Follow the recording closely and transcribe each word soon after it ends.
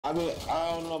I mean,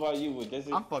 I don't know about you, but does it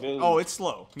feel... Oh, it's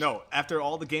slow. No, after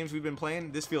all the games we've been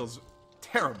playing, this feels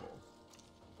terrible.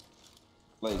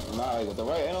 Like, nah, like, with the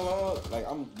right analog, like,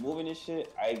 I'm moving this shit,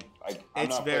 I'm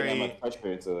not putting that much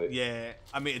pressure into it. Yeah,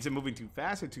 I mean, is it moving too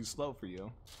fast or too slow for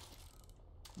you?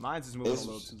 Mine's just moving a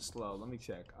little too slow. Let me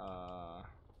check. I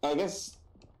guess,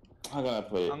 how can I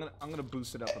put it? I'm gonna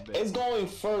boost it up a bit. It's going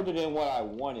further than what I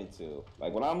wanted to.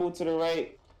 Like, when I move to the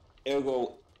right, it'll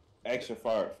go extra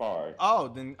far. Oh,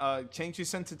 then change your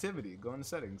sensitivity. Go into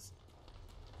settings.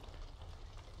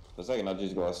 For a second, I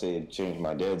just go and say change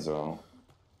my dead zone.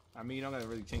 I mean, you don't gotta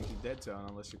really change your dead zone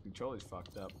unless your controller's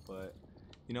fucked up, but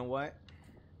you know what?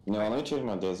 No, let me change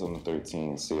my dead zone to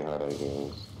 13 and see how that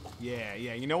goes. Yeah,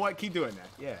 you know what? Keep doing that.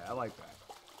 Yeah, I like that.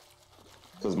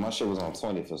 Because my shit was on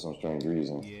 20 for some strange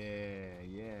reason. Yeah.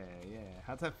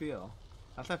 How's that feel?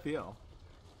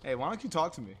 Hey, why don't you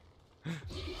talk to me?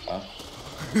 Huh?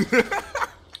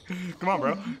 Come on,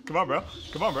 bro.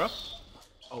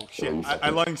 Oh, shit. I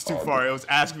lunged too far. It was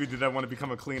asking me, did I want to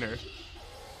become a cleaner?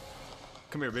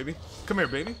 Come here, baby.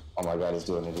 Oh my god, it's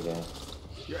doing it again.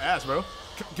 Your ass, bro.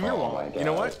 Come here, Wall. You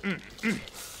know what?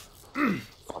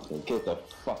 Fucking get the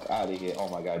fuck out of here. Oh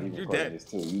my god, you're dead. This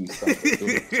too. You son of a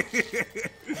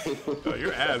bitch. Oh,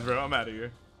 your ass, bro. I'm out of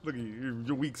here. Look at you.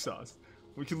 You're weak sauce.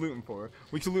 What you looting for?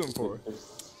 What you say?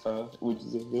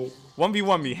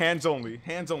 1v1 me. Hands only.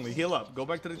 Heal up. Go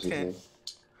back to the tent.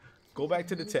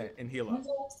 And heal up.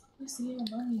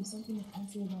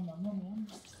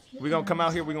 We're gonna come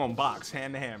out here. We're gonna box.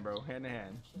 Hand to hand, bro.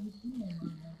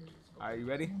 Alright, you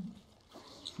ready?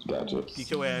 Gotcha.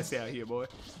 Get your ass out here, boy.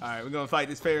 Alright, we're gonna fight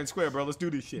this fair and square, bro. Let's do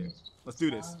this shit.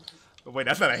 Oh, wait,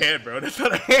 that's not a hand, bro. That's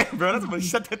a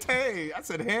shut-the-tay. I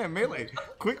said hand, melee.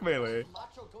 Quick melee.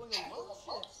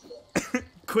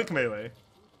 Quick melee.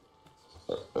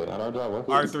 Wait, how do I draw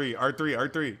weapons?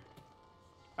 R3.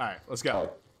 Alright, let's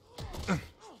go.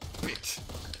 Bitch.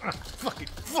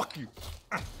 Fuck you.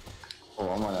 Oh,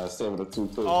 I'm on stamina 2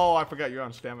 too. Oh, I forgot you're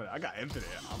on stamina. I got infinite.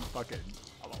 I'm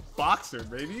a boxer,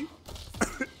 baby.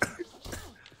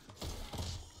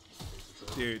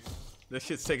 Dude, this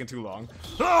shit's taking too long.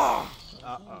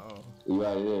 Uh-oh.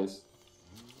 Yeah, it is.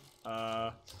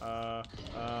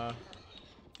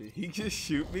 Did he just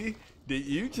shoot me? Did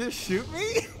you just shoot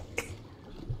me?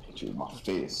 Hit you in my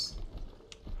face.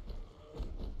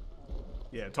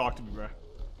 Yeah, talk to me, bro.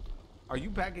 Are you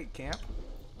back at camp?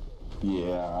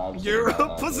 Yeah, you're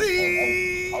a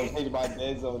pussy! I was thinking about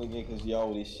dead zone again because,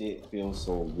 yo, this shit feels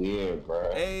so weird,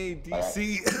 bro. Hey,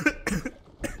 DC.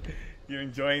 You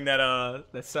enjoying that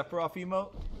Sephiroth emote?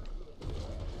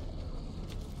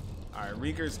 Alright,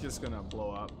 Reeker's just gonna blow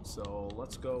up, so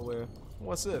let's go with...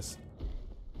 What's this?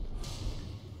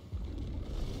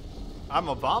 I'm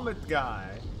a vomit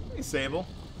guy. Hey, Sable.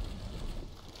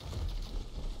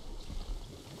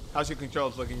 How's your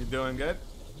controls looking? You doing good?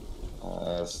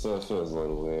 It still feels a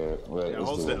little weird, but yeah,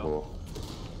 it's doable.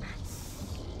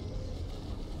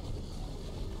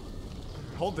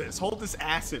 Hold this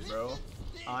acid, bro.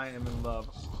 I am in love.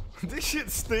 This shit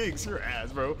stinks, your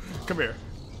ass, bro. Come here.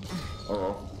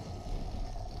 Uh-oh.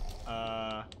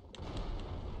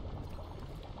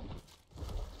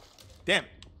 Damn,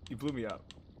 you blew me up.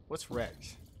 What's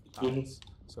Rex?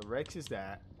 So Rex is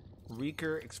that.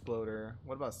 Reeker, Exploder.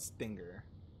 What about Stinger?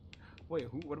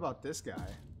 Wait, what about this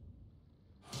guy?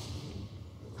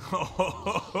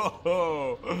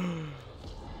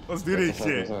 Let's do this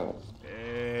shit.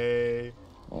 Hey.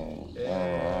 I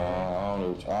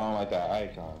don't like that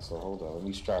icon, so hold on. Let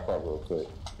me strap up real quick.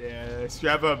 Yeah,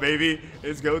 strap up, baby.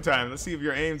 It's go time. Let's see if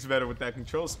your aim's better with that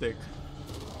control stick.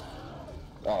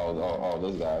 Oh,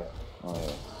 this guy. Oh,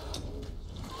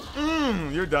 yeah.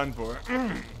 You're done for.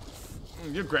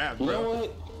 You're grabbed, bro. You know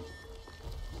what?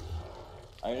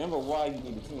 I remember why you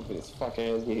need a team for this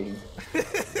fuck-ass game.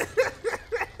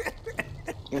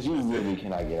 Because you really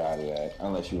cannot get out of that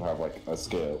unless you have, like, a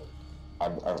skill.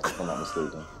 I'm not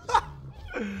mistaken.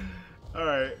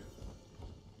 Alright.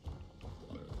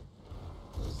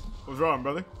 What's wrong,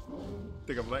 brother?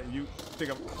 Think I'm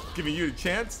giving you the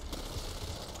chance?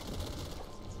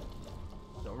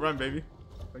 Don't run, baby.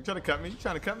 Are you trying to cut me? You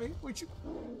trying to cut me? What you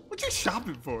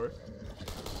shopping for?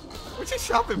 What you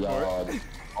shopping for?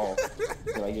 Oh,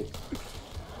 can I get...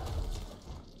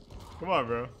 Come on,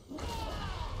 bro.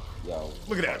 Yo.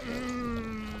 Look at that.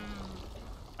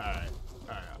 Alright.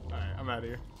 I'm out of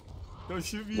here. Don't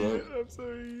shoot me. What? I'm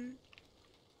sorry.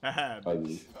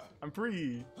 I'm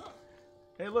free.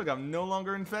 Hey, look, I'm no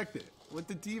longer infected with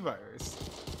the D virus.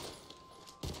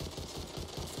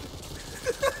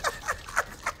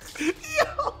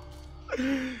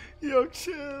 Yo,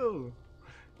 chill.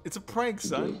 It's a prank,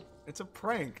 son. It's a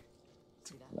prank.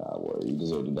 Nah, boy, you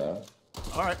deserve to die.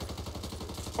 All right.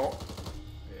 Oh.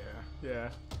 Yeah.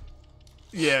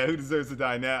 Yeah, who deserves to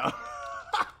die now?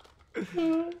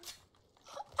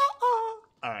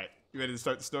 All right, you ready to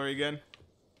start the story again?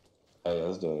 Hey,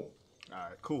 let's do it. All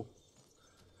right, cool.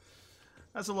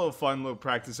 That's a little fun, little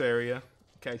practice area.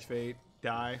 Catch fate,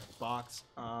 die, box.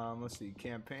 Let's see,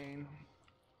 campaign.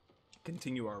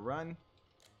 Continue our run.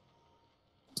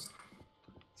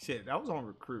 Shit, that was on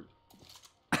recruit.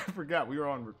 I forgot we were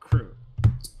on recruit.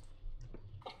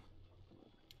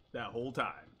 That whole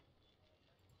time.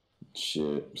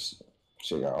 Shit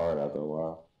got hard after a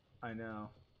while. I know.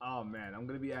 Oh man, I'm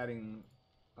gonna be adding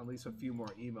at least a few more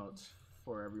emotes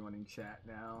for everyone in chat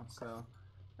now, so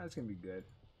that's gonna be good.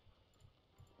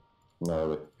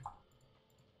 No,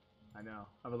 I know.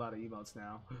 I have a lot of emotes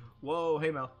now. Whoa,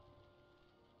 hey Mel.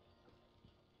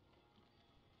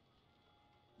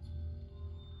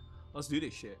 Let's do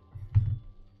this shit.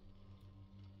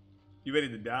 You ready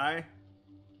to die?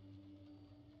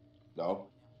 no.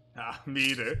 Ah, me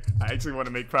either. I actually want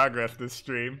to make progress this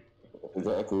stream.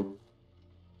 Exactly.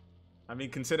 I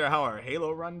mean, consider how our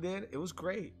Halo run did. It was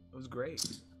great. It was great.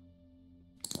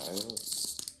 I know.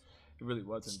 It really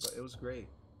wasn't, but it was great.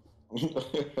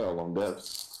 Long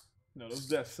deaths. No, those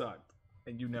deaths sucked,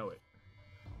 and you know it.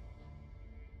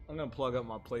 I'm gonna plug up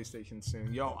my PlayStation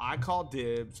soon. Yo, I call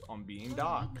dibs on being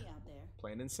Doc.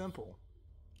 Plain and simple.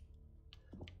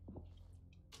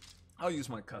 I'll use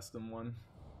my custom one.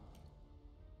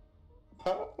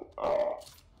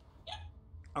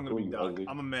 I'm gonna be Doc.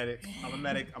 I'm a medic.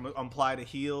 I'm gonna apply the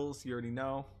heals. You already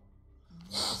know.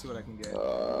 Let's see what I can get.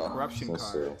 Corruption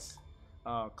cards.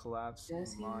 Collapse.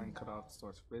 Line cut off.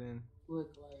 Starts Ridden.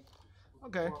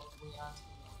 Okay.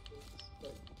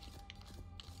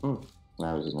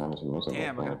 Now it's just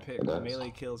Damn, I gotta pick.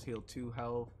 Melee kills heal 2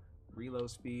 health. Reload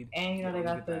speed. And you know they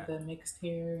got the mixed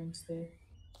hair and stuff.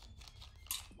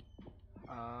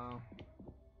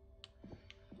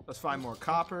 Let's find more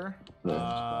copper.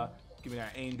 Give me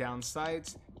that aim down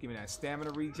sights. Give me that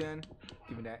stamina regen.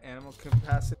 Give me that animal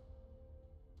capacity.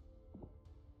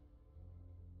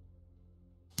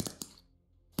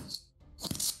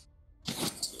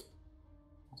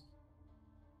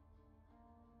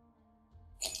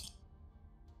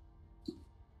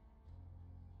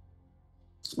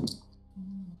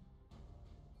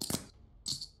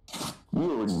 You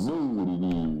already know what it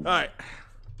is. All right.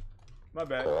 My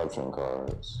bad. Corruption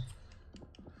cards.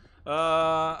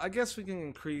 I guess we can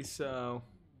increase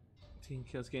team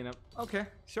kills gain up. Okay,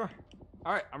 sure.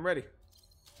 All right, I'm ready.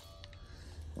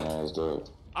 Yeah, let's do it.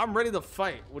 I'm ready to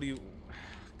fight. What do you?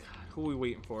 God, who are we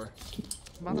waiting for?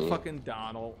 Motherfucking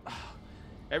Donald.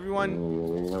 Everyone.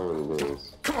 You know what it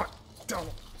is. Come on,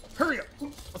 Donald. Hurry up.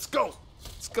 Let's go.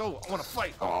 Let's go. I want to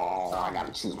fight. Oh, I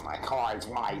gotta choose my cards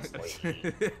wisely.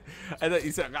 I thought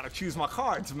you said I gotta choose my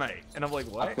cards, mate. And I'm like,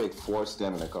 what? I picked 4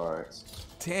 stamina cards.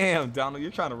 Damn, Donald,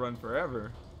 you're trying to run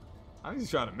forever. I'm just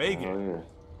trying to make it. Yeah.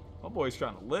 My boy's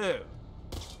trying to live.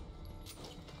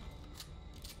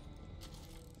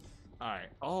 All right.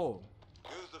 Oh.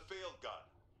 Use the field gun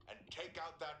and take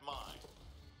out that mine.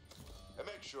 And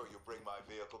make sure you bring my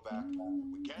vehicle back.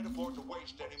 We can't afford to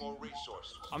waste any more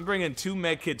resources. I'm bringing 2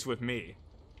 med kits with me.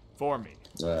 For me.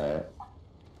 Alright.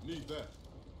 Need that.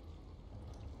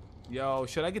 Yo,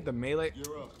 should I get the melee?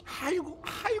 You're up.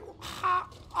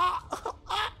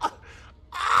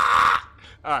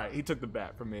 All right, he took the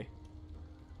bat from me.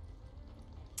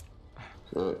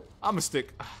 Good. I'm a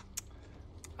stick.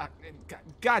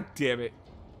 God damn it.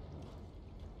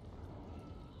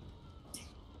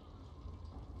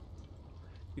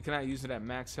 You cannot use it at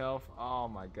max health. Oh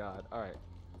my god. All right.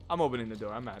 I'm opening the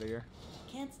door. I'm out of here.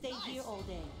 Can't stay here all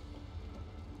day.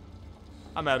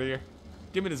 I'm out of here.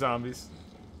 Give me the zombies.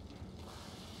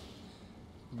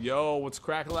 Yo, what's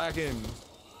crack-lacking?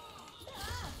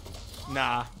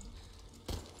 Nah.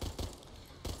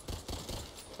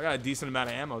 I got a decent amount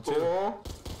of ammo, too.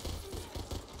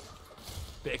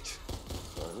 Bitch.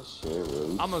 Oh, this shit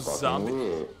really I'm a fucking zombie.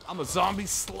 weird. I'm a zombie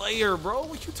slayer, bro.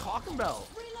 What you talking about?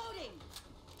 Reloading.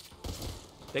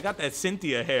 They got that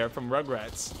Cynthia hair from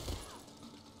Rugrats.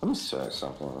 Let me say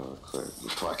something real quick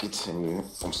before I continue.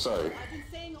 I'm sorry. I've been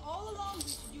saying all along you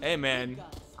should use Hey, man. big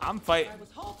guns. I'm fighting. I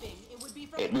was hoping it would be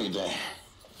from It me that.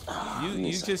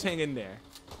 You just hang in there.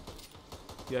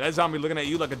 Yeah, that zombie looking at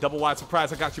you like a double wide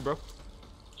surprise. I got you, bro.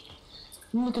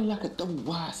 You looking like a double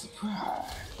wide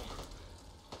surprise.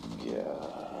 Yeah.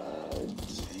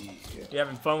 You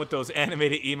having fun with those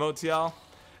animated emotes, y'all?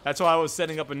 That's why I was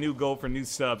setting up a new goal for new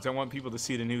subs. I want people to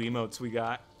see the new emotes we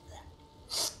got.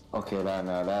 Okay,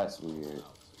 now that's weird.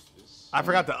 I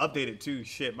forgot to update it too.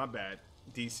 Shit, my bad.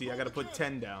 DC, I gotta put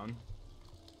 10 down.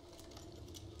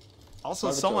 Also,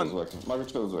 my someone. My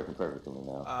controller's working perfectly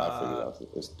now. I figured out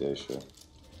it's this shit.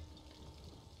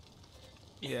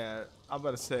 Yeah, I'm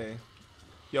about to say.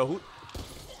 Yo, who?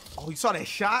 Oh, you saw that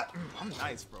shot? I'm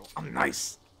nice, bro. I'm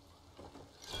nice.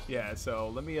 Yeah, so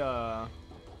let me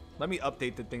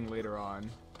update the thing later on.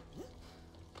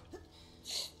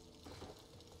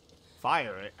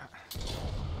 Fire it.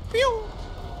 Pew!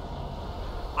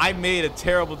 I made a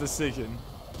terrible decision.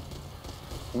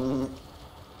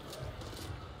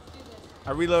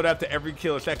 I reload after every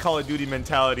kill. It's that Call of Duty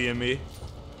mentality in me.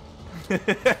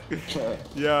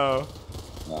 Yo.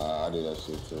 Nah, I do that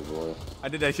shit too, boy. I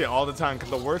did that shit all the time,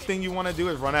 because the worst thing you want to do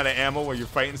is run out of ammo when you're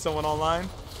fighting someone online.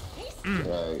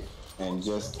 Right. And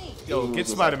just... Yo, get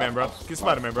Spider-Man, bro. Get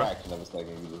Spider-Man, bro.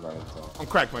 I'm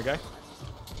cracked, my guy.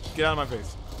 Get out of my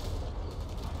face.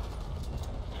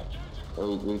 What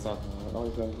are you talking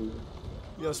about?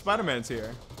 Yo, Spider-Man's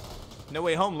here. No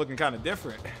Way Home looking kind of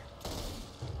different.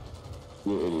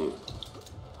 You idiot.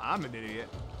 I'm an idiot.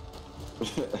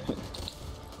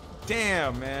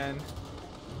 Damn, man.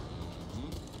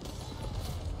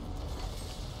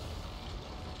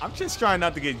 I'm just trying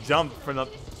not to get jumped for the...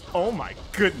 Oh my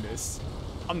goodness.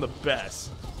 I'm the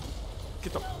best.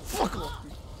 Get the fuck off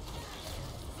me.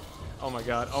 Oh my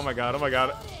god, oh my god, oh my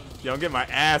god. Yo, I'm getting my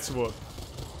ass whooped.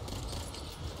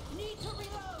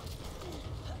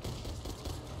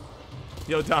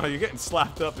 Yo, Donald, you're getting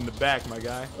slapped up in the back, my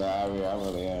guy. Yeah, I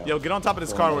really am. Yo, get on top of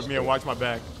this car with me and watch my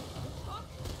back.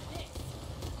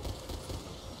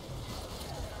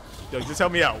 Yo, just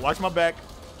help me out. Watch my back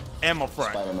and my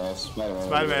front.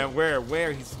 Spider-Man,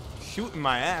 where? He's shooting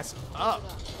my ass up.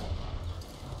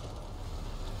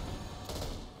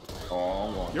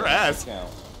 Oh, your ass.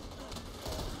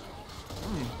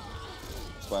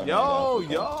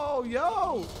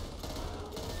 Yo.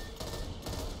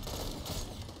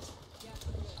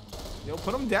 Yo,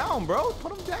 put him down, bro.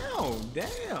 Put him down.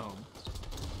 Damn.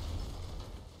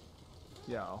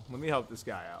 Yo, let me help this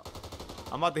guy out.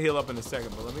 I'm about to heal up in a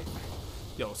second, but let me...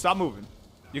 Yo, stop moving.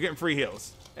 You're getting free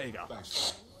heals. There you go.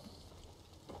 Thanks.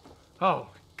 Oh,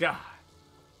 God.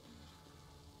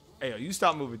 Hey, yo, you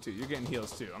stop moving, too. You're getting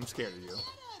heals, too. I'm scared of you.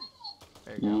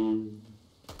 There you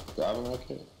go.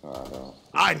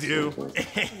 I do.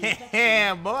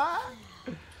 Damn, boy.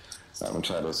 I'm gonna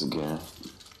try this again.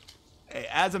 Hey,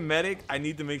 as a medic, I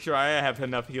need to make sure I have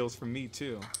enough heals for me,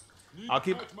 too. I'll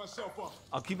keep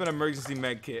an emergency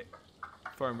med kit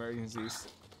for emergencies.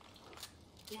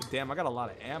 But damn, I got a lot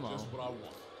of ammo.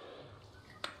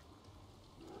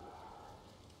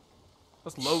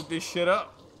 Let's load this shit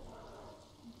up.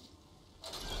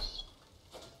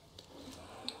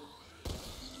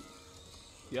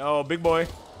 Yo, big boy.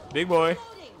 Big boy.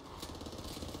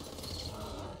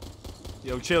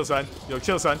 Yo, chill, son. Yo,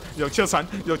 chill, son. Yo, chill, son.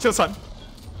 Yo, chill, son.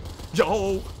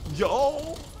 Yo.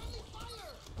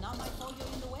 Not my fault you're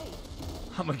in the way.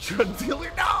 I'm a drug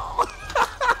dealer. No.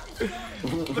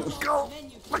 Let's go.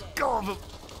 Let's go.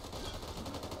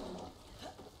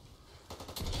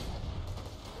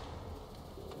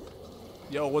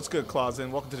 Yo, what's good,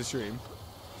 Clausen? Welcome to the stream.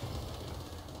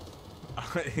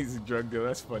 He's a drug dealer.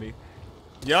 That's funny.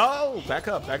 Yo, back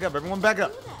up. Everyone back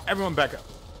up. Everyone back up.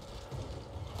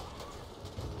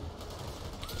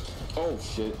 Oh,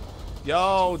 shit.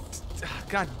 Yo,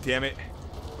 god damn it.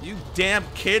 You damn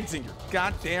kids and your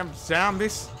goddamn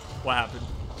zombies. What happened?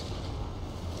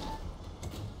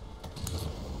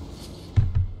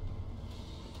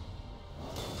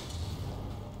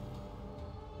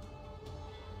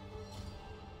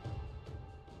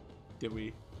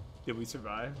 Did we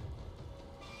survive?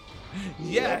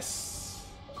 Yes!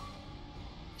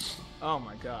 Oh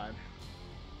my god.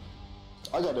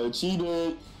 I got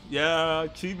achievement. Yeah,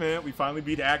 achievement. We finally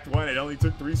beat Act 1. It only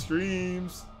took 3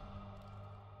 streams.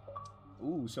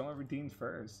 Ooh, someone redeemed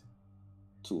first.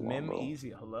 Mim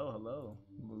easy. Hello.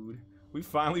 Mood. We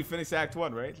finally finished Act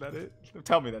 1, right? Is that it?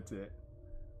 Tell me that's it.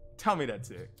 Tell me that's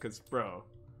it. Cause bro,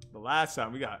 the last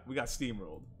time we got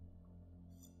steamrolled.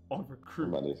 On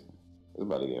recruit. It's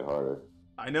about to get harder.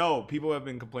 I know. People have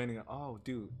been complaining. Oh,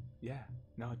 dude. Yeah.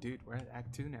 No, dude. We're at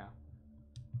Act 2 now.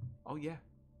 Oh, yeah.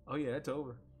 Oh, yeah. It's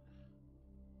over.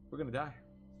 We're gonna die.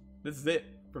 This is it.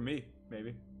 For me,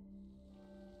 maybe.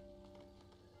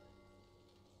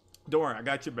 Don't worry. I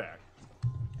got your back.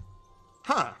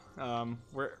 Huh.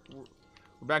 We're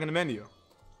back in the menu.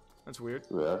 That's weird.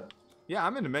 Yeah. Yeah,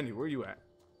 I'm in the menu. Where are you at?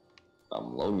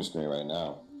 I'm loading the screen right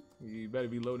now. You better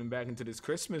be loading back into this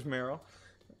Christmas, Meryl.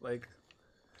 Like,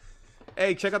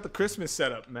 hey, check out the Christmas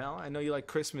setup, Mel. I know you like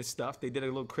Christmas stuff. They did a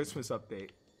little Christmas update.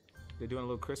 They're doing a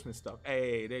little Christmas stuff.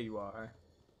 Hey, there you are.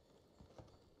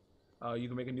 You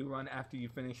can make a new run after you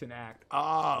finish an act.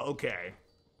 Ah, okay.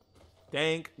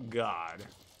 Thank God.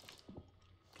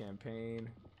 Campaign.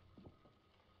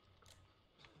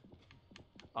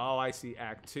 Oh, I see.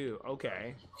 Act 2.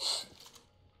 Okay.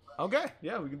 Okay.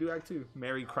 Yeah, we can do Act 2.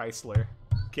 Mary Chrysler.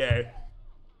 Okay.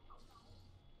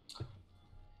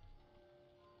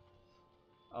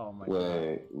 Oh my God.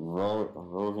 Wait,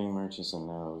 roving merchants are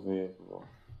now available.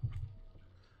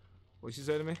 What you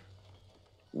say to me?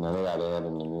 No, they got added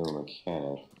in the new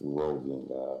mechanic,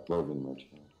 roving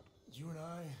merchant. You and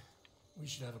I, we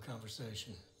should have a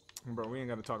conversation. Bro, we ain't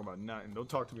gotta talk about nothing. Don't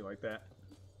talk to me like that.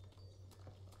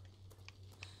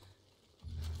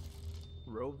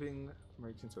 Roving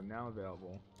merchants are now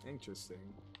available.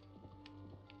 Interesting.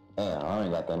 Yeah, I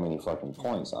ain't got that many fucking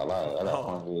points. I got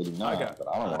points for 89, but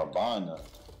I don't want to buy none.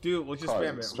 Dude, we'll just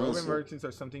spam it. Roving merchants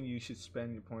are something you should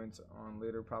spend your points on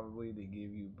later. Probably they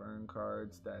give you burn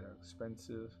cards that are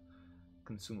expensive,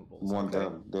 consumables.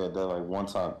 They're like one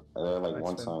time. They're like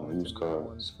one time use cards.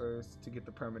 Ones first to get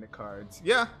the permanent cards.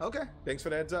 Yeah. Okay. Thanks for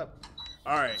the heads up.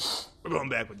 All right, we're going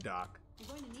back with Doc. You're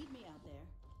going to need me out there.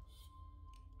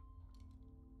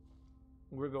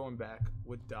 We're going back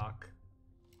with Doc.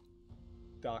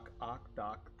 Doc.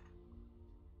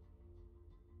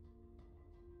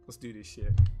 Let's do this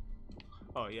shit.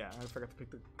 Oh yeah, I forgot to pick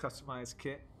the customized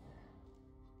kit.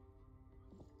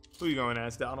 Who you going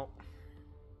as, Donald?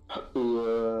 I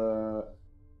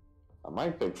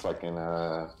might pick fucking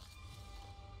that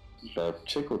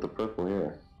chick with the purple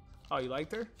hair. Oh, you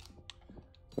liked her?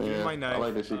 Yeah, my knife. I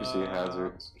like that she can see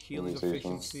hazards. Healing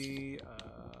efficiency.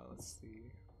 Let's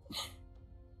see.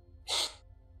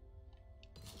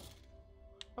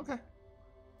 Okay.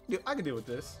 Yeah, I can deal with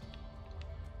this.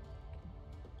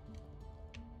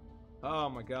 Oh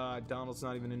my God, Donald's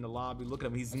not even in the lobby. Look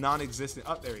at him, he's non-existent.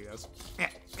 Oh, there he goes.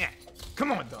 Yeah.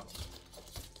 Come on, Donald.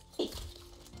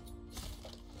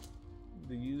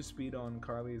 The use speed on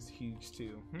Carly is huge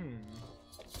too.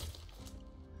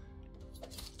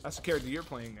 That's the character you're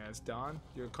playing as, Don.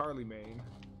 You're Carly main.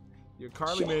 You're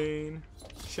Carly main.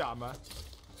 Shama.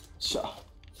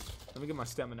 Let me get my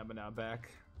stamina now back.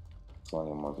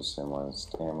 21% my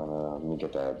stamina. Let me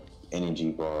get that energy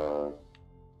bar.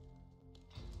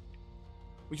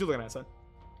 What you looking at, son?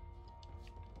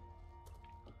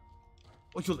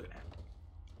 What you looking at?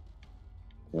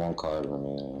 One card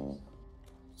remaining.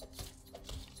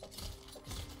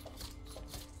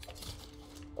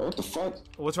 Oh, what the fuck?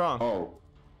 What's wrong? Oh,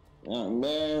 yeah,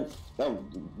 man.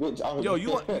 Yo, you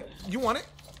want it?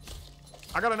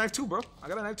 I got a knife too, bro.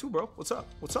 What's up,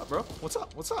 bro? What's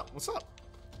up?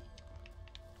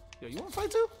 Yo, you want to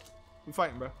fight too? We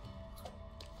fighting, bro.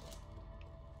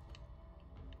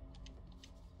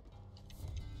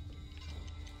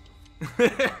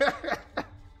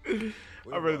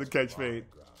 I'm ready to catch fate.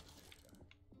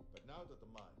 But now that the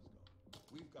mine's gone,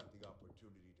 we've got the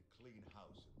opportunity to clean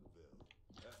house in the village.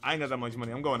 I ain't got that much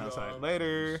money. I'm going outside.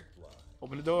 Later.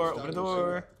 Open the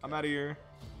door. I'm out of here.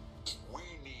 We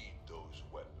need those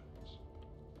weapons.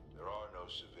 There are no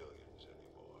civilians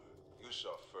anymore. You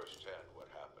saw firsthand what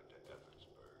happened to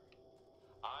Evansburg.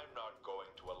 I'm not going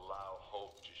to allow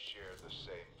Hope to share the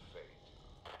same fate.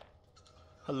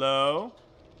 Hello?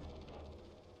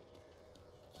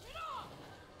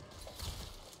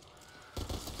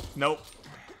 Nope.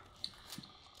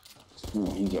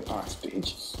 You get parts,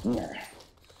 bitch.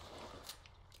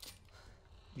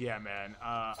 Yeah, man.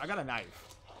 I got a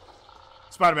knife.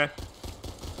 Spider-Man.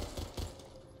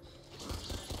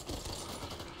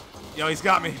 Yo, he's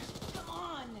got me. Come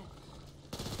on.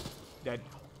 Dead.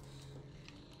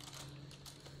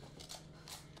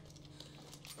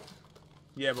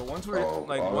 Yeah, but once we're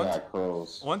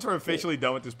once we're officially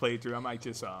done with this playthrough, I might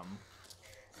just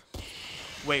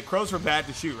Wait, crows were bad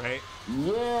to shoot, right?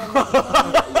 Yeah.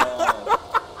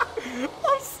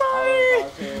 I'm sorry.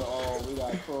 Oh, we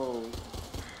got crows.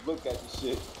 Look at the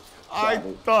shit. I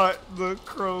thought the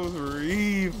crows were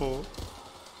evil.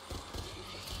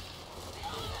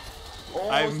 Oh,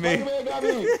 I made. Got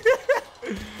me.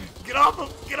 Get off him!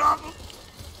 Get off him!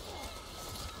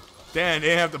 Damn, they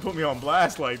didn't have to put me on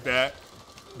blast like that.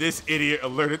 This idiot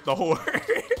alerted the horde.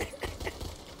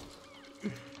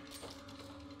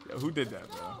 Yo, who did that,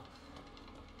 bro?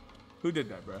 Who did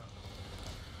that, bro?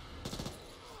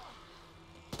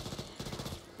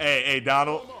 Hey,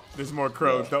 Donald. There's more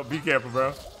crows. Don't be careful,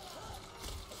 bro.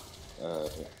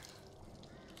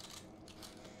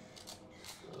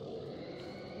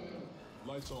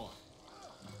 Lights on.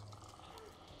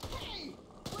 Hey!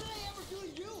 What did I ever do to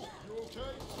you? You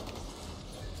okay?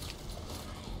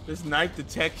 This knife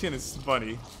detection is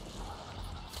funny.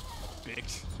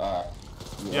 Bitch.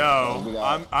 Yeah,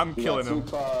 yo, I'm killing him.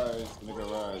 2 cars in the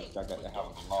garage. I got to have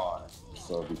them on.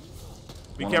 So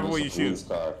be careful where you shoot.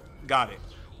 Got it.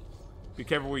 Be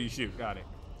careful where you shoot. Got it.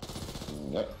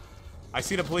 Yep. I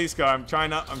see the police car. I'm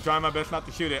trying my best not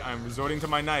to shoot it. I'm resorting to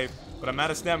my knife, but I'm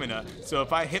out of stamina. So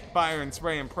if I hip fire and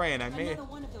spray and pray, and I may.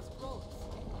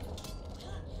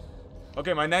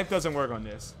 Okay, my knife doesn't work on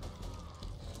this.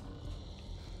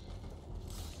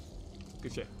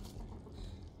 Good shit.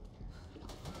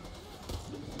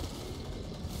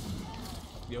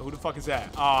 Yo, who the fuck is that?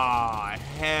 Aw,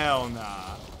 hell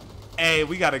nah. Hey,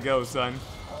 we gotta go, son.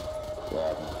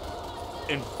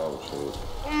 And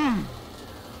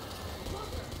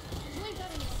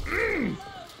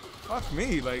fuck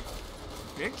me, like,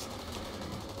 bitch.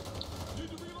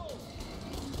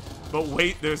 But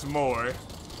wait, there's more.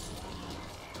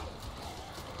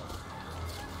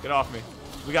 Get off me.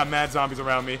 We got mad zombies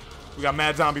around me. We got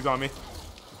mad zombies on me.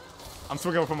 I'm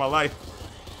swinging for my life.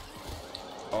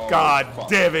 Oh, God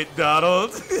damn it,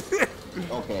 Donald.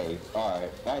 Okay, alright.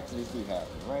 Accidents do happen,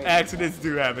 right? Accidents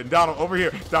do happen. Donald, over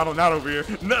here. Donald, not over here.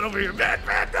 Not over here. Mad,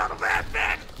 Donald, mad.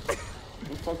 The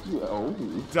fuck you? Oh.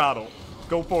 Donald,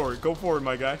 go forward. Go forward,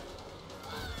 my guy.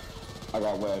 I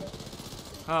got web.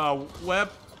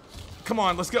 Web. Come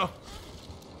on, let's go.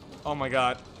 Oh my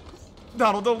God.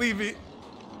 Donald, don't leave me.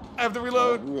 I have to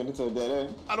reload. We're into a dead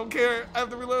end. I don't care. I have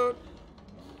to reload.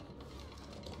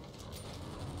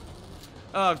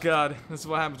 Oh God, this is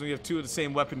what happens when you have two of the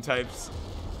same weapon types.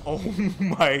 Oh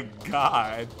my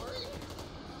God.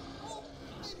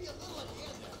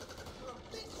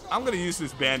 I'm gonna use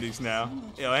this bandage now.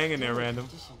 Yo, hang in there, random.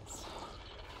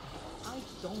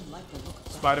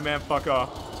 Spider-Man, fuck off.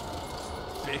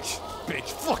 Bitch,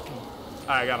 fucking.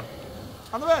 Alright, got him.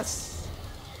 I'm the best.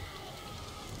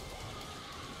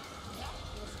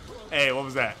 Hey, what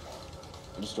was that?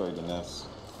 I destroyed the nest.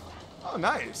 Oh,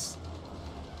 nice.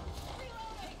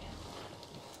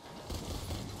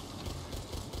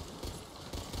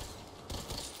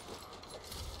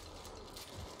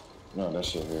 No, that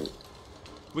shit hurt.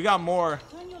 We got more.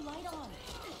 Turn your light on.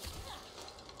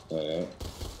 Yeah.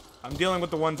 I'm dealing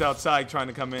with the ones outside trying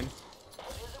to come in.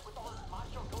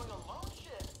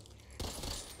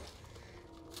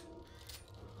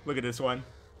 Look at this one.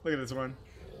 Look at this one.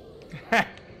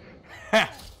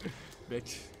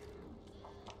 Bitch.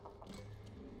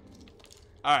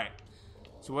 Alright.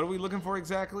 So what are we looking for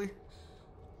exactly?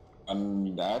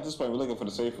 At this point, we're looking for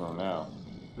the safe room now.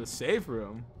 The safe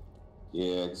room?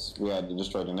 Yeah, 'cause we had to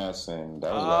destroy the nest, and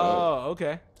that was about it.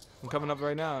 Okay. I'm coming up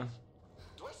right now.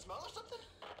 Do I smell or something?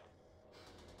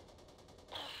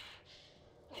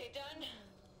 They done?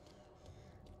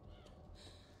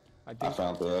 I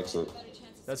found the exit.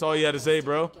 That's all you had to say,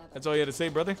 bro. That's all you had to say,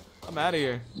 brother. I'm out of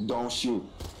here. Don't shoot.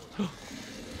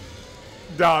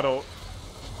 Donald,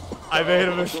 I made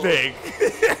a mistake.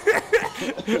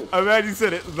 I'm glad you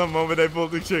said it the moment I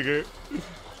pulled the trigger.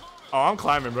 Oh, I'm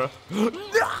climbing, bro.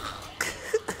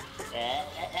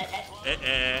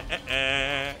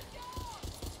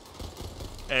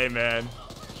 Hey, man.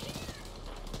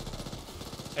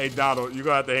 Hey, Donald, you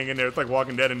gonna have to hang in there. It's like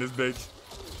Walking Dead in this bitch.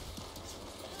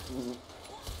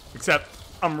 Except,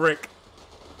 I'm Rick.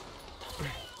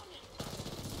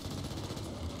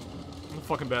 I'm the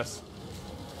fucking best.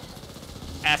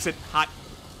 Acid, hot.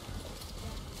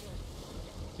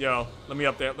 Yo, let me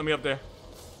up there. Let me up there.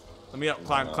 Let me up.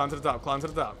 Climb to the top. Climb to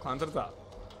the top. Climb to the top.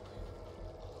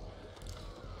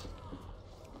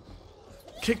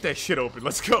 Kick that shit open.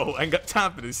 Let's go. I ain't got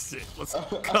time for this shit. Let's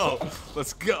go.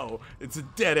 Let's go. It's a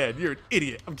dead end. You're an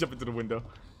idiot. I'm jumping to the window.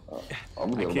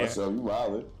 I'm gonna get myself. You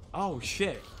wildin'. Oh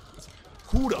shit.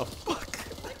 Who the fuck?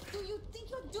 What do you think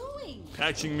you're doing?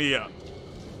 Patching me up.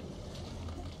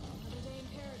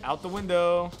 Out the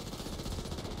window.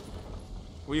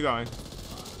 Where you going?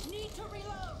 Need to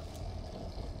reload.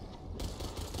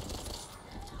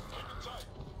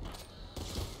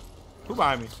 Who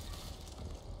behind me?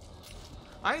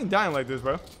 I ain't dying like this,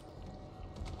 bro.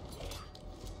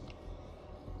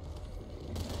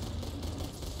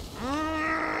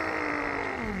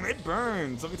 It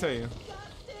burns, let me tell you.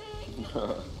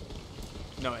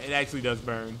 No, it actually does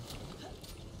burn.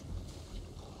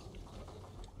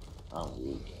 I'm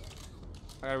weak.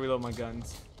 I gotta reload my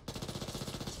guns.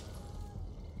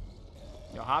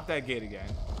 Yo, hop that gate again.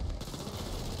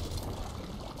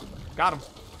 Got him.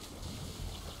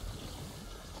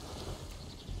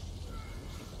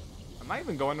 Am I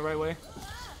even going the right way?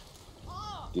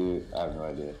 Dude, I have no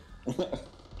idea.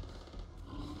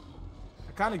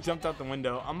 I kind of jumped out the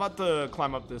window. I'm about to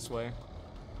climb up this way.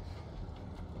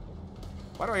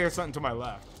 Why do I hear something to my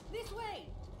left? This way.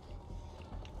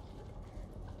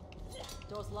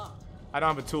 Door's locked. I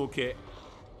don't have a toolkit.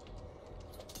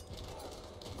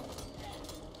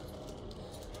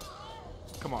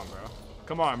 Come on, bro.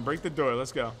 Come on, break the door.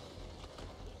 Let's go.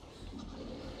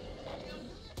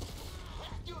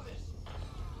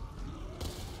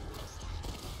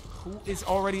 Who is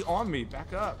already on me?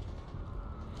 Back up.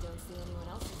 Don't see anyone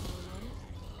else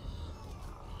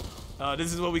on it.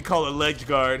 This is what we call a ledge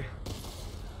guard.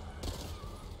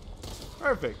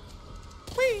 Perfect.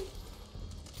 Whee!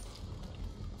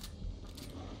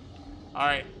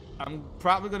 Alright. I'm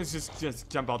probably gonna just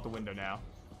jump out the window now.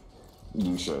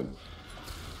 You should.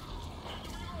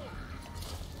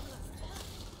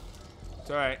 It's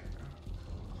alright.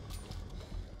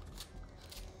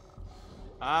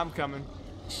 I'm coming.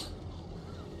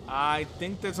 I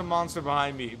think there's a monster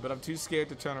behind me, but I'm too scared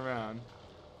to turn around.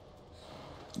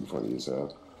 You funny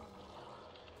yourself.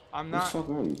 I'm not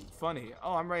funny.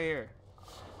 Oh, I'm right here.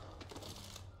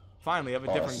 Finally, I have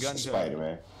a different gun.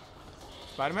 Spider-Man.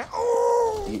 Spider-Man?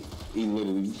 Oh! He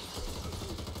literally...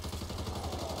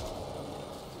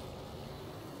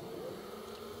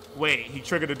 Wait, he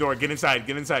triggered the door. Get inside,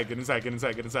 get inside, get inside, get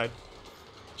inside, get inside.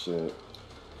 Shit.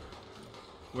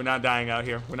 We're not dying out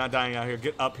here. We're not dying out here.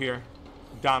 Get up here.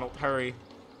 Donald, hurry.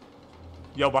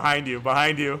 Yo, behind you,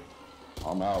 behind you.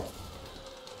 I'm out.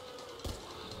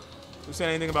 Who said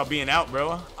anything about being out,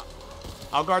 bro?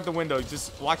 I'll guard the window.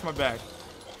 Just watch my back.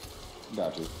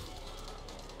 Got you.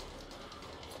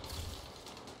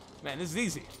 Man, this is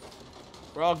easy.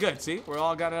 We're all good, see? We're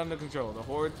all got it under control. The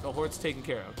horde's taken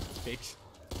care of, bitch.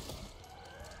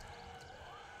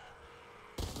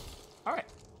 Alright.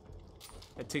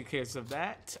 That takes care of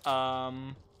that. I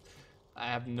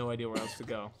have no idea where else to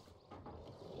go.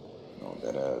 No,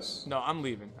 that ass. No, I'm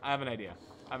leaving. I have an idea.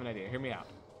 I have an idea. Hear me out.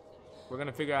 We're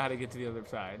gonna figure out how to get to the other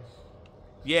side.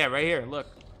 Yeah, right here. Look.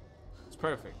 It's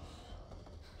perfect.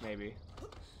 Maybe.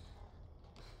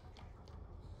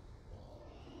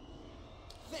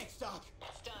 Thanks, Doc.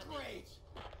 Great.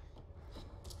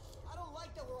 I don't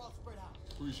like that we're all spread out.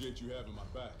 Appreciate you having my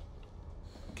back.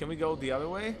 Can we go the other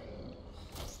way?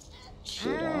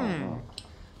 Shit, I don't know.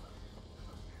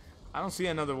 I don't see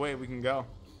another way we can go.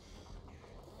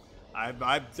 I've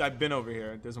been over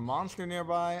here. There's a monster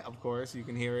nearby, of course. You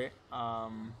can hear it.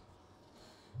 But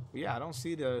yeah, I don't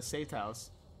see the safe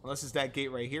house. Unless it's that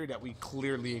gate right here that we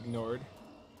clearly ignored.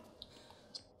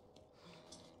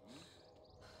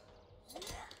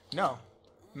 No.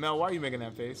 Mel, why are you making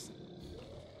that face?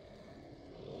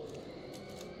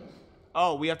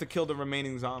 Oh, we have to kill the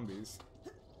remaining zombies.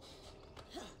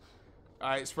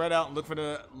 Alright, spread out and look for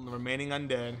the remaining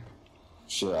undead.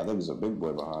 Shit, I think there's a big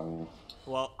boy behind me.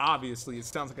 Well, obviously, it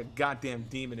sounds like a goddamn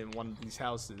demon in one of these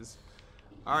houses.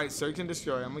 Alright, search and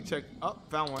destroy. I'm gonna check. Oh,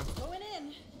 found one. Going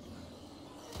in.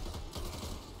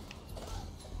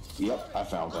 Yep, I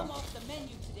found them. I'm off the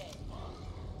menu today.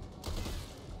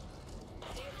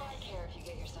 See if I care if you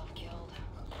get yourself killed.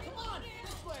 Come on,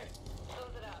 this way.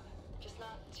 Close it up. Just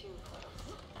not too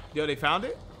close. Yo, they found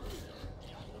it?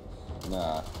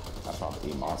 Nah, I found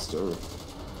a monster.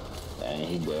 And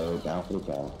he go down for the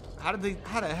count. How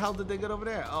the hell did they get over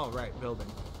there? Oh, right, building.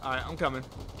 Alright, I'm coming.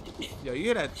 Yo, you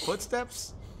hear that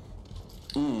footsteps?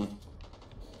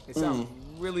 They sound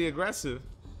really aggressive.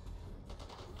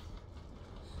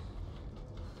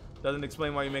 Doesn't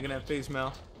explain why you're making that face,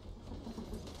 Mel.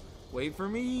 Wait for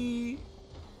me.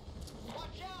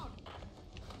 Watch out.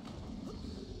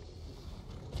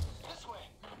 This way.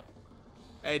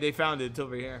 Hey, they found it. It's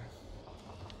over here.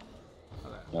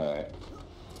 Okay. Alright.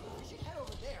 We should head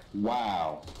over there.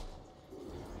 Wow.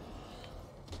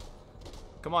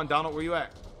 Come on, Donald, where you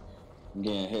at? I'm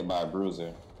getting hit by a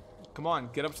bruiser. Come on,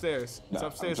 get upstairs. It's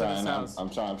upstairs in this house.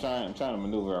 I'm trying to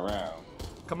maneuver around.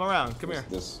 Come around. Come here.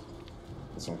 There's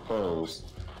some crows.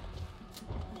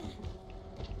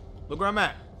 Look where I'm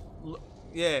at.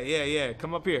 Yeah.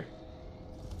 Come up here.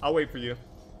 I'll wait for you.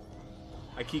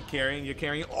 I keep carrying. You're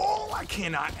carrying. Oh, I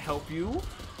cannot help you.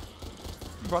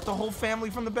 You brought the whole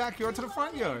family from the backyard to the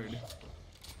front yard.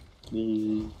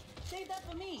 Save that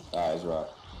for me. Alright, it's right.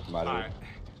 Alright.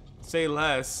 Say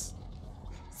less.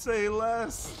 Say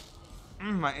less.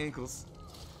 My ankles.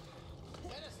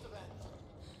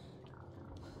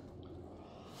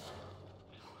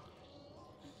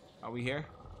 Are we here?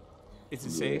 Is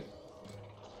it safe?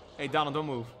 Hey, Donald, don't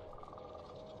move.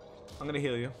 I'm gonna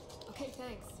heal you. Okay,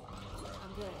 thanks.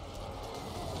 I'm good.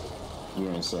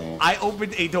 You're insane. I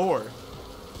opened a door.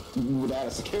 Without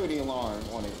a security alarm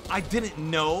on it. I didn't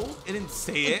know. It didn't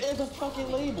say it. It's a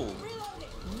fucking label.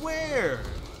 Where?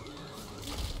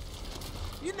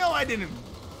 You know I didn't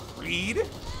read.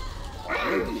 I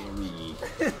didn't read.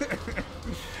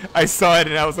 I saw it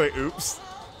and I was like, oops.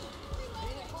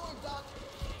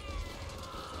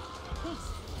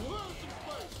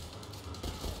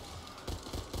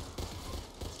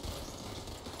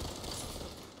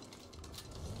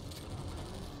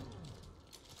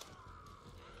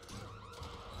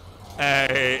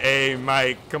 Hey,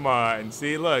 Mike, come on.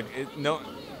 See, look, no.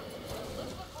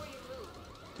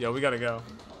 Yo, we gotta go.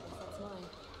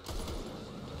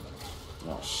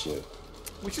 Oh shit.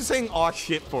 What you saying "aw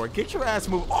shit" for? Get your ass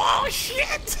moved. Oh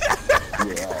shit!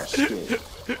 Yeah, oh shit.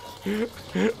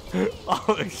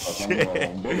 Oh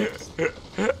shit.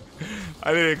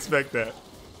 I didn't expect that.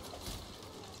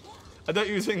 I thought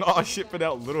you were saying "aw shit" for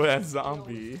that little ass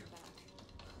zombie.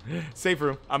 Safe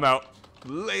room. I'm out.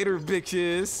 Later,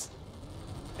 bitches.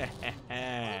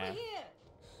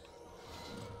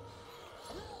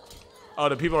 Oh,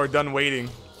 the people are done waiting.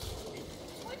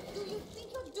 What do you think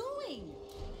you're doing?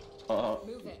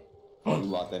 Move it. Oh, you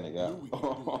locked that nigga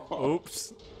out.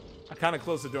 Oops. I kind of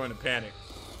closed the door in a panic.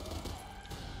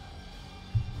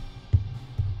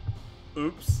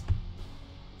 Oops.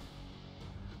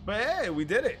 But hey, we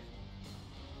did it.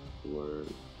 Word.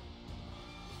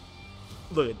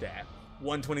 Look at that.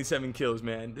 127 kills,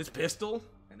 man. This pistol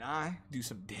and I do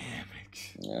some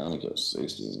damage. Yeah, I only got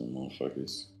 60 of them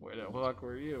motherfuckers. Where the fuck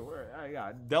were you? I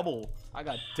got double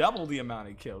the amount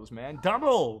of kills, man.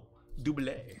 Double. Double.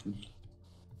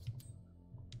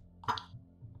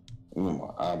 Ooh, my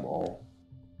eyeball.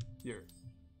 Your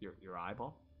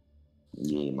eyeball?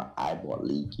 Yeah, my eyeball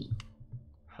leaky.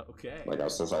 Okay. Like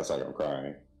I'm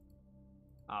crying.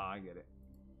 Oh, I get it.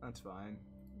 That's fine.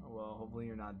 Oh, well, hopefully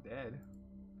you're not dead.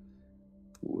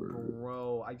 Word.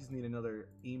 Bro, I just need another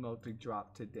emote to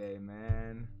drop today,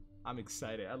 man. I'm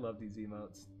excited. I love these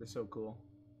emotes. They're so cool.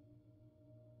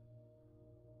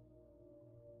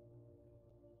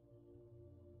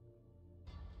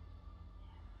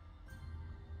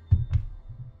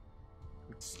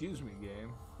 Excuse me,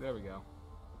 game. There we go.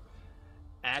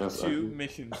 Act 2,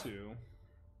 Mission 2.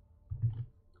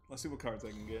 Let's see what cards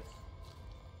I can get.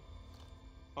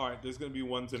 Alright, there's gonna be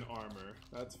ones in armor.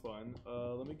 That's fun.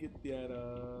 Let me get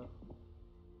that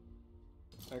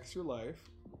extra life,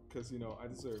 because you know I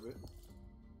deserve it.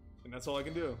 And that's all I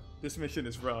can do. This mission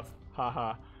is rough.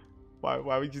 Haha.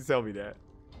 Why would you tell me that?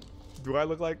 Do I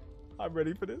look like I'm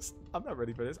ready for this? I'm not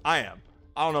ready for this. I am.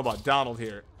 I don't know about Donald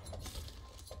here.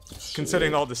 Shit.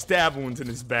 Considering all the stab wounds in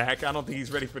his back, I don't think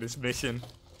he's ready for this mission.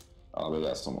 Oh, they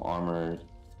got some armored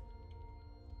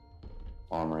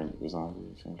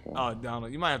zombies. Okay. Oh,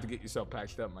 Donald, you might have to get yourself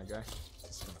patched up, my guy.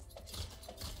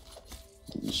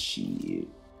 Shit.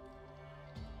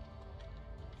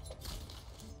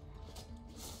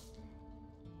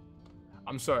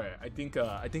 I'm sorry. I think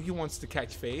he wants to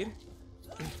catch Fade.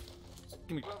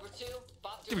 Give me. Rover 2,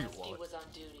 Give me your wallet. was on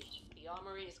duty. The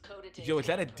armory is coded to. Yo, is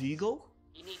that a deagle?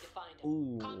 You need to find him.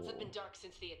 Ooh. Comms have been dark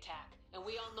since the attack, and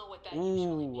we all know what that usually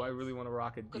means. Ooh, I really want to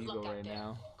rock a deagle right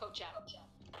now. Coach out.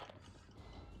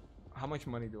 How much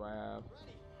money do I have?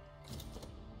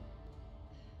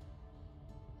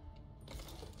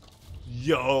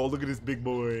 Yo, look at this big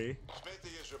boy.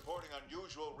 Smithy is reporting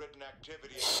unusual Ridden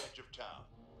activity at the edge of town.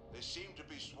 They seem to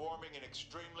be swarming in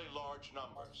extremely large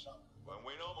numbers. When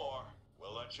we know more,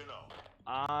 we'll let you know.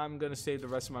 I'm gonna save the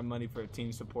rest of my money for a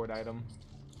team support item.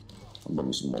 I'm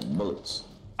gonna some more bullets.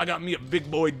 I got me a big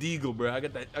boy deagle, bro. I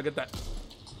got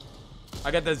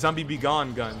that zombie be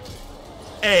gone gun.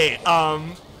 Hey, yeah.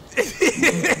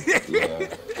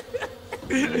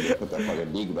 Put that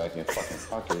fucking deagle back in your fucking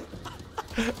pocket.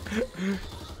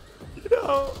 You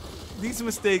know, these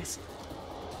mistakes.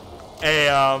 Hey,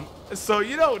 so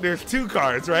you know, there's 2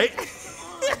 cards, right?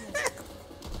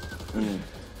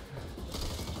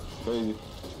 Crazy.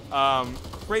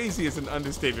 Crazy is an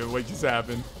understatement. What just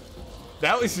happened?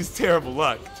 That was just terrible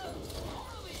luck.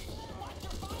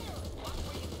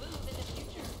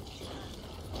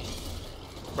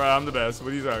 Bro, I'm the best.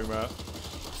 What are you talking about?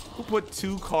 Who put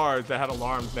 2 cards that had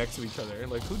alarms next to each other?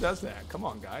 Like, who does that? Come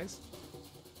on, guys.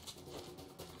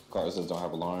 Cards that don't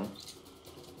have alarms.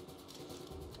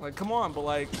 Like, come on, but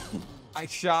like, I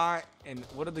shot, and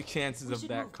what are the chances of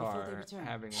that card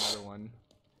having another one?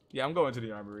 Yeah, I'm going to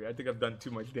the armory. I think I've done too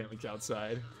much damage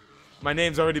outside. My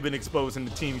name's already been exposed in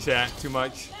the team chat too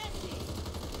much.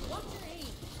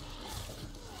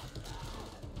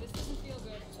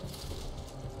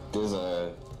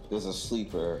 There's a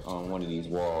sleeper on one of these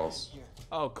walls.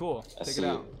 Oh, cool. Take it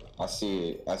out. I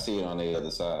see it on the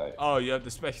other side. Oh, you have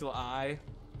the special eye?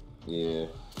 Yeah.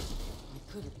 We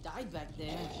could have died back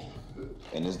there.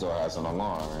 And this door has an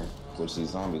alarm, which these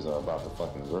zombies are about to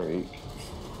fucking break.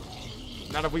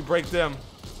 Not if we break them.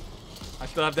 I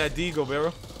still have that deagle,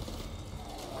 bro.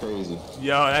 Crazy.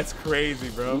 Yo, that's crazy,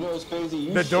 bro. You know what's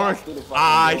crazy? The door.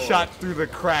 I shot through the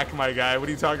crack, my guy. What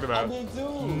are you talking about? I did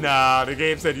too. Nah, the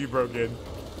game said you broke in.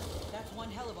 That's one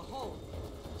hell of a hole.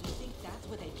 Do you think that's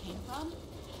where they came from?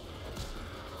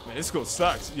 Man, this school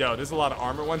sucks. Yo, there's a lot of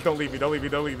armor ones. Don't leave me. Don't leave me.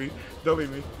 Don't leave me. Don't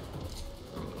leave me.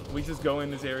 We just go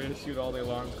in this area, shoot all the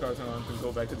alarms, cars and alarms, and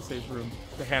go back to the safe room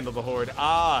to handle the horde.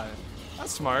 Ah,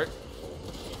 that's smart.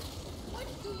 What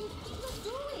are you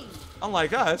doing?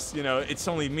 Unlike us, you know, it's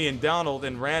only me and Donald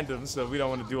and random, so we don't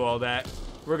want to do all that.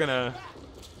 We're gonna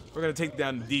take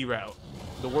down the D route,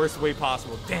 the worst way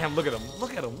possible. Damn, look at him,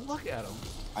 look at him, look at him.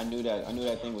 I knew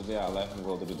that thing was there. I let him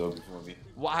go to the door before me.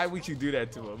 Why would you do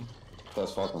that to him?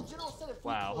 That's fucking.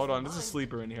 Wow, hold on, there's a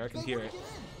sleeper in here. I can hear it.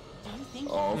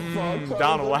 Oh, fuck.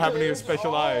 Donald, what happened to your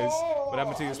special eyes? What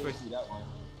happened to your special?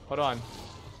 Hold on.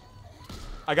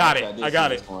 I got it. I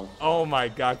got it. Oh my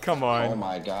God, come on. Oh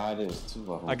my God, there's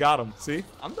two of them. I got him. See,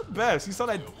 I'm the best. You saw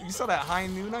that? You saw that high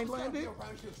noon I landed?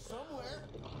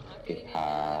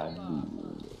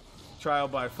 Trial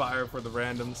by fire for the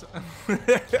randoms.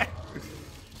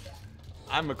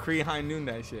 I'm a Cree high noon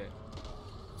that shit.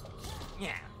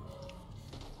 Yeah.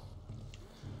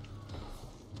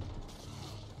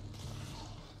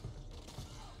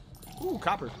 Ooh,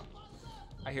 copper.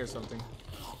 I hear something.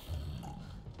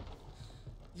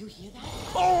 You hear that?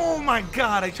 Oh my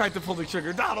God, I tried to pull the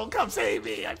trigger. Donald, come save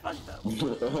me. I fucked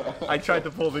up. I tried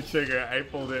to pull the trigger. I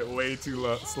pulled it way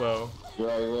too slow.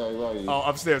 Right. Oh,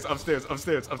 upstairs. Oh,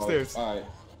 all right.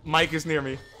 Mike is near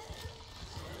me.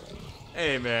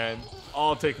 Hey, man.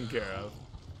 All taken care of.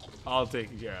 All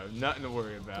taken care of. Nothing to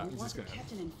worry about. I'm just gonna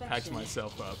patch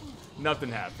myself up.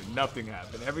 Nothing happened. Nothing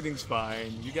happened. Everything's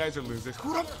fine. You guys are losers.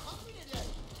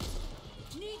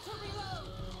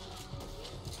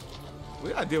 We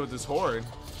gotta deal with this horde.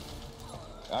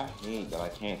 I hate that I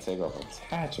can't take off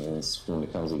attachments when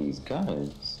it comes to these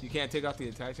guns. You can't take off the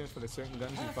attachments for the certain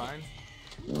guns you find?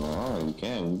 No, you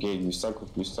can. You stuck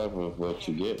with what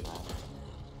you get.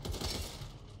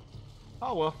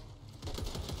 Oh well.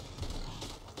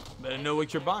 Better know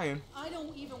what you're buying. I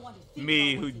don't even want to think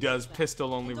Me, who does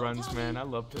pistol only runs, man. I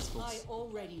love I pistols.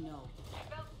 already know.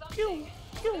 Pew,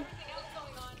 pew.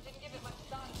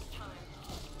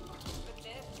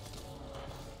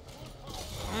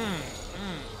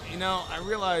 You know, I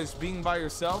realized being by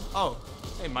yourself. Oh,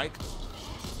 hey, Mike.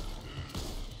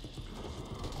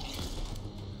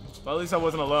 Well, at least I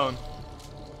wasn't alone.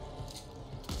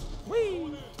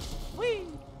 Whee! Whee!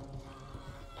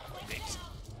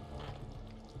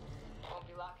 Won't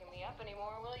be locking me up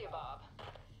anymore, will you, Bob?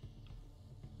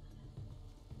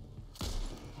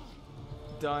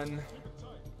 Done.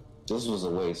 This was a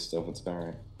waste of its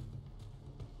parent.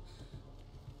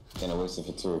 And a waste of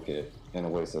a toolkit. And a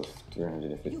waste of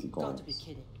 350 You've coins. got to be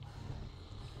kidding.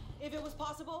 If it was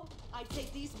possible, I'd say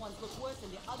these ones look worse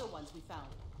than the other ones we found.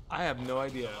 I have no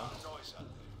idea.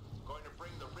 Going to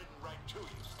bring the Ridden right to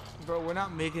you. Bro, we're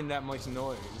not making that much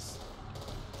noise.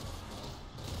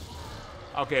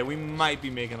 Okay, we might be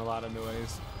making a lot of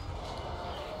noise.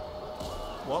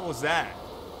 What was that?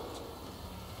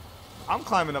 I'm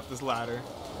climbing up this ladder.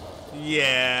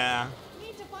 Yeah.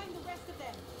 Need to find the rest of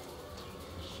them.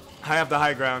 I have the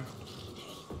high ground.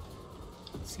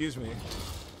 Excuse me.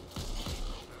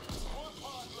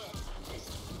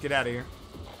 Get out of here.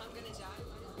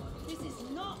 This is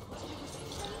not what we were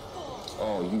sent for.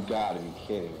 Oh, you gotta be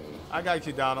kidding me. I got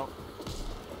you, Donald.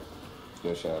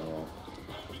 Good shot, man.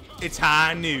 It's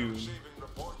high noon.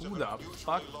 Who the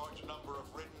fuck? Large number of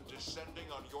Ridden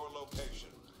descending on your location.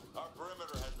 Our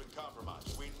perimeter has been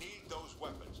compromised. We need those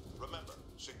weapons. Remember,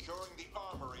 securing the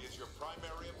armory is your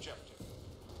primary objective.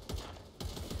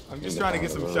 I'm just trying to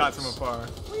get some shots from afar.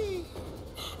 Whee.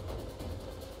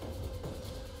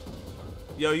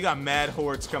 Yo, you got mad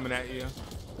hordes coming at you.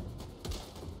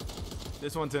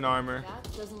 This one's in armor. That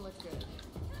doesn't look good.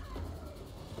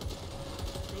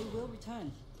 They will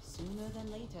return sooner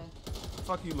than later. What the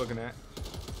fuck are you looking at?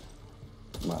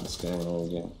 I'm out of stamina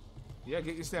again. Yeah,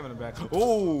 get your stamina back.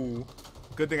 Oh,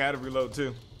 good thing I had to reload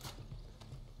too.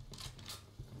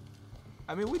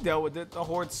 I mean, we dealt with it. The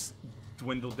hordes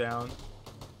dwindled down.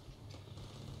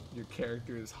 Your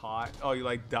character is hot. Oh, you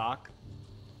like Doc?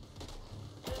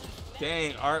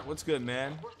 Dang, Art, what's good,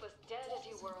 man?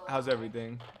 How's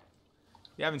everything?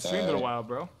 You haven't streamed in a while,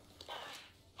 bro.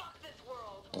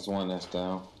 That's one that's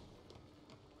down.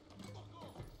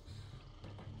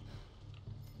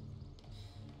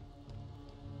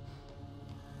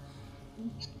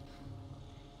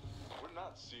 We're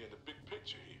not seeing the big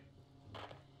picture here.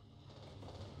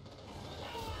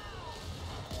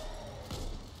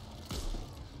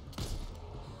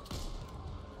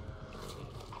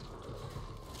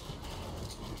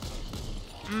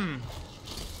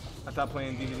 I thought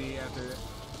playing DVD after.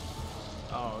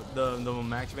 Oh, the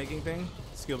matchmaking thing,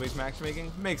 skill-based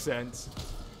matchmaking makes sense.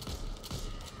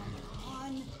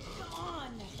 Come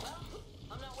on.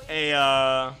 Hey,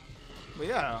 but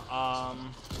yeah,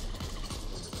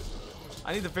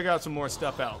 I need to figure out some more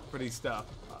stuff out for these stuff.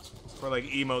 For like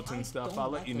emotes and stuff. I'll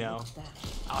let you know.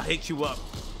 I'll hit you up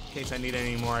in case I need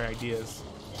any more ideas.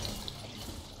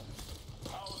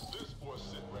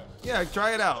 Yeah,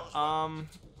 try it out.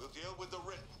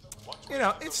 You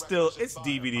know, it's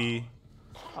DVD.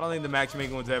 I don't think the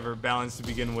matchmaking was ever balanced to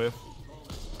begin with.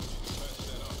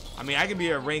 I mean, I can be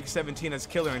a rank 17 as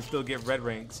killer and still get red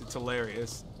ranks. It's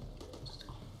hilarious.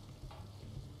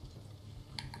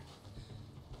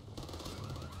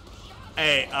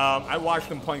 Hey, I watched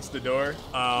him punch the door.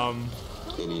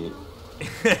 Idiot.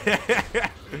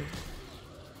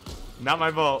 Not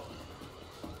my fault.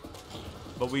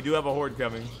 But we do have a horde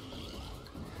coming.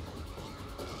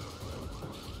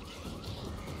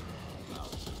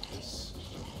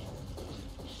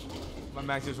 My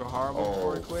matches were horrible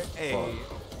before it quit. Hey.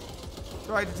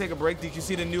 Tried to take a break. Did you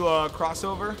see the new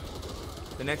crossover?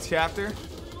 The next chapter?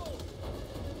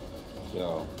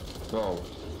 Yo. Go.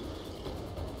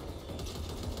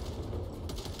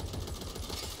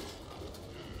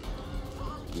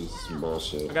 This is some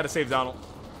bullshit. I gotta save Donald.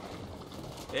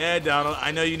 Yeah, Donald,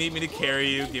 I know you need me to carry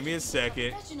you. Give me a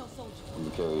second. I'm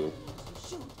gonna kill you.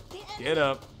 Get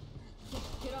up.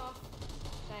 Get off.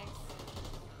 Thanks.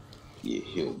 You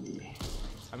healed me.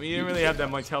 I mean, you didn't really have that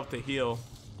much health to heal.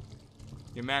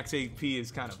 Your max AP is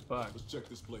kind of fucked. Let's check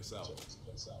this place out.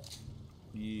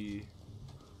 Yeah.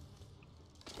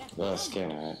 That's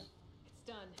scanner, right? It's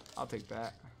done. I'll take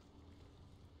that.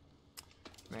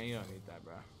 Man, you don't need that,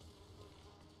 bro.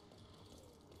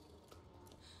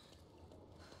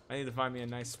 I need to find me a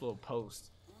nice little post.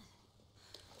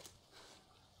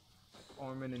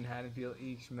 Ormond and Haddonfield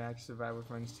each match survivor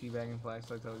friends teabagging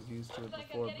flashlights. I was used to it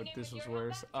before, but this was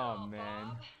worse. Oh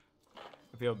man,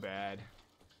 I feel bad.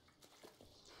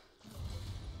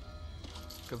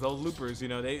 Cause those loopers, you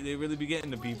know, they really be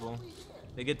getting to people.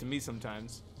 They get to me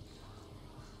sometimes.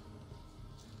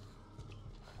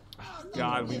 Oh,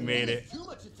 God, we made it.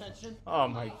 Oh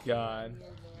my God.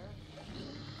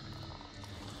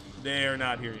 They are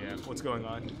not here yet. What's going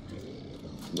on?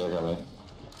 They're coming.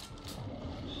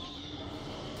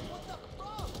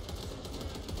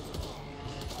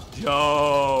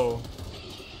 Yo.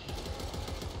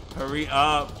 Hurry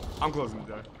up. I'm closing the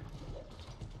door.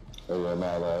 They're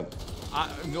mad lad.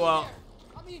 Well.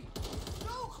 I mean, so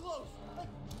close. Like,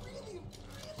 really,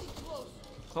 really close.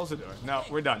 Close the door. No,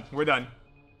 we're done. We're done.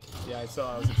 Yeah, I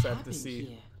saw. I was excited to see.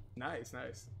 Here? Nice,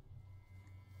 nice.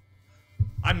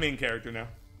 I'm main character now.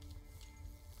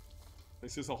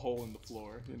 It's just a hole in the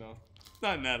floor, you know.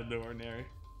 Not out of the ordinary.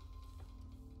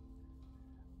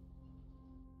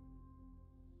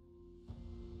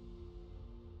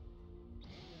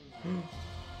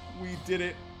 We did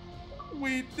it.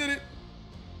 We did it.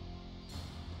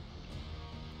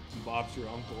 Bob's your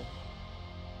uncle.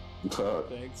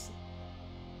 Thanks.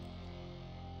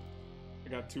 I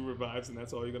got 2 revives, and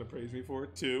that's all you're gonna praise me for?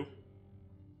 2.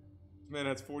 Man,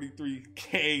 that's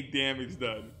 43k damage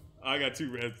done. I got 2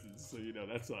 reses, so you know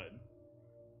that's fine.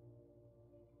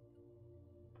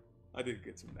 I did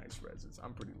get some nice reses.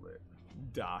 I'm pretty lit.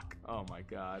 Doc. Oh my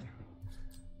God.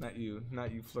 Not you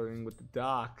flirting with the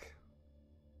doc.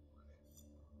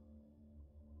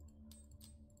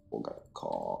 We got a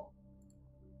call.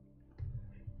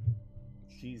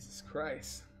 Jesus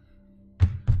Christ.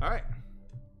 Alright.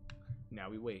 Now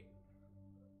we wait.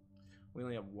 We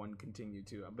only have 1 continue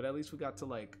to, but at least we got to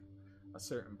like a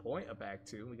certain point of Act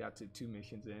 2. We got to 2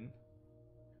 missions in.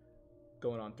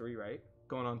 Going on 3, right?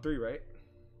 Going on 3, right?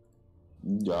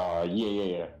 Yeah.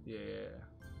 Yeah.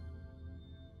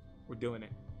 We're doing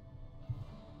it.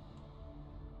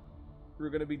 We're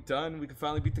gonna be done. We can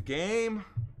finally beat the game.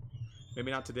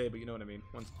 Maybe not today, but you know what I mean.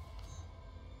 Once.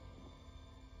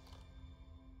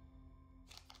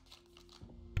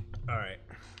 Alright.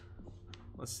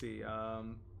 Let's see.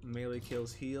 Melee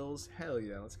kills heals. Hell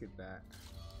yeah, let's get that.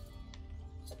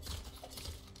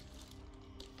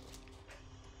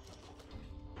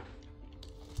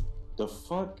 The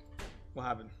fuck? What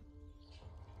happened?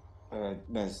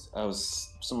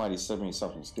 Somebody sent me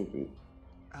something stupid.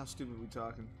 How stupid we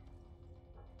talking?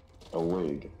 A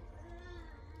wig.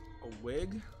 A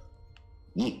wig?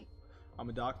 Yeah. I'm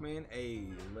a doc main?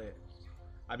 Ayy, lit.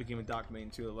 I became a doc main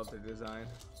too. I love the design.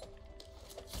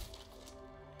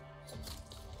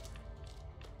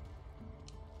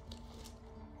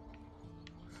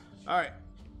 Alright.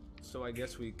 So I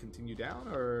guess we continue down,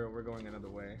 or we're going another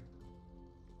way?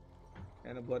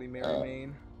 And a Bloody Mary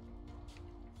main.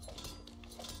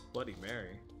 Bloody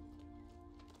Mary.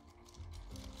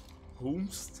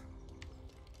 Whomst?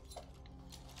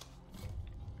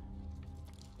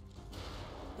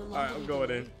 Alright, I'm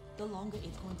going in. The longer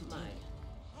it's going to take.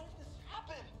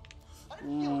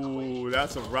 Ooh,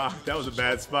 that's a rock. That was a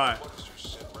bad spot.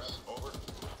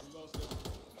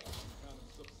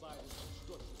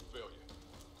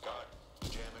 God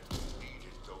damn it, we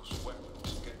needed those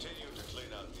weapons. Continue to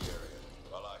clean out the area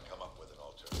while I come up with an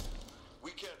alternative.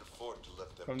 We can't afford to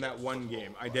let them from that one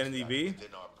game, Identity V.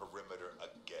 within our perimeter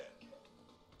again.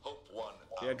 Hope one.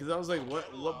 Yeah, because I was like,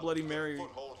 what Bloody Mary?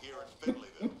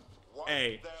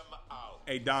 Hey,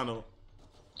 hey, Donald.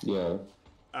 Yeah.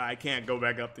 I can't go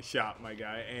back up the shop, my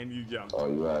guy, and you jumped.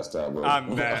 Oh, you asked that, bro.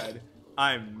 I'm mad.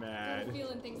 I'm mad. I'm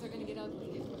feeling things are gonna get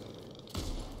ugly.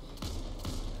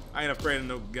 I ain't afraid of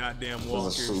no goddamn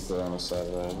walkers. There's a sleeper on the side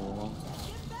right now.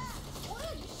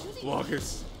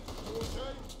 Walkers.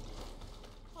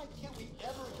 Why can't we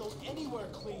ever go anywhere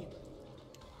clean?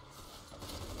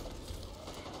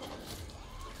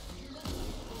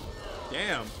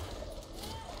 Damn.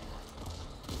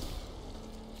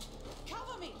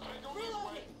 Cover me.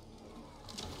 Reloading.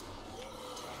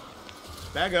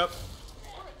 Back up.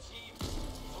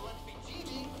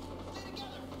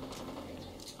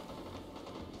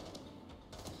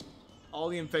 All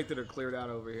the infected are cleared out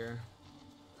over here.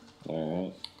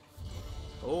 Alright.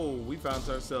 Oh, we found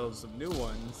ourselves some new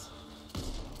ones.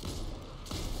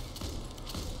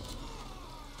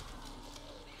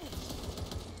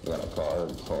 Got a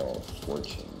card called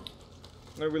Fortune.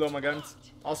 I'm gonna reload my guns.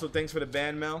 Also, thanks for the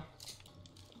band mail.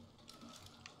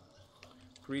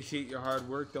 Appreciate your hard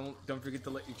work. Don't forget to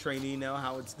let your trainee know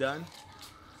how it's done.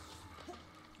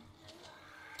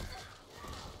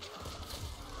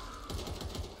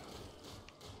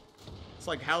 It's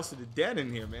like House of the Dead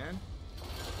in here, man.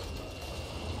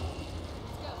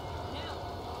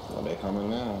 Oh, they coming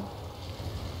now.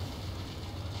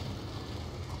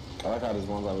 I like how this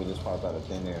one zombie just popped out of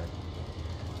thin air.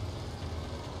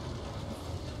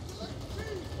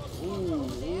 Ooh, ooh,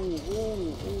 ooh,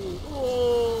 ooh,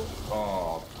 ooh.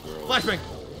 Oh, girl. Flashbang.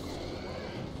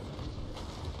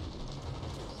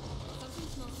 Something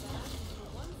smells bad, but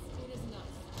once it is enough.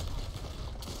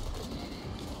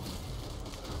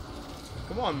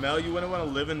 Come on, Mel. You wouldn't want to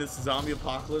live in this zombie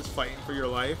apocalypse fighting for your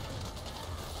life?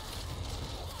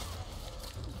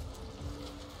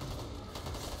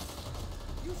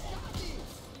 You shot me.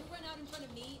 You run out in front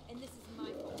of me, and this is my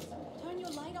fault. Turn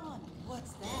your light on.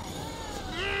 What's that?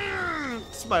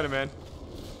 Spider-Man.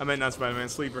 I meant not Spider-Man,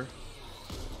 Sleeper.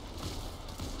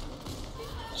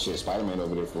 Shit, Spider-Man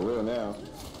over there for real now.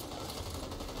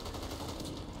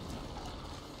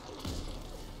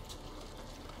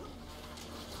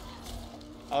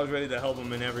 I was ready to help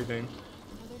him in everything.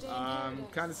 I'm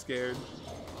kind of scared.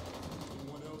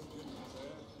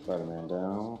 Spider-Man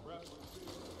down.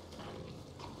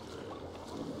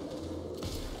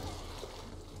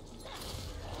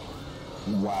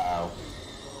 Wow.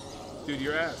 Dude,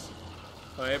 your ass.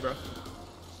 Oh, hey, bro.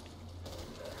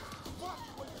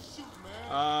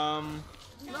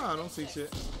 No, I don't see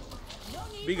shit. No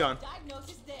need Be gone. for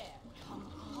diagnosis there. Come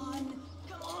on.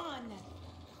 Come on.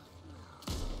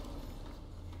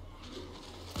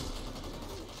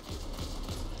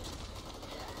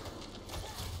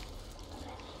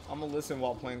 I'm gonna listen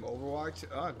while playing Overwatch.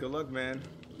 Ah, good luck, man.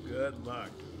 Good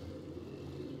luck.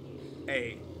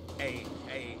 Hey, hey,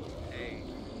 hey, hey.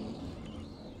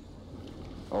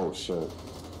 Oh, shit.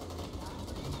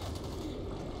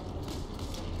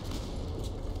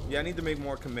 Yeah, I need to make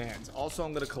more commands. Also,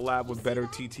 I'm gonna collab with Better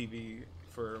TTV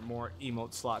for more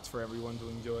emote slots for everyone to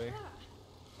enjoy.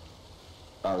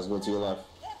 Alright, let's go to your left.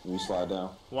 You slide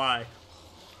down. Why?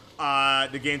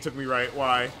 The game took me right.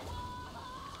 Why?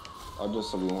 Oh,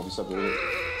 just so we won't be separated.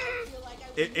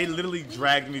 It literally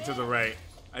dragged me to the right.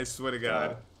 I swear to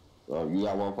God. Well, you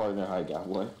got one partner, I got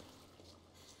one.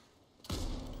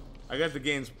 I guess the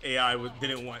game's AI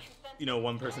didn't want, you know,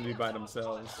 one person to be by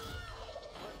themselves.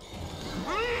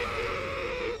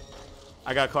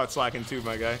 I got caught slacking too,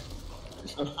 my guy.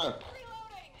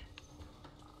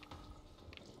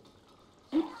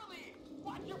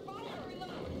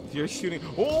 You're shooting.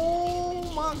 Oh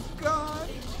my God!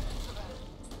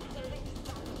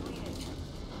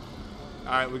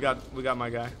 All right, we got my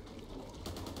guy.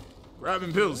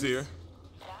 Grabbing pills here.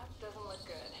 That doesn't look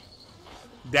good.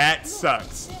 That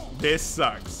sucks. This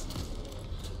sucks.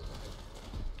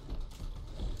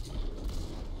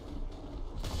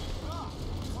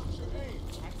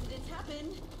 Accidents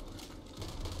happen.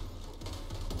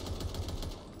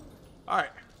 All right.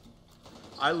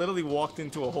 I literally walked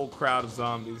into a whole crowd of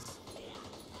zombies.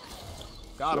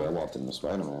 Got him. Yeah, I walked into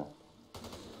Spider-Man.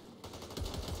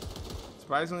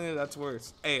 Surprisingly, that's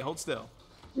worse. Hey, hold still.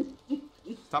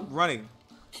 Stop running.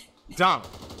 Dom,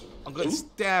 I'm gonna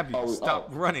stab you. Stop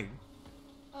running.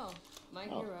 Oh, my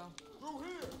hero.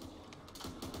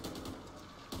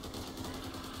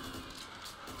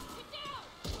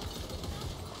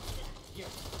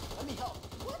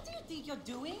 think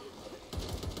you're doing?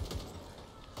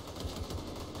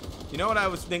 You know what I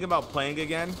was thinking about playing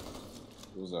again?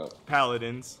 Who's up?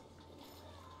 Paladins.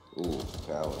 Ooh,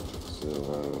 Paladins.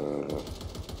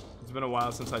 It's been a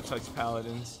while since I touched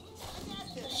Paladins.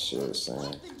 Shit, Sam.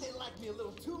 I think they like me a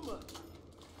little too much.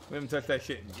 We haven't touched that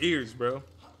shit in years, bro.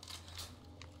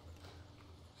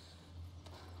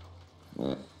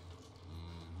 Yeah.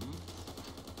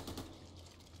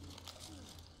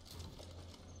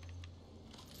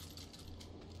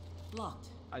 Locked.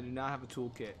 I do not have a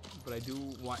toolkit, but I do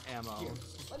want ammo. Here,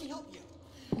 let me help you.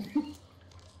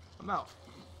 I'm out.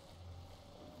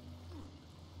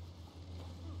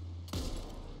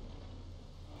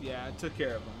 Yeah, I took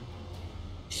care of him.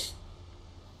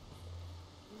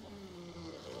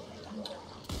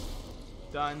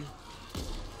 Done.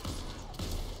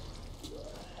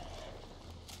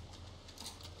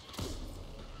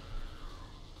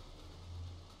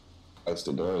 That's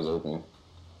the door is open.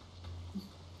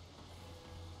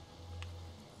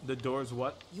 The door's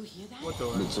what? You hear that? What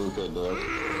door? The toolkit door.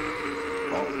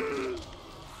 Oh.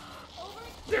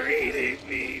 They're eating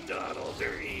me, Donald.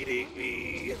 They're eating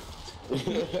me.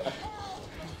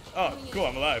 Oh, cool.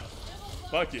 I'm alive.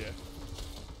 Fuck yeah.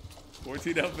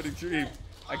 14 health for the dream.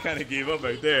 I kind of gave up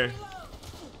right there.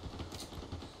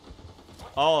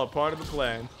 All a part of the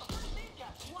plan.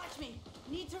 Watch me.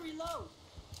 Need to reload.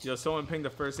 Yo, someone pinged the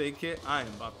first aid kit. I am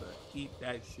about to eat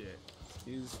that shit.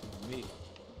 Excuse me.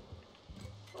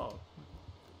 Oh.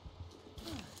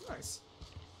 Nice.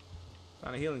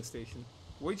 Found a healing station.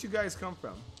 Where'd you guys come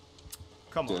from?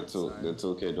 Come on. The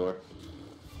toolkit door.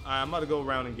 I'm about to go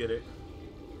around and get it.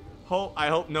 I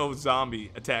hope no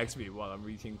zombie attacks me while I'm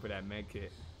reaching for that med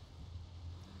kit.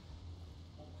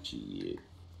 Shit.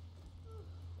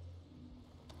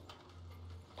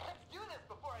 Let's do this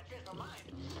before I change my mind.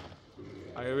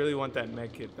 I really want that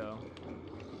med kit though.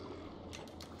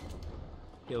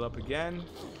 Heal up again.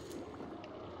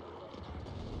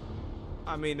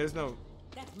 I mean, there's no.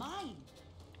 That's mine.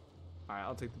 Alright,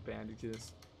 I'll take the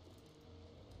bandages.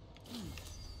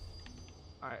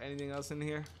 Alright, anything else in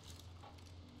here?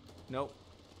 Nope.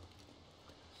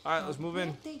 Alright, let's move in.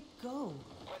 Where'd they go?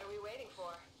 What are we waiting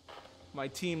for? My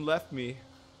team left me.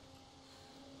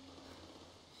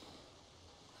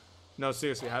 No,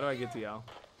 seriously, how do I get to y'all?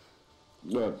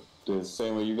 Look, the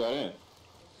same way you got in.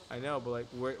 I know, but like,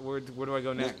 where do I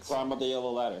go next? Just climb up the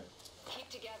yellow ladder. Keep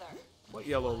together. What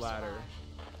yellow ladder?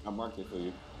 I marked it for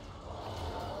you.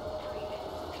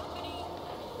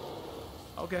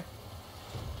 Okay.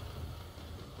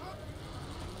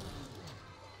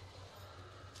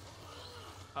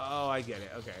 Oh, I get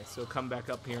it. Okay, so come back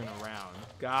up here and around.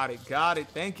 Got it, got it.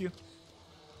 Thank you.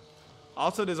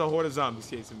 Also, there's a horde of zombies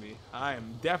chasing me. I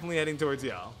am definitely heading towards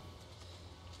y'all.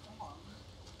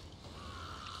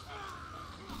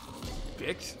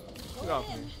 Bitch. Get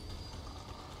off me.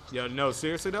 Yo, no,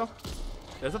 seriously though?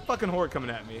 There's a fucking horde coming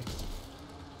at me.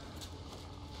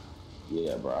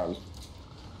 Yeah, bro.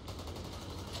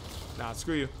 Nah,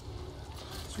 screw you.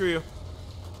 Screw you.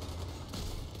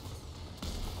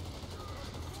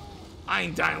 I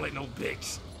ain't dying like no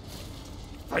bitch.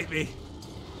 Fight me.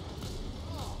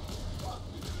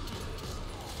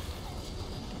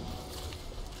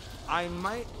 I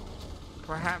might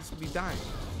perhaps be dying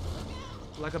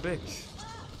like a bitch.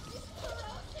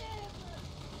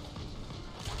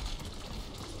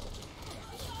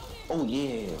 Oh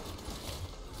yeah.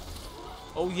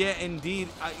 Oh yeah, indeed.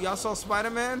 Y'all saw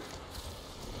Spider-Man?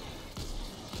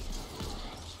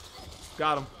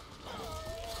 Got him.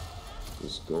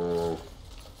 Let's go.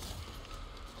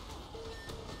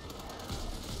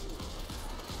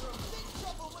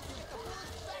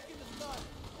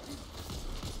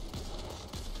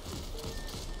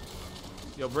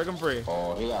 Yo, break him free.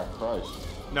 Oh, he got crushed.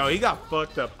 No, he got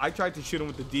fucked up. I tried to shoot him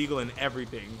with the deagle and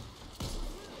everything.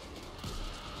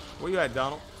 Where you at,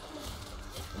 Donald?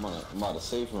 I'm by the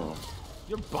safe room.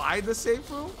 You're by the safe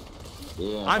room?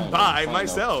 Yeah. I'm by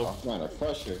myself. I'm trying to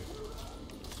crush her.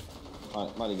 I'm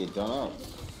about to get done up.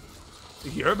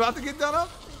 You're about to get done up?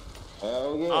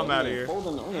 Hell yeah. I'm out of here.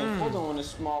 Hold on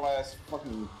this small ass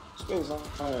fucking space.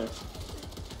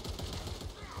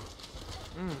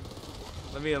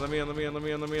 Let me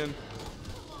in.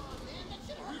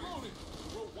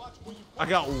 I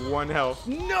got 1 health.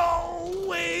 No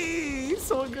way!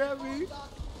 Someone grabbed me.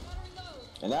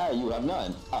 And now you have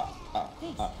none.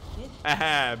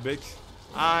 Aha, bitch.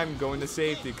 I'm going to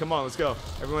safety. Come on, let's go.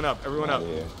 Everyone up. Everyone up.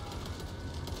 Yeah.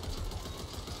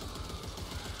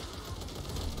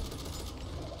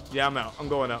 Yeah, I'm out. I'm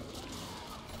going up.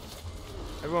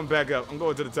 Everyone back up. I'm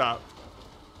going to the top.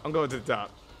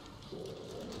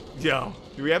 Yo,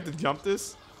 do we have to jump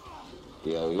this?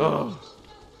 Yeah. Oh.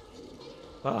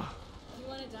 Oh.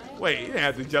 Wait, you didn't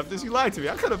have to jump this. You lied to me.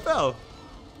 I could have fell.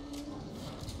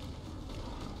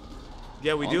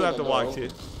 Yeah, we do have to watch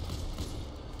it.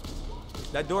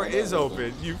 That door is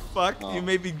open. You fuck. You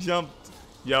made me jump.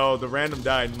 Yo, the random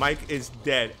died. Mike is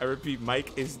dead. I repeat,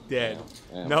 Mike is dead.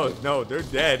 No, they're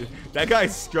dead. That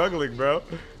guy's struggling, bro.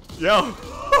 Yo.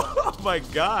 Oh my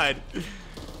god.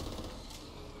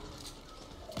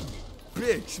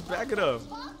 Bitch, back it up.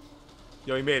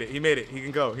 Yo, he made it. He made it. He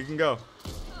can go. He can go.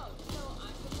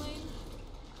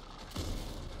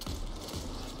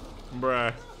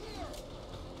 Bruh.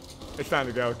 It's time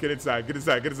to go. Get inside. Get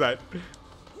inside. Get inside.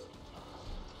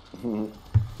 Whew.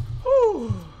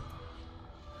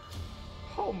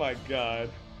 Oh my god.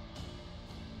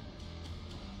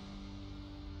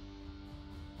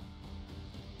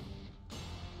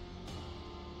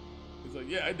 He's like,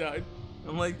 yeah, I died.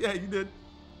 I'm like, yeah, you did.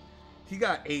 He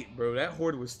got 8, bro. That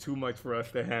horde was too much for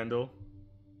us to handle.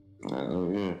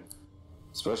 Oh, yeah.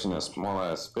 Especially in that small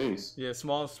ass space. Yeah,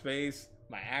 small space.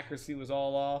 My accuracy was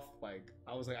all off. Like,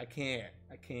 I was like, I can't.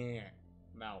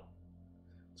 I'm out.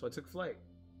 So I took flight.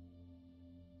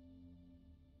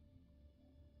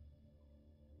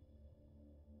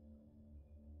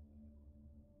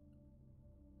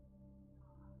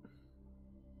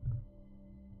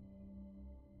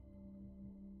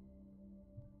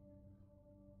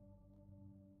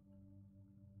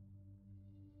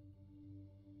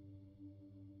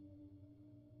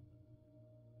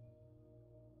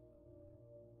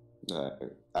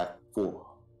 Act 4.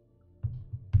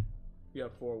 You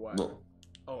have 4 what? No.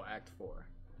 Oh, Act 4.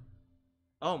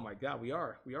 Oh my god, we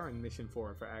are in mission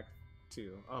 4 for Act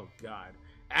 2. Oh god.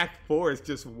 Act 4 is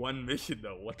just one mission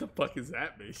though. What the fuck is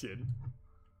that mission?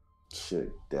 Shit,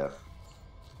 death.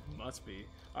 Must be.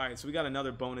 Alright, so we got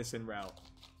another bonus en route.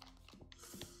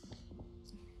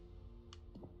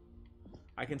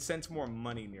 I can sense more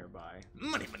money nearby.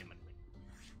 Money.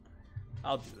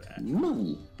 I'll do that.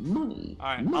 Money.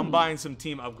 Alright, I'm buying some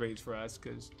team upgrades for us,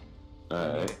 because...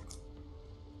 Alright.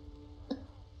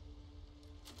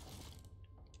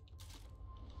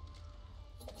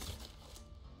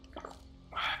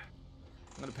 I'm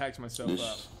gonna patch myself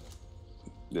up.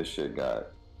 This shit got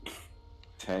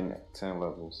 10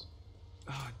 levels.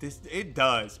 Oh, it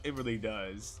does. It really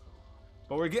does.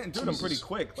 But we're getting through them pretty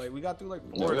quick. Like, we got through like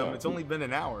 4 of them. It's only been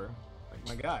an hour. Like,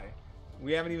 my guy.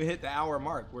 We haven't even hit the hour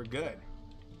mark. We're good.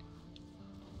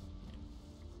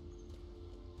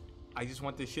 I just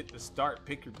want this shit to start.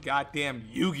 Pick your goddamn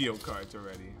Yu-Gi-Oh cards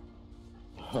already.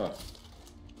 Huh.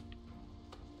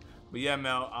 But yeah,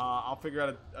 Mel, I'll figure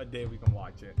out a day we can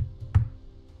watch it.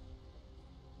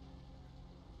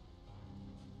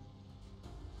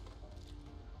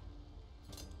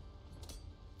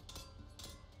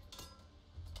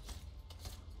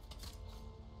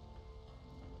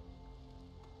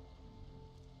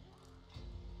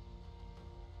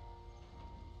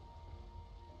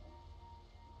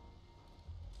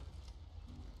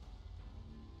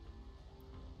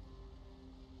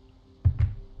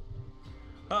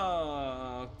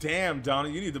 Oh, damn,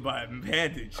 Donald, you need to buy a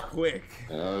bandage quick.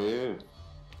 Hell yeah.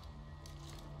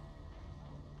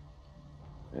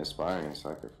 Inspiring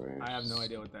sacrifice. I have no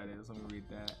idea what that is. Let me read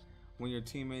that. When your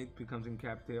teammate becomes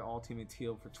incapacitated, all teammates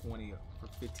heal for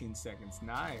 15 seconds.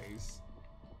 Nice.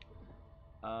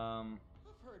 I've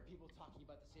heard people talking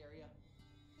about this area.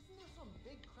 Isn't there some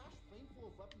big crash plane full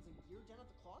of weapons and gear down at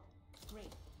the club?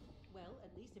 Great. Well,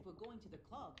 at least if we're going to the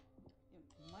club, you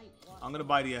might want... I'm gonna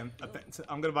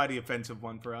buy the offensive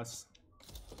one for us.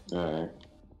 Alright.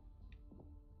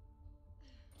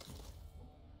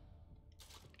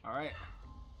 Alright.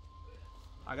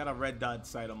 I got a red dot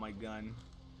sight on my gun.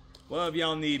 Well, if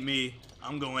y'all need me,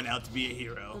 I'm going out to be a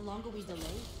hero. The longer we delay,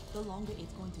 the longer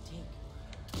it's going to take.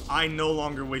 I no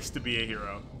longer wish to be a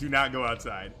hero. Do not go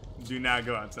outside. Do not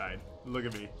go outside. Look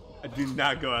at me. Do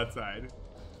not go outside.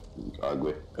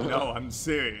 Ugly. No, I'm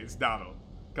serious, Donald.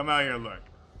 Come out here and look.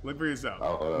 Look for yourself.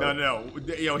 Oh, no.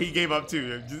 Yo, he gave up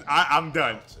too. I'm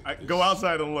done. Go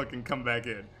outside and look and come back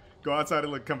in. Go outside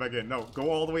and look, come back in. No,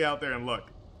 go all the way out there and look.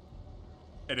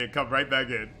 And then come right back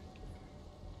in.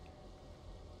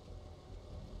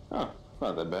 Huh,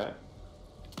 not that bad.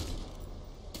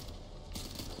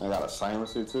 I got a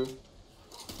silencer too.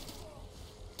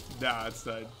 Nah, it's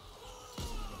done.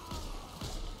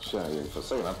 Shit, for a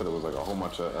second I thought it was like a whole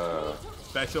bunch of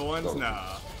special ones?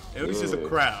 Nah. It was just a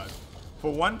crowd.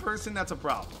 For one person, that's a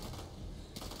problem.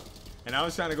 And I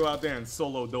was trying to go out there and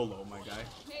solo dolo, my guy.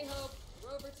 Hey, Hope.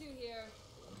 Rover 2 here.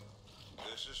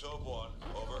 This is Hope 1.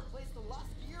 Over. Replace the lost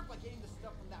gear by getting the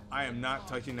stuff from that. I am not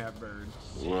touching that bird.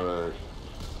 Word.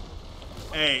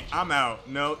 Hey, I'm out.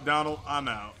 No, Donald, I'm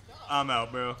out. I'm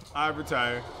out, bro. I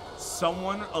retire.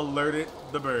 Someone alerted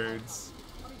the birds.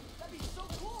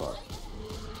 Fuck.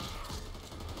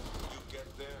 You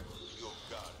get there, you'll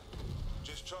got it.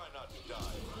 Just try not to die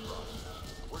in the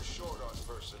process. We're short on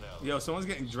personnel. Yo, someone's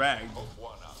getting dragged. Hope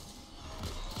one out.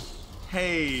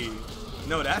 Hey.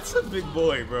 No, that's a big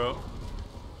boy, bro.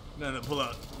 Nothing to pull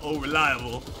out. Oh,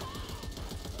 reliable.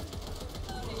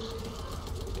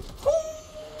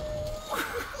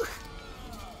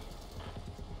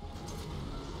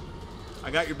 I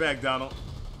got your back, Donald.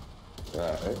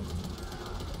 Alright.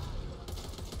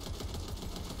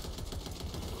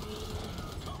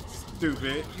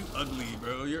 Stupid. You ugly,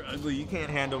 bro. You're ugly. You can't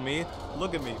handle me.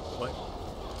 Look at me. What?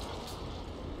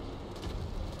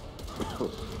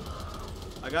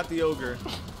 I got the ogre.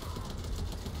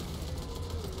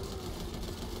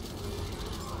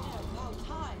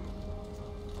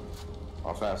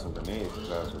 I'll fire some grenades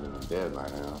faster than I'm dead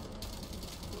right now.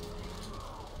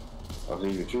 I'll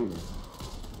leave you shooting.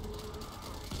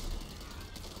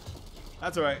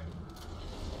 That's alright.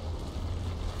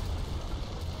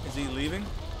 Is he leaving?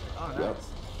 Oh, nice. Yep.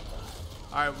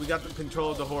 Alright, we got the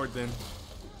control of the horde then.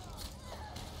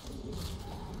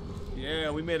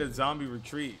 Yeah, we made a zombie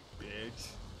retreat,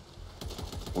 bitch.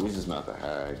 We just not the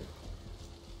hag.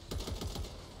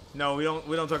 No, we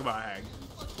don't talk about hag.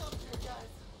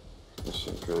 This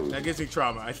shit crazy. That gives me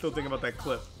trauma. I still think about that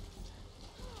clip.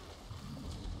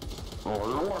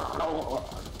 Oh,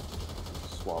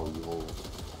 swallow you whole.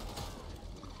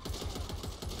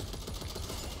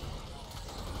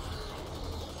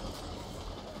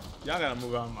 Y'all gotta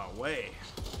move out of my way.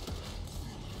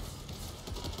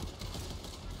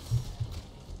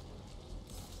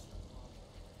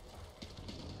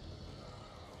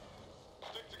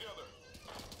 Stick together.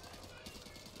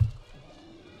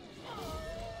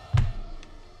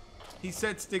 He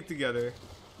said stick together.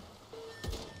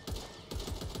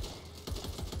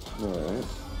 Alright.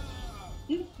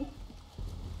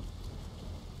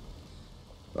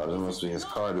 Oh, this must be his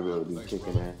card ability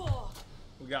kicking in.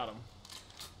 We got him.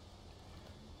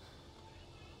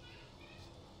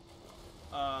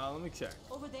 Let me check.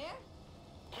 Over there?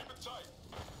 Keep it tight.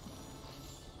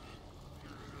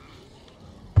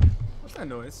 What's that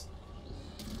noise?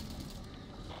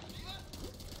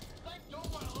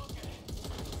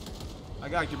 I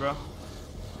got you, bro.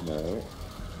 No.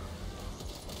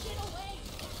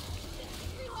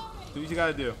 Do what you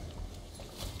gotta do.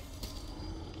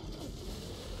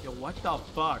 Yo, what the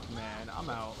fuck, man? I'm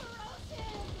out.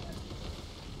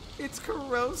 It's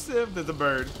corrosive. There's a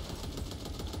bird.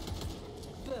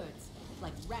 Birds,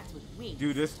 like rats with wings.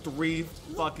 Dude, there's 3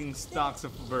 fucking stocks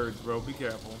of birds, bro. Be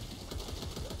careful.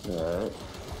 Alright.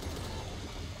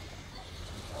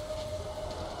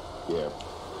 Yeah.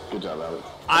 Good job, Alex.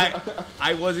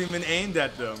 I wasn't even aimed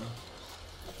at them.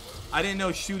 I didn't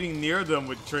know shooting near them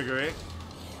would trigger it.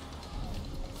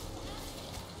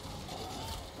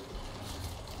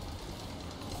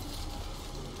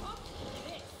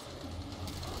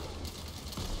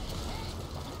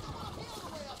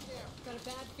 Got a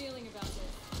bad feeling about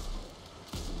this.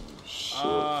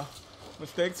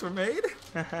 Mistakes were made?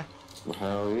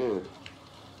 Hell yeah.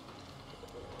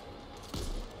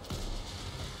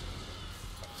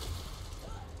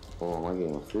 Oh, my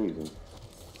game is freezing.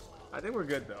 I think we're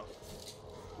good though.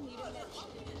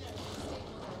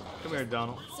 Come here,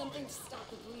 Donald. Something to stop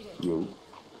the bleeding. Yo.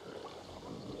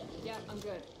 Yeah, I'm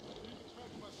good.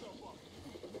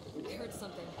 I heard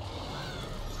something.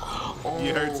 Oh,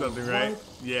 You heard something, right?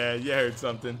 what? Yeah, you heard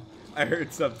something. I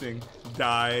heard something.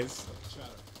 Dies.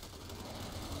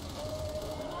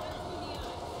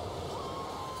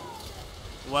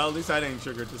 Well, at least I didn't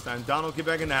trigger it this time. Donald, get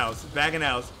back in the house. Back in the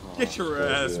house. Get your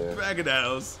ass back in the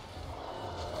house.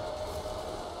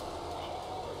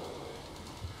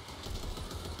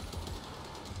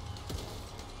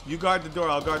 You guard the door,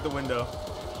 I'll guard the window.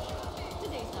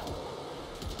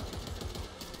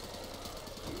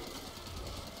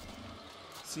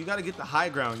 So you gotta get the high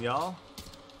ground, y'all.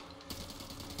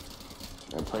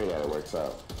 And pray that it works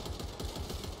out.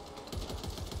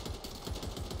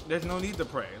 There's no need to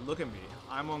pray. Look at me.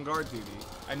 I'm on guard duty.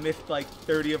 I missed like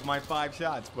 30 of my 5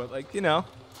 shots, but like, you know,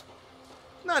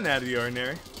 nothing out of the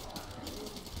ordinary.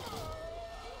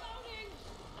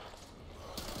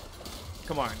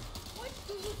 Come on. What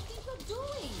do you think you're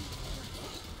doing?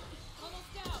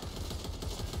 Almost out.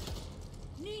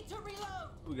 Need to reload.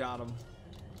 We got him.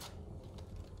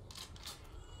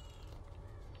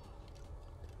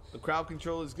 The crowd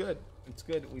control is good. It's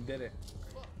good. We did it.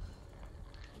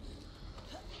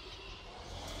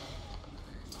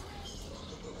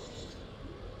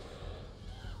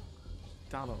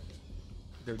 Donald,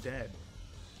 they're dead.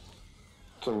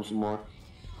 Tell me some more.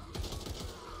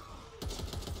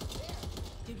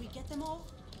 Did we get them all?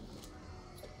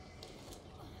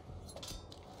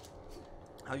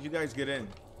 How'd you guys get in?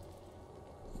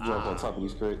 Jump on top of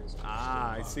these crates.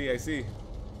 Ah, I see, I see.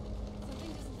 Something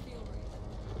doesn't feel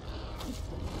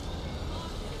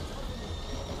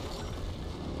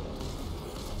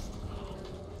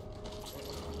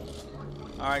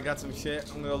right. Alright, got some shit.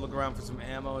 I'm gonna go look around for some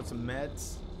ammo and some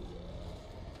meds.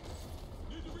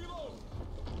 Need to reload.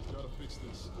 Gotta fix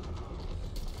this.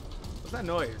 What's that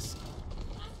noise?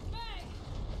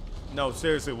 No,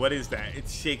 seriously, what is that?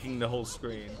 It's shaking the whole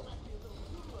screen.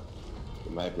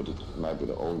 It might be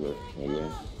the ogre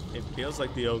again. It feels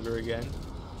like the ogre again.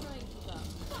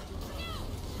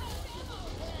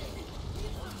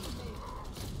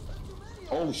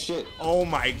 Oh shit! Oh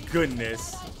my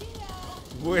goodness!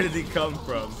 Where did he come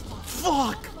from?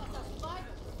 Fuck!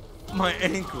 My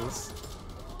ankles.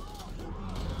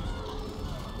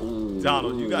 Ooh.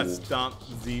 Donald, you got stomped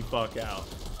the fuck out.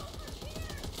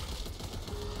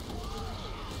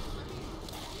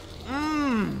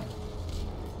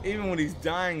 Even when he's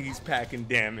dying, he's packing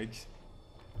damage.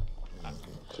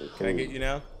 Can I get you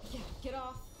now? Yeah, get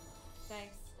off.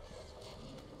 Thanks.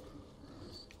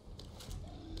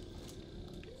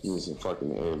 Using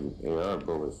fucking AR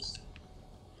bullets.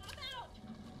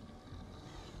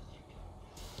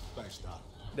 Thanks, Doc.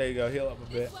 There you go, heal up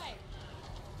a bit.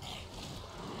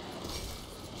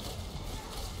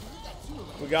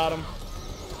 We got him.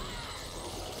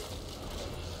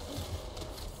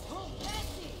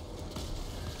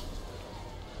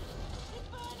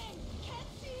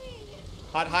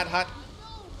 Hot, hot, hot.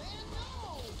 No, man,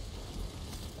 no.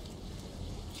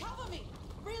 Cover me.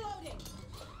 Reloading.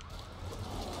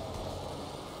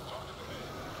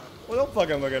 Well, don't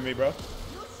fucking look at me, bro.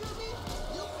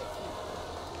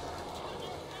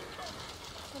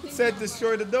 It said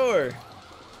destroy the door.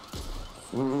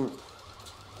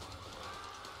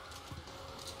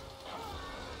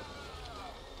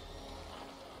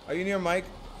 Are you near Mike?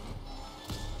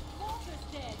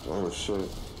 Oh shit.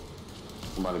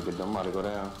 I'm about to go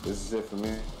down. This is it for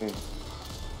me.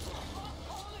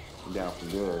 I'm down for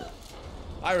good.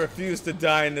 I refuse to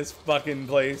die in this fucking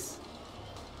place.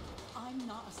 I'm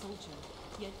not a soldier,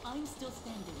 yet I'm still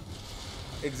standing.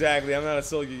 Exactly, I'm not a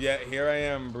soldier yet. Here I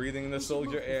am, breathing the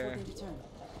soldier air.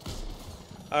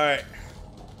 Alright.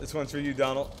 This one's for you,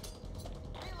 Donald.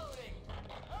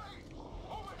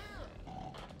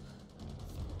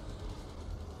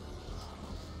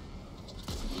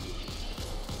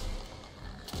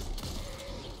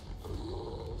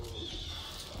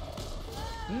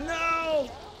 No!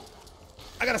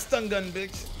 I got a stun gun,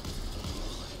 bitch.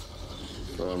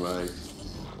 Oh my.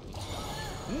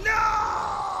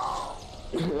 No!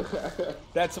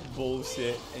 That's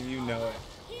bullshit, and you know it.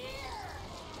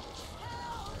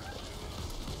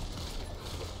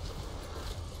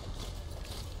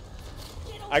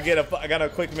 I got a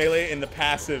quick melee in the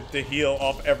passive to heal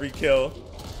off every kill.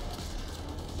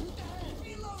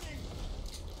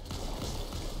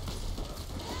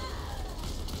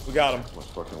 We got him. What's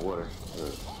fucking water?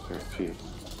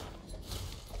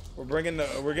 We're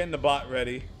getting the bot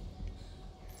ready.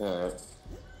 Alright.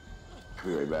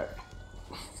 Be right back.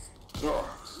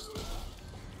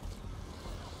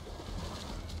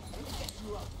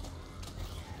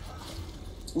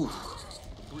 Oof.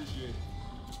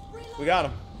 We got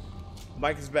him.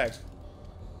 Mike is back.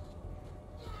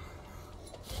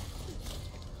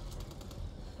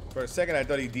 For a second, I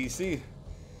thought he DC.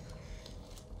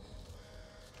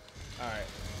 Alright.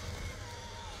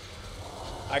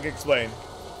 I can explain.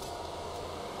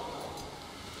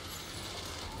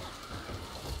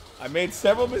 I made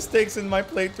several mistakes in my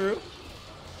playthrough.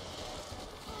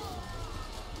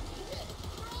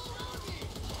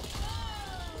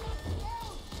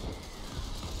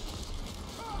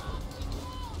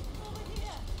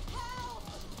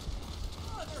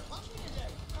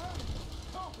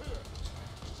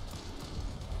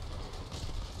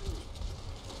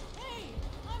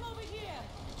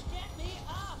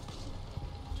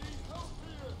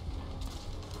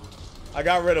 I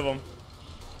got rid of him.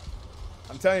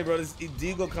 I'm telling you, bro, this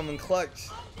Deagle coming clutch.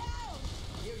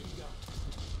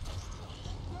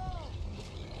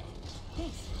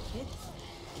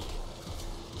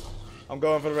 I'm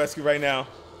going for the rescue right now.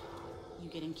 You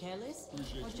getting careless?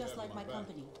 Or just like my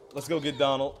company? Let's go get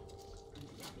Donald.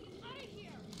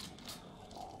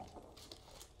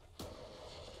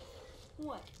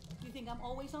 What? You think I'm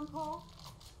always on call?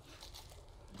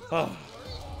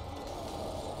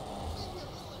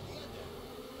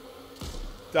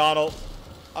 Donald,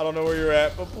 I don't know where you're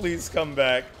at, but please come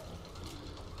back.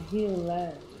 He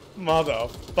left.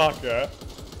 Motherfucker.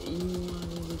 You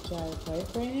want me to try to fight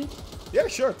for him? Yeah,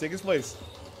 sure. Take his place.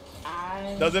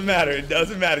 Doesn't matter. It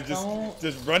doesn't matter.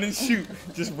 Just run and shoot.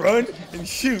 Just run and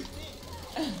shoot.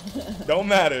 Don't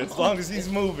matter. As long as he's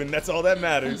moving, that's all that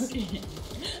matters. Okay.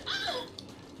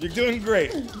 You're doing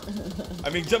great. I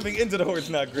mean, jumping into the horse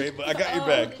not great, but I got your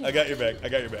back. I got your back. I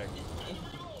got your back.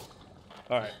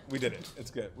 All right, we did it. It's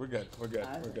good. We're good. We're good.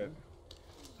 We're good.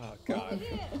 Oh God.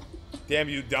 Damn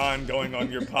you, Don, going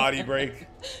on your potty break.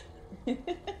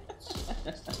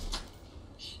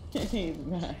 He's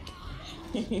back.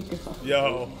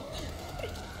 Yo.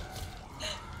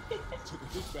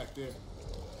 Get back there.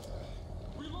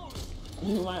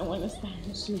 You might want to stop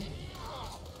shooting.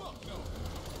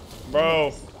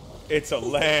 Bro, it's a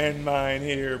landmine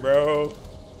here, bro.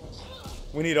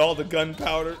 We need all the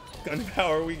gunpowder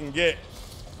we can get.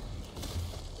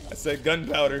 I said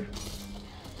gunpowder.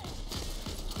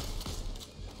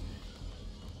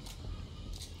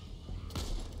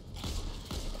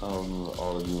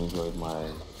 All of you enjoyed my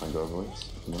girl voice,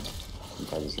 you know? You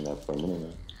probably just in that for a minute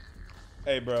now.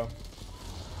 Hey, bro.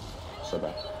 So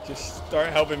bad. Just start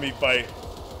helping me fight.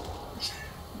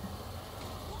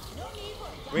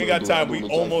 We ain't got time. We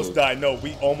almost died. No,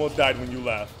 we almost died when you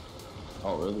left.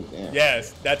 Oh, really? Damn.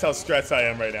 Yes, that's how stressed I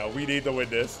am right now. We need to win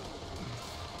this.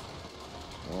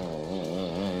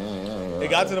 It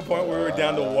got to the point where we were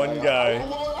down to one guy.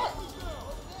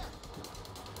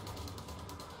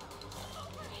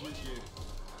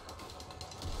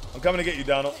 I'm coming to get you,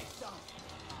 Donald.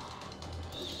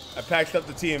 I patched up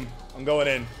the team. I'm going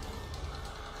in.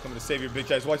 Coming to save your bitch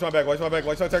ass. Watch my back. Watch my back.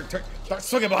 Watch my turn. Start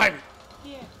swinging behind me.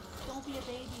 Here, don't be a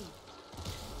baby.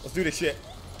 Let's do this shit.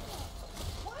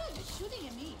 Why are you shooting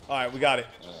at me? All right, we got it.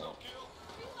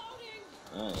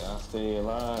 All right, y'all stay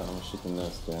alive. I'm gonna shoot the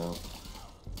nest down.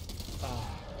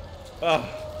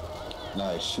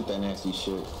 Nice, shoot that nasty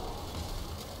shit. Look,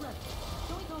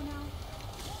 can we go now?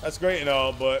 That's great and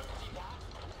all, but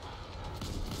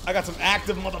I got some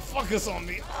active motherfuckers on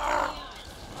me.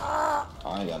 I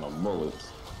ain't got no bullets.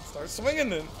 Start swinging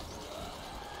then.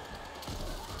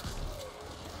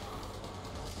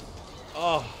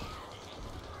 Oh,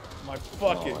 my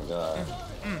fucking. Oh my God.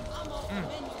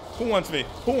 Who wants me?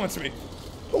 Who wants me?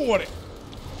 Who want it?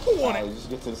 Who want it? Just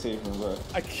get to the safe room, bro.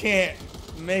 I can't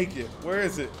make it. Where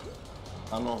is it?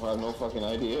 I don't know if I have no fucking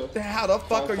idea. How the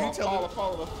fuck are you telling me?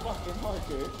 Follow the fucking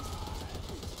marker.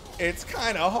 It's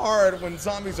kind of hard when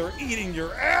zombies are eating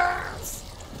your ass.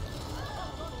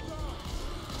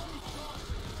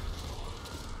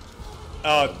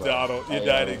 Oh, Donald, you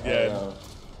died again.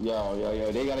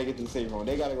 Yo, they gotta get to the safe room.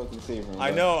 They gotta go to the safe room.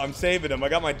 I know, I'm saving them. I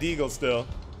got my deagle still.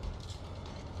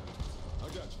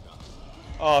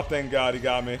 Oh, thank God he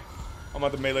got me. I'm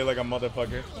about to melee like a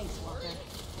motherfucker.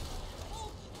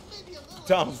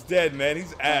 Tom's dead, man.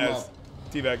 He's ass.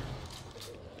 Teabag.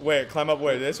 Where? Climb up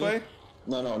where? This way?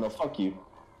 No, fuck you.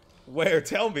 Where?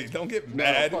 Tell me. Don't get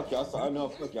mad. No, fuck you. I know,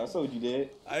 fuck you. I saw what you did.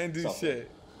 I didn't do shit.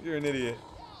 You're an idiot.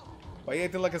 Why you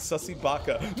acting like a sussy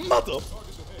baka? Mother!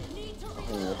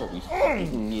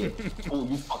 Oh,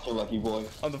 you fucking lucky boy.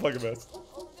 I'm the fucking best.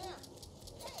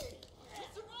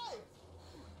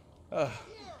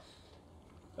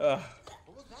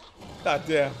 God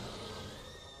damn.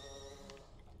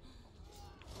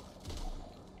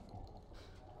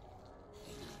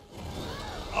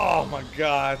 Oh my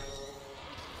God.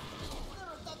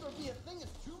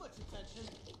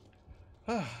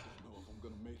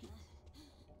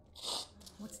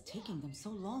 What's taking them so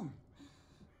long?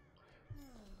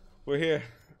 We're here.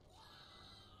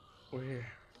 We're here.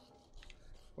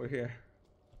 We're here.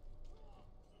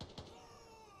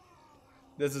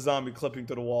 There's a zombie clipping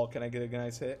through the wall. Can I get a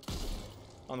nice hit?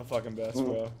 I'm the fucking best,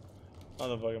 bro. I'm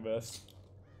the fucking best.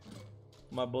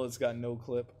 My bullets got no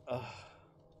clip.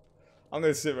 I'm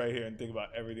gonna sit right here and think about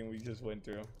everything we just went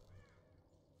through.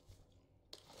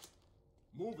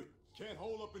 Move it. Can't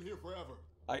hold up in here forever.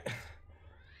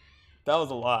 That was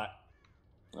a lot.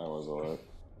 That was a lot.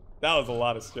 That was a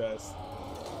lot of stress.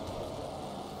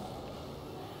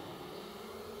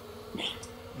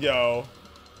 Yo.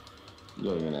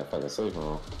 You're in that fucking safe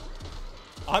room.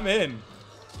 I'm in.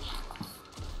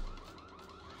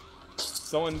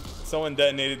 Someone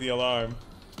detonated the alarm.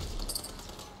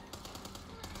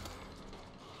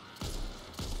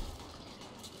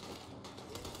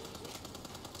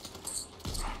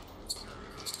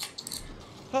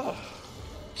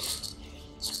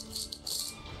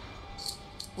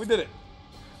 We did it.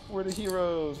 We're the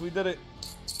heroes. We did it.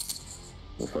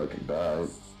 I fucking died.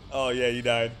 Oh yeah, you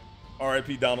died.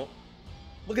 R.I.P. Donald.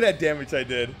 Look at that damage I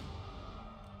did.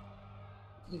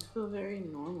 You feel very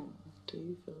normal. Do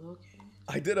you feel okay?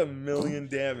 I did 1 million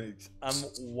damage. I'm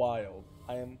wild.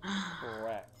 I am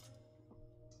cracked.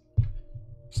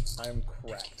 I am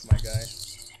cracked, my guy.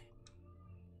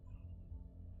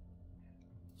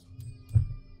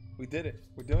 We did it.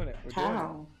 We're doing it. We're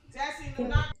How?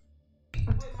 doing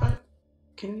it.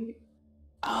 Can you?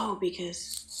 Oh,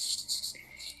 because.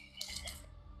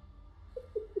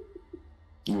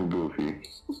 You're goofy.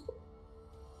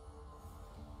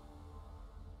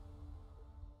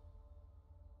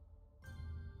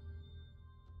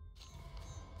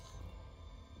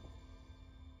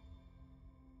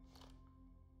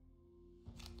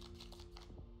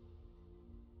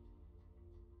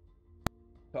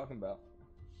 Talking about.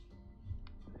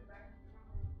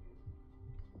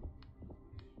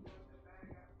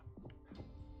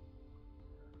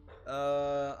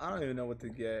 I don't even know what to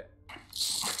get.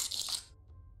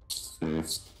 I'm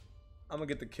gonna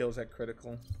get the kills at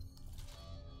critical.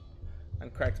 I'm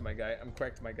cracked my guy. I'm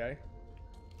cracked my guy.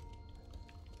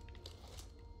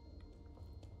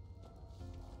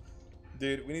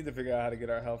 Dude, we need to figure out how to get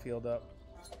our health healed up.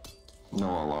 No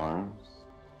alarms.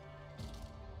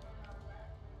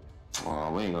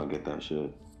 Oh, we ain't gonna get that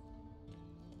shit.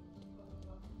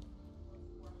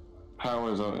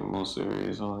 Powers are in most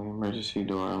areas. Only emergency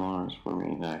door alarms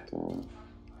remain active.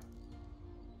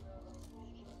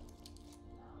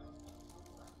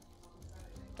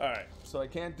 Alright, so I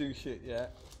can't do shit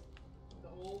yet. The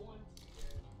old one?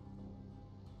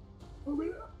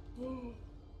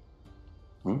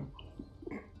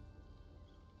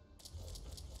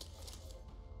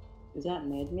 Is that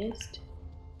Med Mist?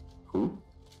 Who?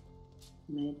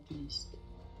 Med Mist.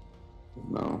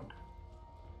 No.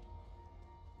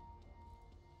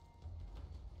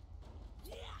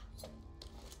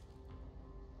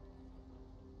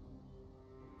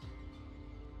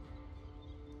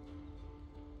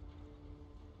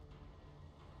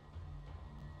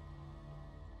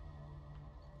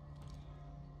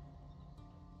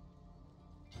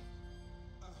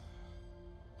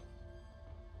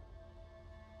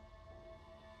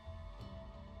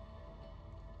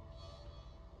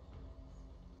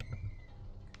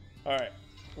 Alright,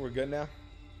 we're good now?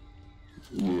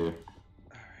 Yeah. Alright.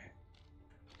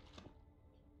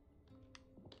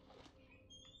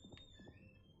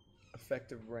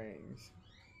 Effective range.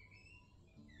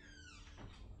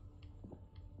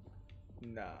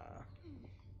 Nah.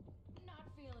 Not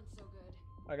feeling so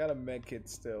good. I got a med kit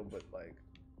still, but like,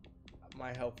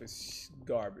 my health is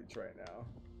garbage right now.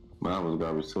 Mine was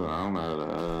garbage too. I don't know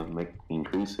how to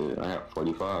increase it. I have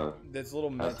 45. There's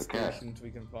little med stations we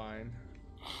can find.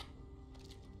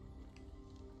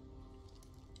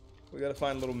 We gotta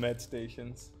find little med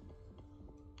stations.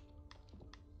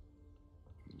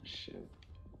 Shit.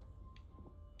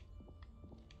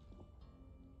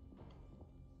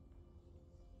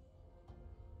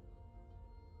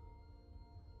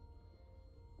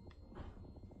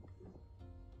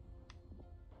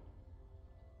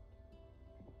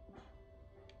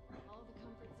 All the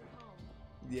comforts of home.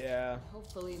 Yeah.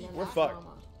 Hopefully they're We're not fucked.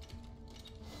 drama.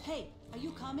 Hey, are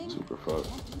you coming? Super I fucked.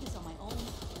 can't do this on my own.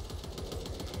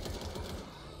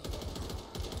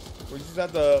 We just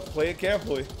have to play it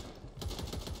carefully.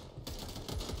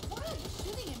 Why are you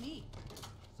shooting at me?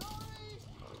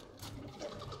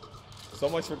 So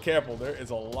much for careful. There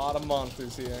is a lot of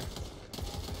monsters here.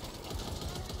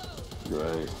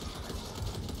 Right.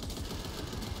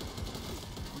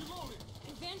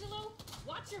 Evangelo,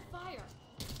 watch your fire.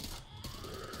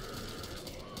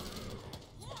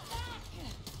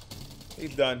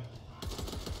 He's done.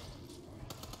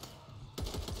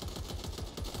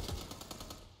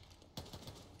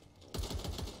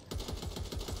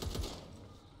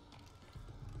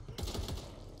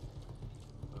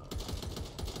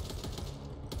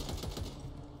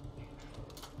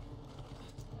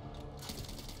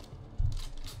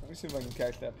 Let me see if I can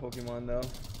catch that Pokemon though.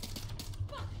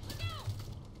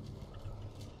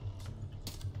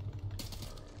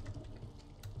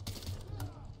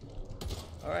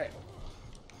 Alright.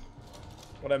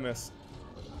 What'd I miss?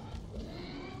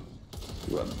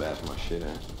 You about to bash my shit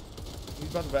in.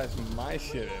 He's about to bash my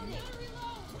shit in.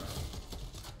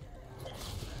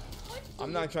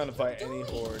 I'm not trying to fight any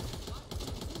horde.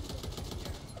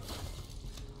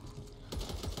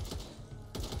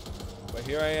 But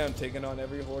here I am, taking on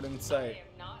every horde in sight. I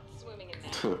am not swimming in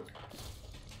that.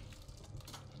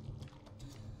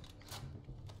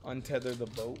 Untether the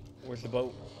boat. Where's the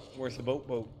boat? Where's the boat?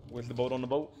 Boat. Where's the boat on the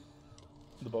boat?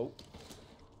 The boat.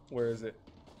 Where is it?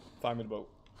 Find me the boat.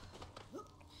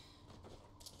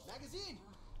 Magazine.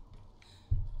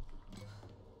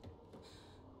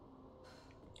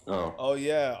 Oh. Oh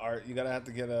yeah, Art. You gotta have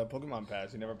to get a Pokemon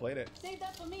Pass. You never played it. Save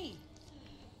that for me.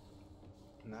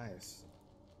 Nice.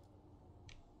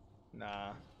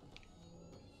 Nah.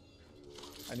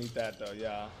 I need that though.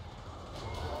 Yeah.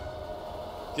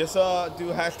 Just do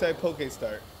hashtag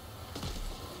PokeStart.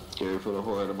 Carry for the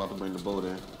horde. I'm about to bring the boat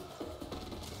in.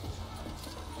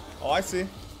 Oh, I see.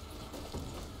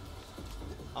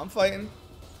 I'm fighting.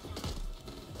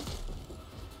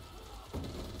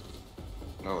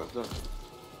 Oh, it's done.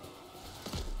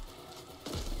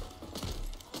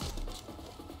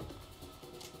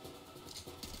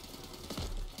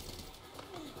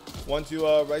 Once you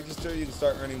register, you can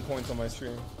start earning points on my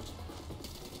stream.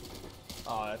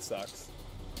 Oh, that sucks.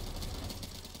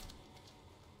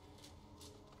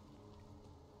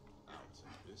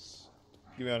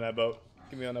 Give me on that boat.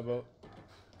 Give me on that boat.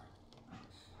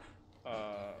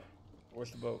 Where's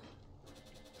the boat?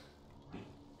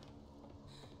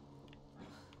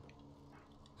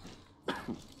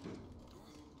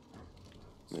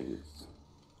 Maybe.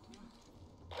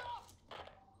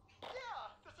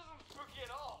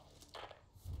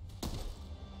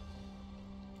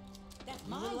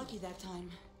 You were lucky that time.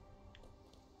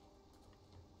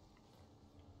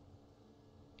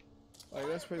 Like,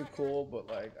 that's pretty cool, but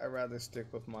like, I'd rather stick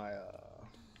with my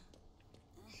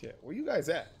shit. Where you guys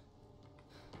at?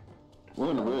 We're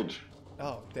on the ridge.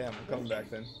 Oh, damn, I'm coming back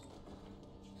then.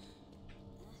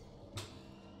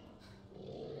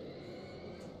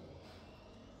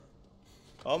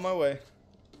 On my way.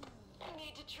 I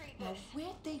need to treat Now, this.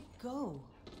 where'd they go?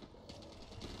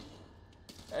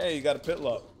 Hey, you got a pit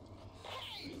lock.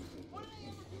 What did I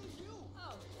ever do to you?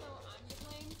 Oh, so I'm to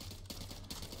blame?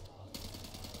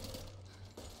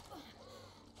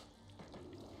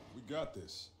 We got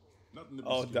this. Nothing to be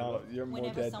Oh, scared Donald, of. you're more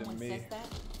Whenever dead someone than me. says that,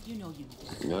 you know you.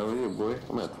 Yeah, boy.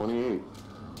 I'm at 28.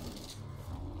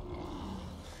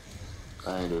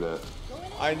 I ain't do that.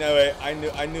 I know it.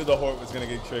 I knew the horde was gonna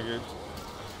get triggered.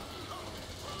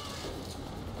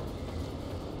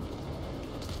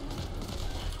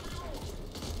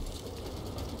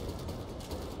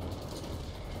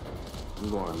 I'm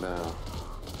going down.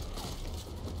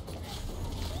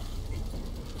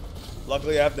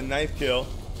 Luckily, I have the knife kill.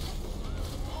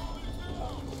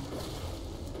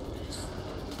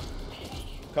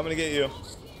 Coming to get you.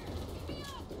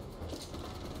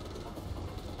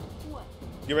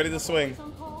 Get ready to swing.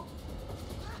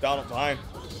 Donald, behind.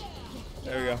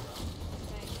 There we go.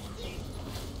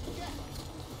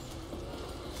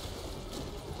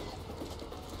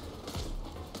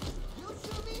 You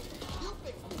sue me, you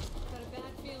fix me. Got a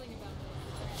bad feeling about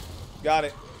this. Got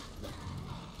it.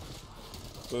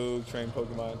 Boo, train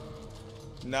Pokemon.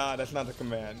 Nah, that's not the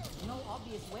command. No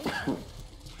obvious way.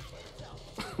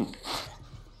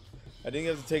 I think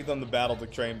you have to take them to battle to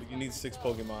train, but you need 6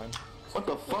 Pokemon. What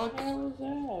the fuck?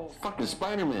 Fucking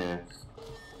Spider-Man.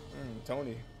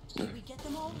 Tony. Did we get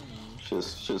them all?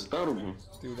 Just startled me.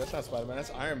 Dude, that's not Spider-Man, that's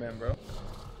Iron Man, bro.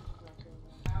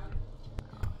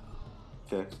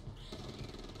 Okay.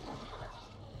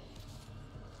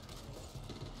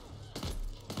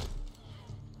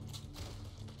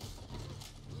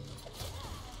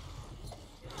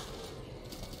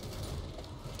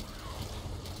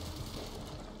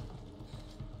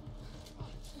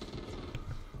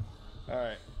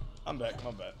 Alright, I'm back,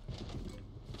 my bad.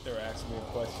 They were asking me a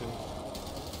question.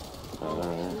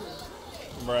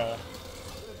 Bruh.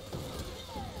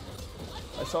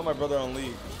 I saw my brother on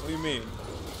League. What do you mean?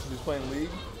 He's playing League?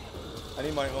 I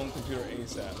need my own computer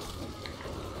ASAP.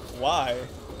 Why?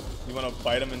 You wanna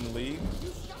fight him in League?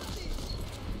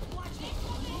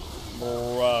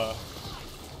 Bruh.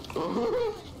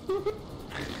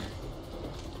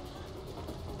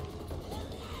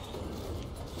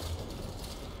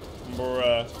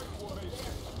 Bruh.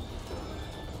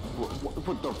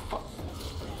 What the fuck?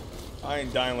 I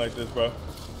ain't dying like this, bro.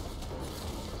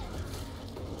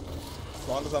 As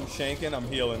long as I'm shanking, I'm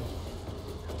healing.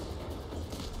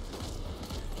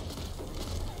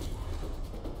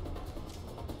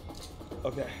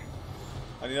 Okay.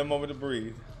 I need a moment to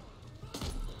breathe.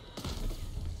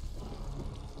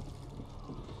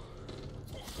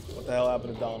 What the hell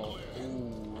happened to Donald?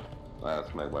 Ooh. I got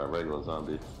smacked by a regular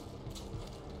zombie.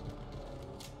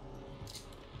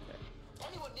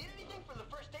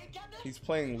 He's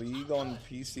playing League on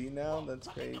PC now? That's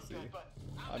crazy.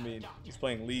 I mean, he's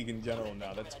playing League in general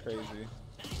now. That's crazy.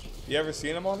 You ever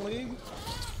seen him on League?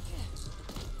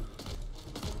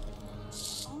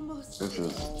 Almost.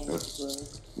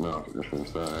 No, this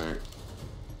is alright.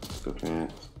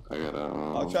 Depends. I gotta.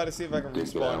 I'll try to see if I can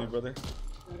respawn you, brother.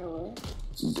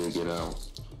 Dig it out.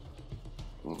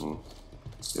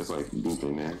 It's like deep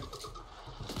in there.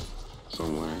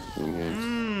 Somewhere in here.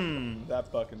 That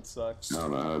fucking sucks. I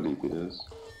don't know how deep it is.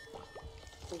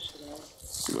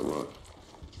 Good luck.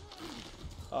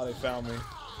 Oh, they found me.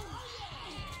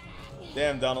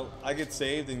 Damn, Donald. I get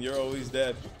saved and you're always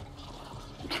dead.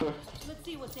 Let's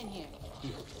see what's in here.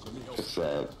 It's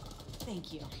sad.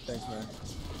 Thank you. Thanks, man.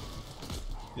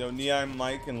 Yo, Neon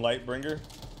Mike and Lightbringer,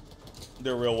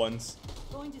 they're real ones.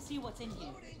 Going to see what's in here.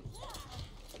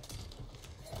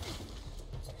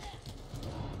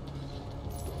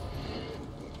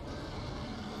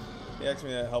 He asked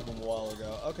me to help him a while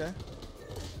ago. Okay.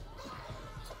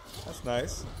 That's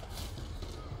nice.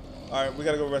 Alright, we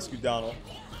gotta go rescue Donald.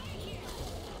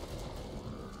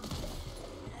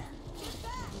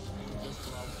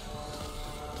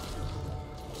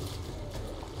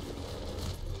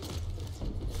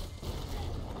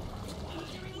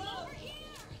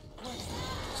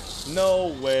 No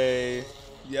way.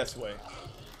 Yes way.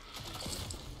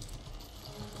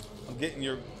 I'm getting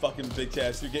your fucking bitch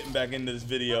ass. You're getting back into this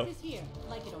video.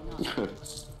 Like it or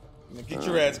not.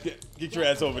 Get your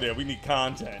ass over there. We need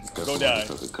content. Go die.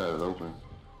 Cut it open.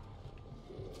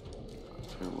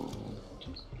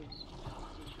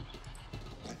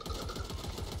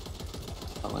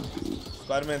 I like these.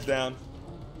 Spider-Man's down.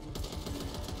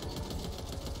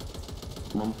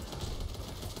 Come on.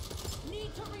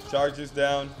 Charger's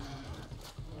down.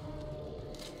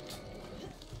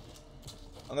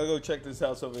 I'm gonna go check this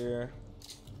house over here.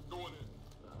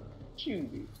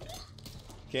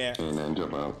 Can't. And then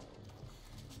jump out.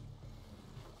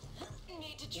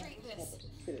 Need to treat this.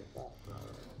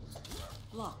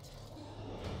 Locked.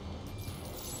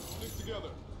 Stick together.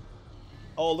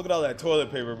 Oh, look at all that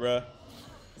toilet paper, bruh.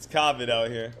 It's COVID out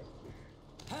here.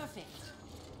 Perfect.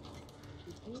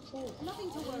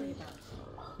 Nothing to worry about.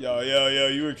 Yo,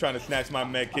 you were trying to snatch my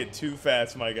med kit too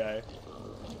fast, my guy.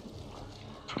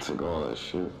 Took all that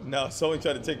shit. No, someone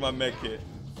tried to take my med kit.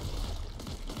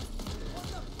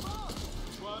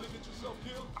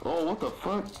 Oh, what the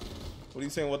fuck? What are you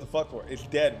saying what the fuck for? It's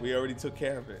dead. We already took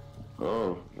care of it.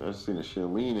 Oh, I seen the shit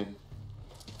leaning.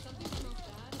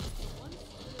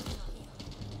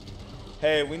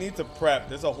 Hey, we need to prep.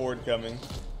 There's a horde coming.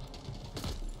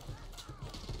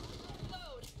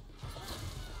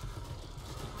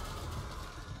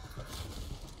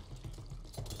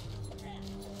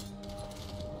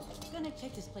 Gonna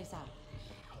check this place out.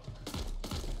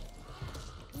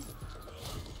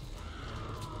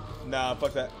 Nah,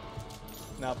 fuck that.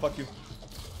 Nah, fuck you.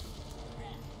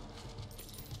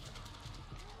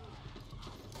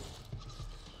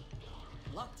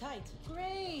 Lock tight.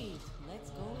 Great. Let's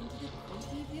go into the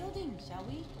crazy building, shall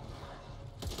we?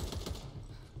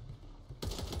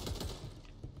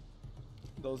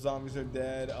 Those zombies are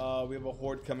dead. We have a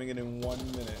horde coming in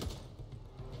 1 minute.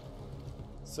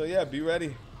 So yeah, be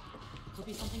ready. Could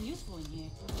be something useful in here.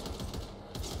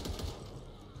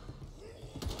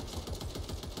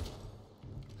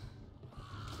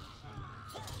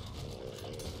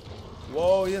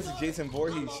 Whoa, he has a Jason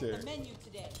Voorhees shirt.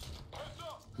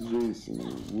 Jason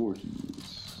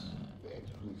Voorhees.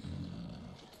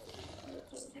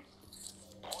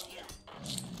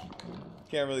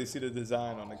 Can't really see the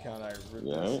design on account I ripped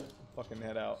his fucking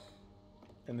head out.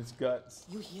 And his guts.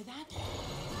 You hear that?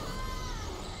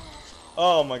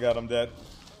 Oh my god, I'm dead.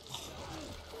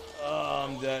 Oh,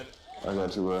 I'm dead. I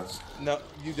got you, bro. No,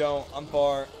 you don't. I'm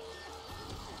far.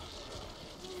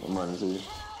 I'm running to you.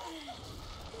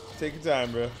 Take your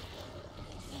time, bro.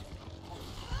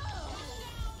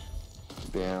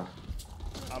 Damn.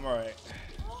 I'm alright.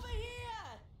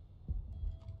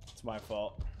 It's my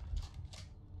fault.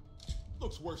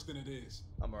 Looks worse than it is.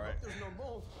 I'm alright. There's no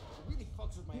mold. It really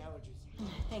fucks with my allergies.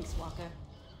 Thanks, Walker.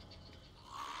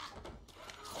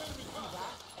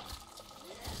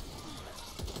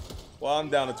 Well, I'm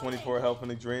down to 24 health in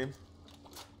the dream.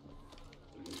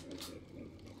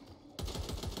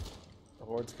 The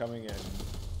horde's coming in. This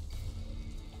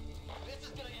is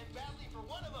gonna end badly for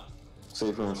one of us.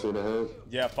 Safe and straight ahead.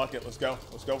 Yeah, fuck it. Let's go.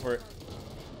 Let's go for it.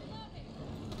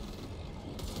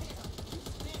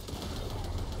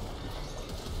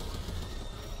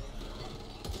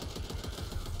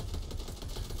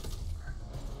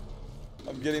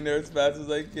 I'm getting there as fast as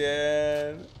I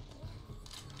can.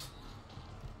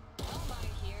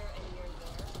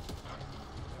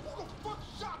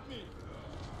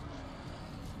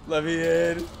 Let me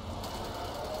in.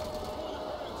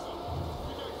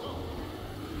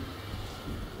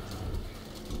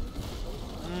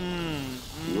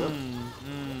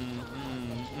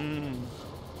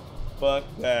 Fuck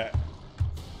that.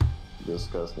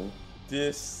 Disgusting.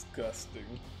 Disgusting.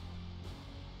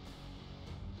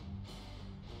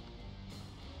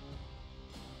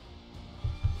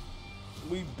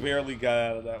 We barely got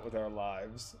out of that with our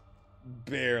lives.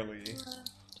 Barely.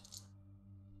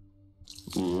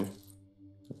 Yeah.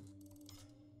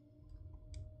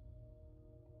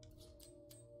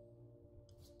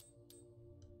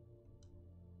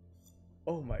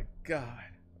 Oh my god.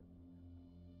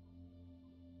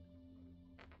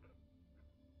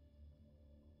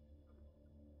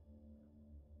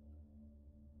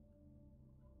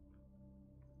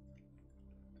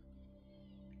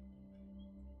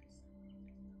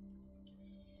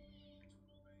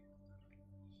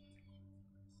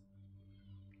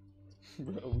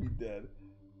 Bro, we dead.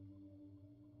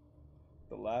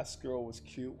 The last girl was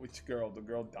cute. Which girl? The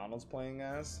girl Donald's playing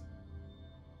as?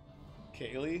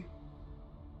 Kaylee?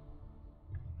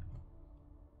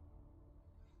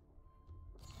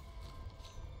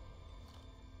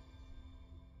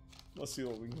 Let's see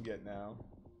what we can get now.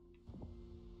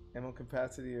 Ammo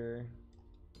capacity or...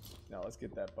 No, let's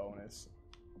get that bonus.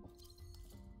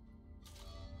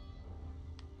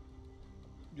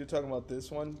 You're talking about this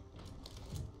one?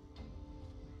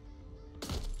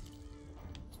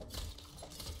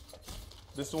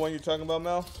 This the one you're talking about,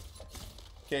 Mel?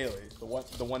 Kaylee,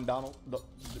 the one Donald's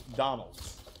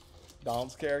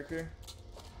character.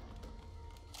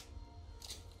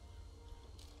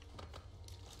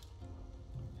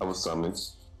 I was summoned.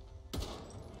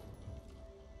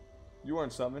 You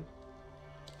weren't summoned.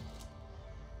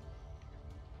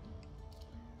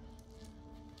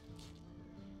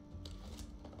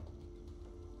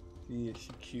 Yeah,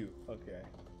 she cute. Okay.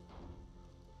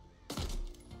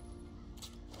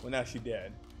 Well, now she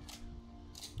dead.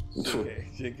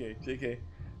 JK.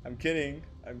 I'm kidding.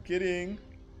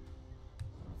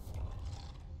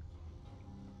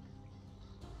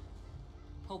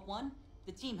 Hope 1,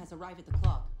 the team has arrived at the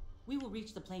clock. We will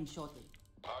reach the plane shortly.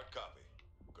 Hard copy.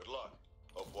 Good luck.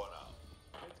 Hope 1 out.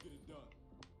 Let's get it done.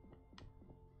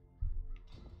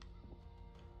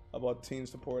 How about team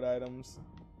support items?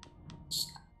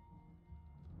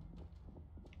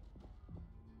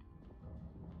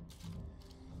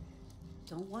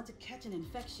 Don't want to catch an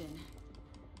infection.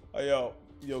 Oh,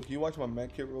 yo, can you watch my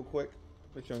med kit real quick?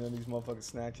 Make sure none of these motherfuckers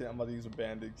snatch it. I'm about to use a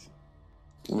bandage.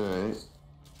 Alright.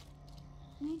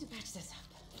 Need to patch this up.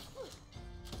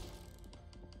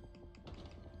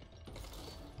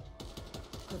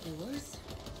 Could be worse.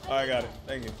 I got it.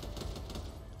 Thank you.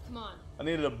 Come on. I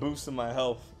needed a boost in my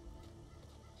health.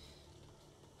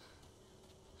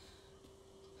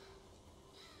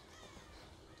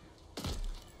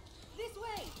 This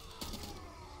way.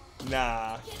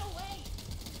 Nah. Get away.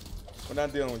 We're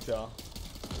not dealing with y'all.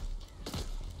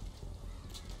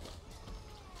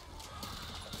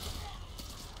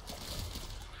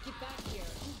 Get back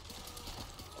here.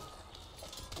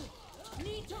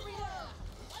 Need to reload.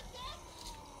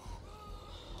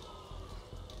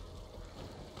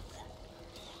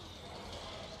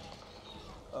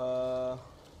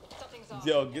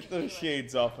 Yo, get those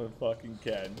shades off of fucking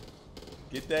Ken.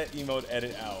 Get that emote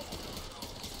edit out.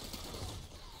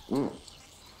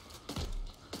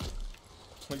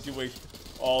 What'd you waste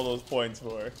all those points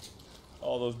for?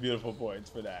 All those beautiful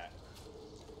points for that.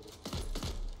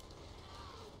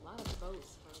 A lot of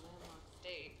boats for a landlocked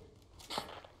state.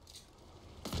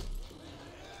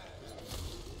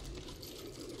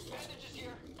 Bandages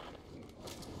here.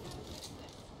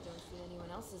 Don't see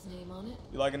anyone else's name on it.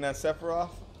 You liking that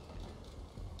Sephiroth?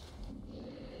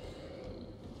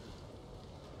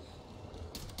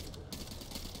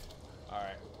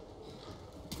 Alright.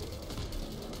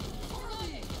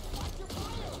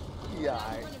 Yeah,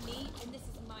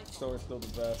 so it's still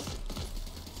the best.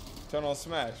 Turn on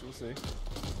Smash, we'll see.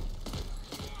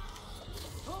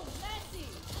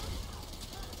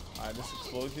 Alright, this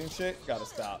explosion shit, gotta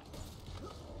stop.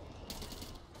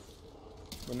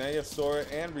 Renea, Sora,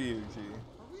 and Ryuji.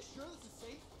 Are we sure this is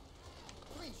safe?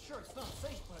 I mean, sure, it's not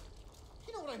safe, but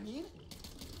you know what I mean?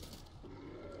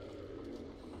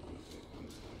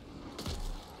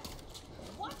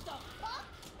 What the fuck?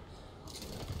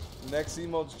 Next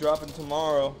emote's dropping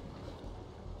tomorrow.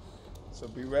 So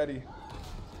be ready.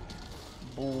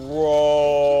 Bro.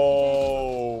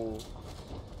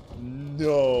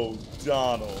 No,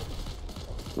 Donald.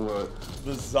 What?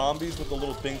 The zombies with the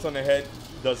little things on their head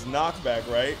does knockback,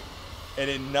 right? And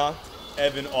it knocked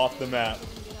Evan off the map.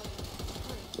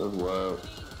 That's wild.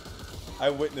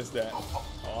 I witnessed that. Oh,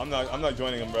 I'm not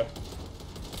joining him, bro.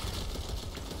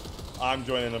 I'm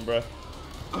joining him, bro.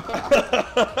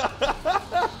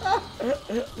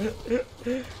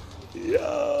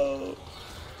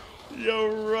 Yo,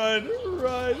 run,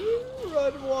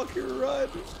 Walker, run.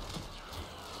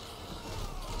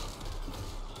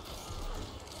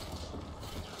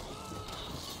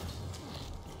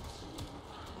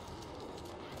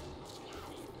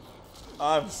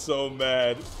 I'm so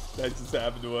mad that just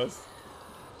happened to us.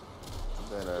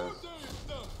 Badass.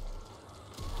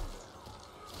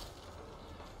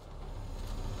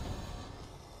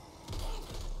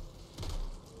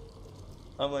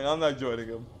 I'm like, I'm not joining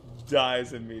him.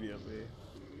 Dies immediately.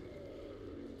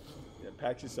 Yeah,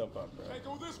 patch yourself up, bro. Can't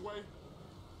go this way.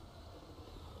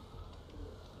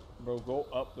 Bro, go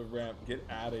up the ramp. Get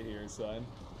out of here, son.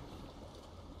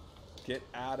 Get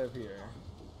out of here.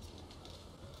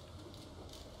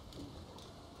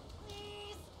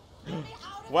 Please, get me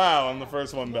out Wow, I'm the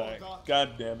first one back.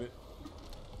 God damn it.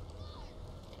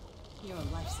 You're a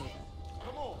lifesaver.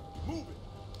 Come on, move it.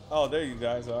 Oh, there you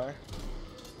guys are.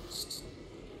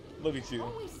 Look at you.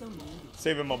 Always so needy.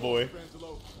 Saving my boy. Yeah,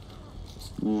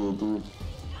 dude.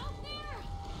 Out there!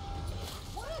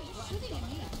 What are you shooting at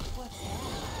me? What's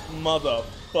that?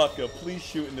 Motherfucker, please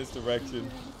shoot in this direction.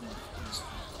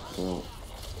 Oh.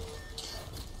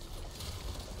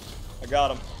 I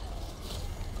got him.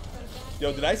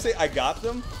 Yo, did I say I got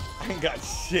them? I ain't got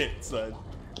shit, son.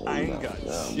 I ain't got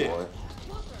shit. Boy.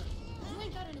 You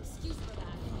ain't got an excuse for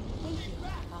that. Thank you,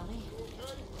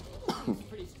 Holly.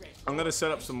 Pretty straight. I'm gonna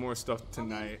set up some more stuff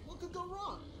tonight. What could go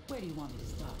wrong? Where do you want me to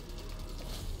start?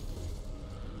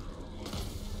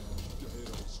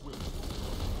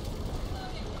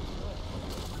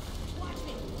 Watch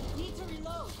me. Need to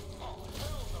reload.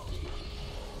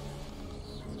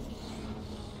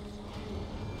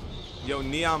 Yo,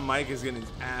 Neon Mike is getting his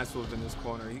ass whooped in this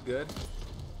corner. He good?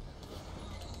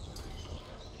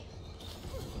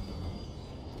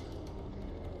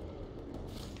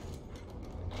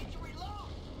 Need to reload.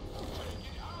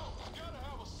 Get out. Gotta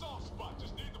have a soft spot.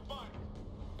 Just need to find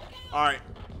it. All right.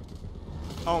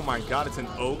 Oh my God, it's an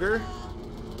ogre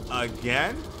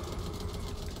again?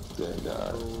 Thank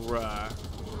God. Bruh.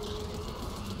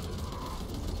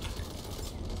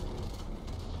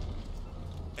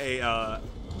 Hey,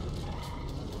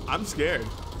 I'm scared.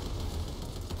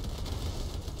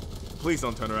 Please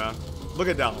don't turn around. Look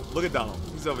at Donald. Look at Donald.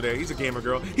 He's over there. He's a gamer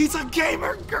girl. He's a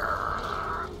gamer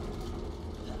girl.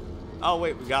 Oh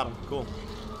wait, we got him. Cool.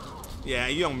 Yeah,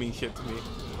 you don't mean shit to me,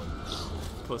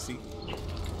 pussy.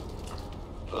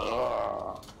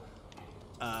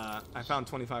 I found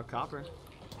 25 copper.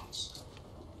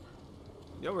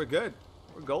 Yo, we're good.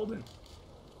 We're golden.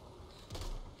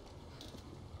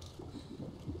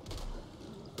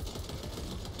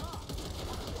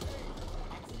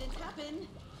 Accidents happen.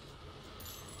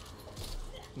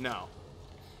 No.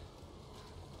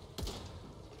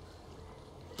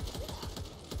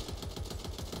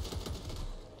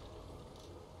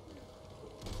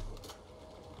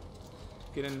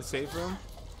 Get in the safe room.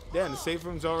 Yeah, and the safe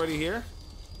room's already here.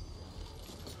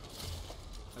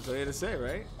 That's what I had to say,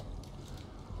 right?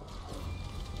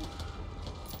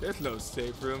 There's no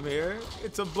safe room here.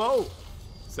 It's a boat.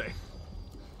 Say.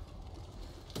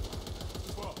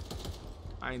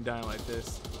 I ain't dying like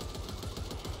this.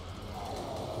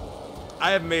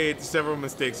 I have made several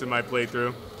mistakes in my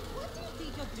playthrough. What do you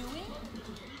think you're doing?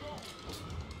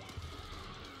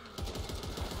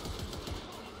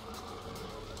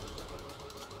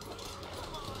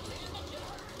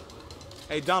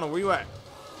 Hey, Donald, where you at?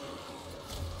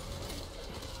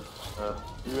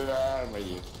 Yeah, I'm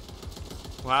ready.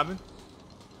 What happened?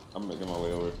 I'm making my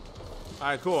way over.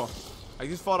 Alright, cool. I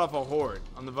just fought off a horde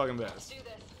on the fucking best.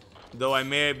 Though I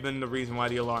may have been the reason why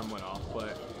the alarm went off,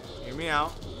 but hear me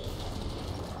out.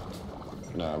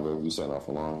 Nah, bro, we set off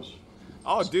alarms.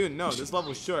 Oh, dude, no, this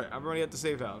level's short. I'm already at the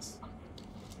safe house.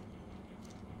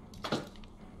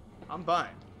 I'm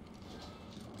fine.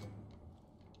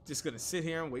 Just gonna sit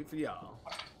here and wait for y'all.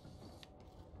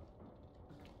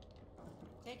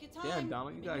 Take your time. Damn,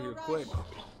 Donald, you got here quick.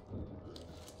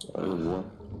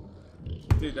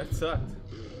 Dude, that sucked.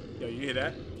 Yo, you hear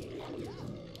that?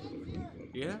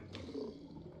 Yeah?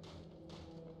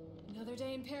 Another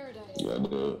day in paradise. Yeah, I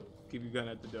did. Keep your gun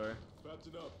at the door. Wrapped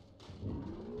it up.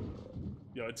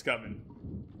 Yo, it's coming.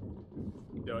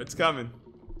 Yo, it's coming.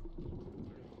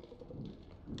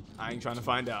 I ain't trying to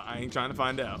find out. I ain't trying to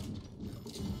find out.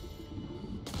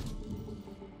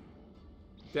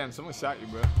 Damn, someone shot you,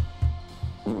 bro.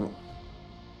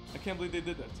 I can't believe they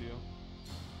did that to you.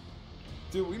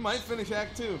 Dude, we might finish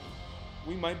Act 2.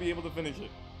 We might be able to finish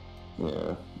it.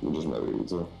 Yeah, we just might be able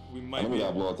to. We might be be able to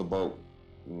able blow up the boat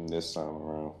this time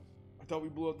around. I thought we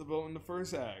blew up the boat in the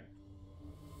first act.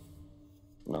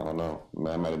 No.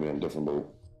 That might have been a different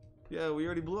boat. Yeah, we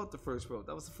already blew up the first boat.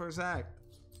 That was the first act.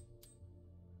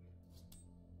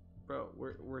 Bro,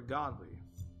 we're godly.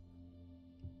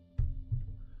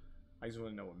 I just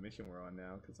want to know what mission we're on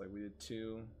now, because like we did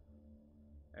 2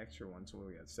 extra ones. So what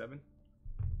we got, 7?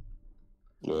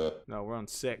 Yeah. No, we're on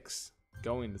 6,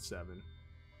 going to 7.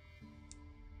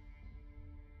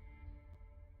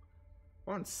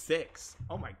 We're on 6.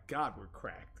 Oh my god, we're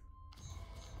cracked.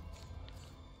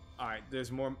 Alright,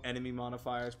 there's more enemy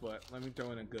modifiers, but let me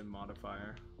throw in a good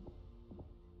modifier.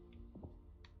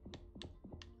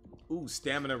 Ooh,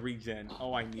 stamina regen.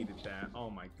 Oh, I needed that. Oh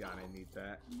my god, I need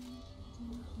that.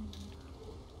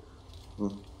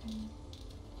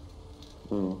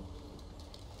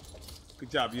 Good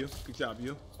job, you. Good job,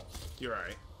 you. You're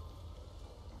alright.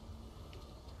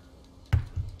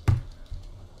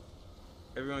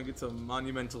 Everyone gets a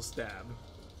monumental stab.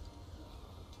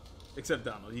 Except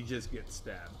Donald, he just gets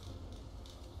stabbed.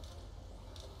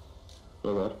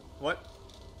 Okay. What?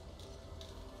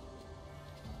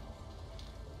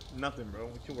 Nothing, bro.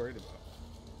 What you worried about?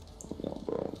 Yeah,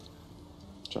 bro.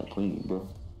 Try to clean you, bro.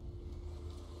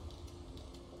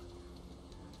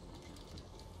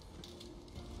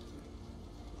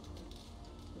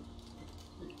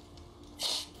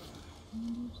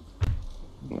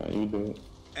 Nah, you do it.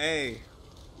 Hey,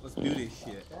 let's do this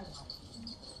shit.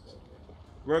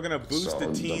 We're gonna boost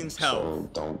the team's health. So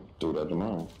don't do that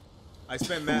tomorrow. I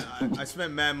spent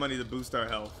mad money to boost our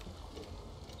health.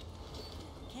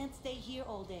 Can't stay here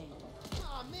all day.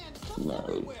 Aw, man, stuff's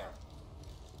everywhere.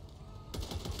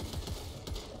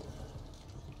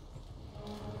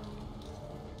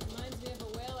 Reminds me of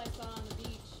a whale I saw on the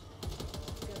beach.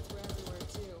 Guts were everywhere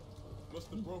too. Must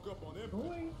have broke up on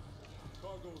impact.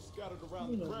 Cargo was scattered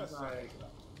around the crash site.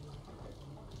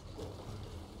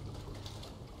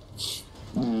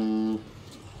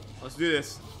 Let's do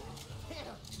this. Damn,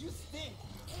 you stink.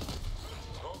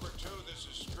 Cobra 2, this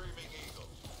is Screaming Eagle.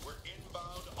 We're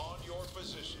inbound on your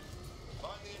position.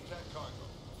 Find the intact cargo,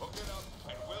 hook it up,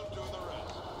 and we'll do the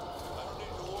rest. I don't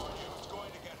need to warn you, it's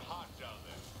going to get hot down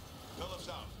there. Fill us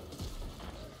out.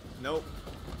 Nope.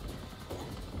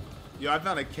 Yo, I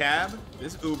found a cab.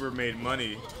 This Uber made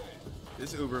money.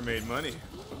 This Uber made money.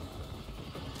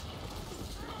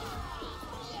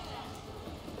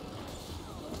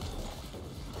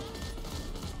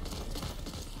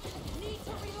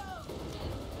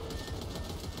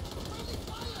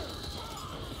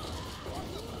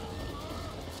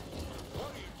 What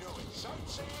are you doing?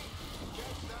 Sightseeing?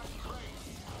 Get that crate.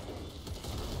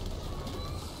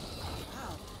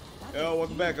 Yo,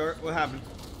 welcome back, Art. What happened?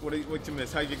 What you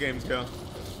miss? How'd your games go?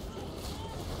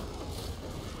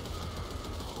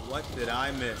 What did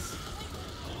I miss?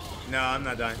 No, I'm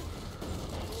not dying.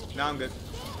 No, I'm good.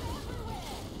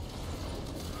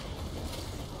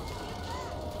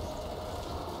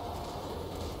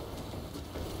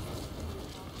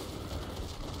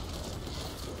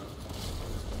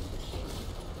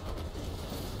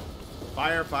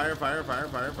 Fire, fire, fire, fire,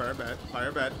 fire, fire, bad,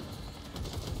 fire, bad.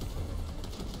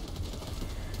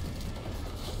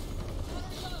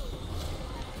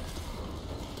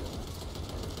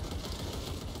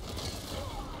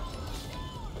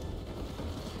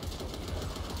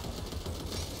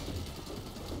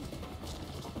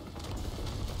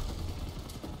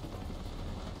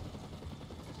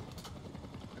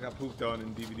 I got pooped on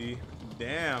in DVD.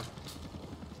 Damn.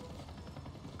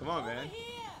 Come on, man.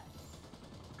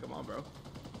 Come on, bro.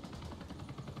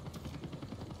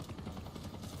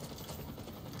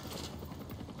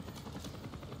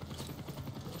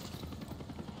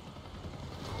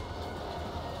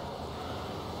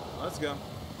 Let's go.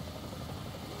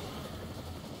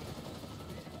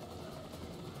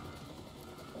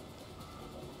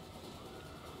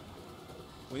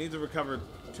 We need to recover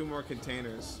 2 more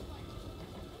containers.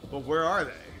 But where are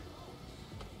they?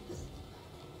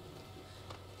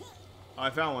 Oh, I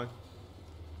found one.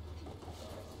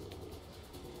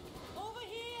 Over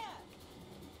here.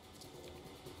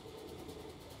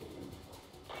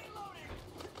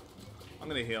 I'm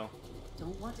gonna heal.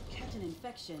 Don't want to catch an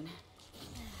infection.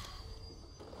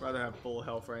 Rather have full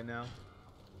health right now.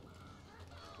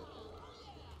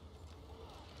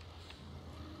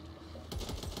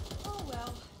 Oh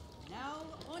well, now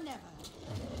or never.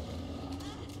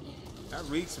 That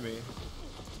reeks me.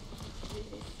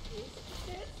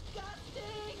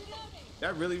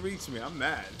 That really reeks me. I'm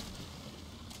mad.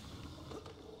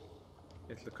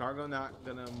 Is the cargo not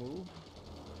gonna move?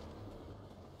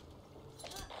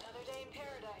 Another day in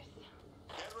paradise.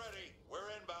 Get ready. We're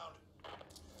inbound.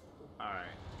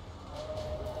 Alright.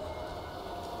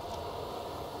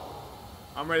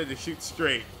 I'm ready to shoot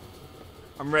straight.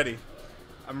 I'm ready.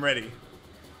 I'm ready.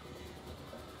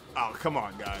 Oh, come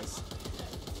on, guys.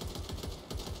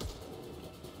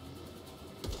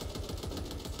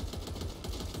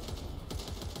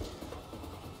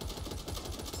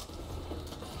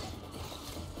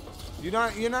 You're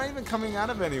not even coming out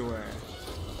of anywhere.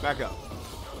 Back up.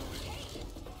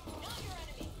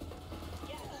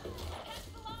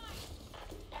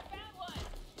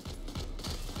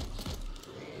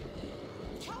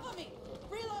 Cover me.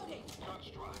 Reloading.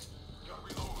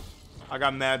 I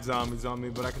got mad zombies on me,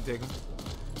 but I can take them.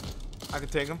 I can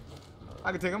take them.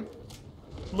 I can take them.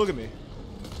 Look at me.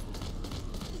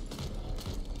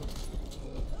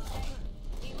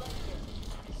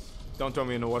 Don't throw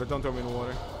me in the water. Don't throw me in the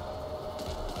water.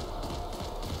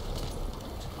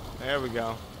 There we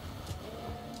go.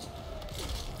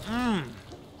 I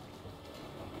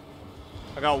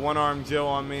got one-armed Jill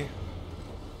on me.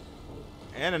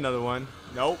 And another one.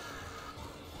 Nope.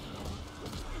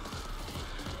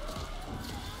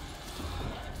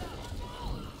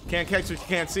 Can't catch what you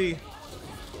can't see.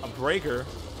 A breaker.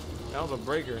 That was a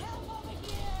breaker.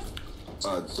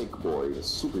 Thick boy, a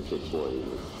super thick boy.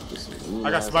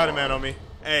 I got Spider-Man on me.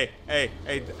 Hey,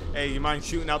 you mind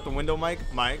shooting out the window, Mike?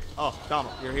 Mike? Oh,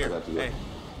 Donald, you're here. Hey.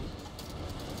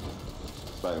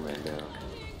 Spider-Man down.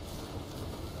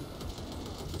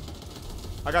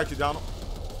 I got you, Donald.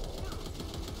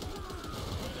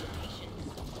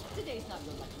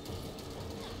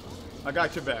 I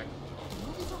got your back.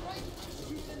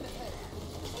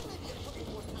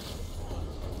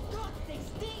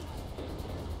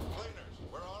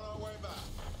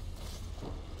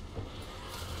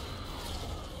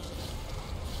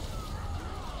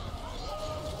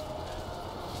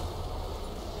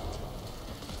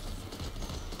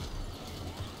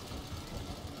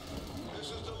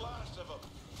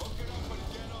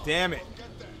 Damn it.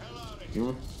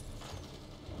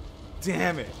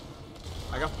 Damn it.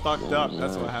 I got fucked up.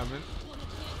 That's what happened.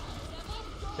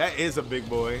 That is a big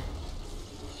boy.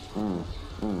 No.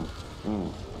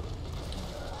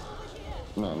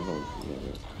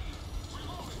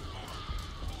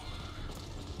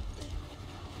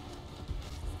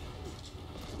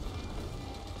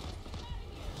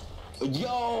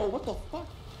 Yo, what the fuck?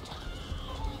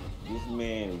 This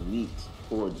man leaped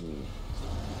towards me.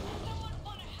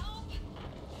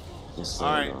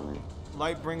 Alright.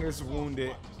 Lightbringer's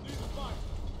wounded.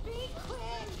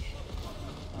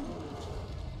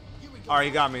 Alright,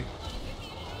 he got me.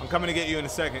 I'm coming to get you in a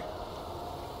second.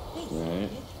 Right.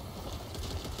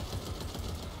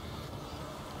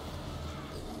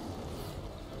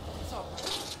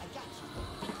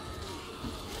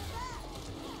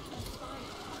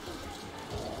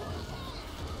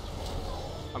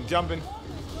 I'm jumping.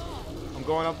 I'm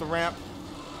going up the ramp.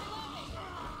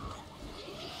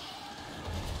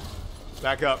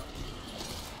 Back up.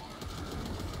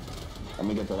 Let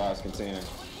me get the last container.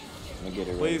 Let me get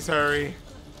it ready. Please hurry.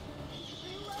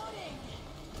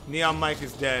 Neon Mike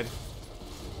is dead.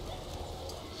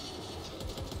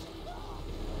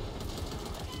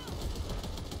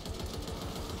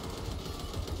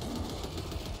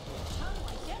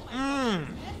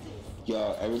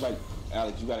 Yo, everybody,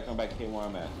 Alex, you gotta come back here where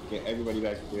I'm at. Get everybody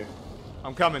back here.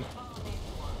 I'm coming.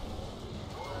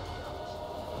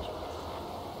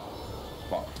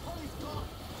 Fuck.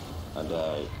 I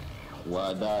died.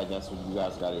 Well, I died. That's what you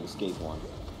guys gotta escape on.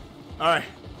 All right.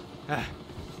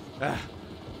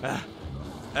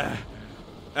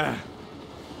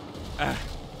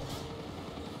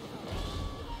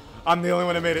 I'm the only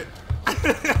one that made it.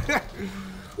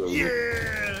 Yeah.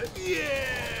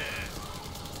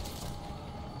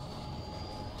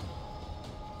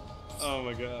 Oh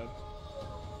my god.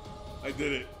 I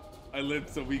did it. I lived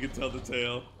so we could tell the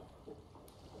tale.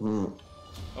 Oh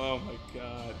my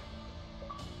god.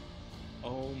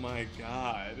 Oh my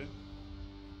god.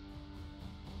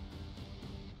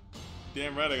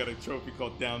 Damn right I got a trophy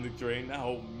called Down the Drain. That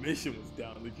whole mission was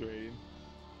down the drain.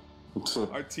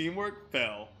 Our teamwork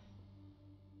fell.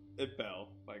 It fell.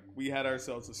 Like, we had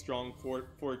ourselves a strong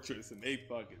fortress and they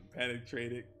fucking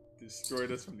penetrated,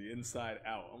 destroyed us from the inside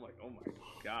out. I'm like, oh my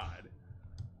god.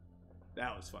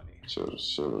 That was funny. So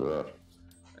rough.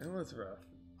 It was rough.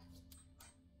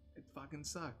 It fucking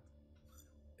sucked.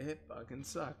 It fucking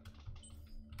sucked.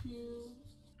 Yeah.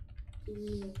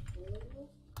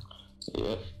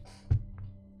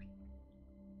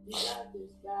 You got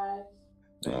this, guys.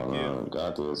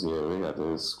 Got this. Yeah, we got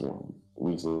this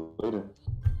weeks later.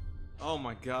 Oh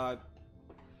my god.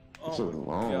 Oh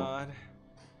my long. God.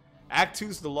 Act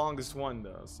 2's the longest one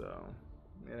though, so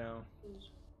you know.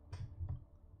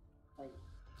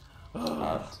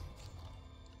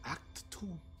 Act 2.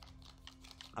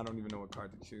 I don't even know what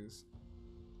card to choose.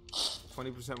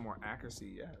 20% more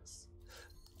accuracy, yes.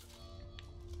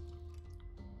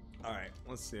 Alright,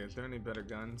 let's see. Is there any better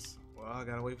guns? Well, I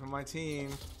gotta wait for my team.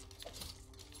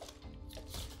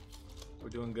 We're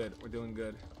doing good. We're doing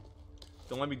good.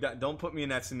 Don't let me die. Don't put me in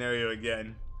that scenario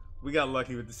again. We got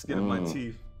lucky with the skin of my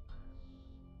teeth.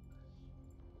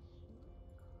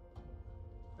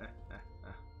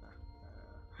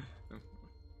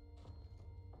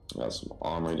 Got some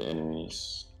armored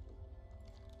enemies.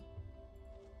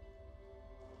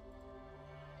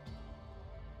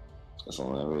 That's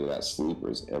only really got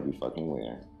sleepers every fucking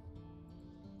where.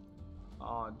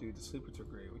 Oh, dude, the sleepers are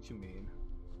great. What you mean?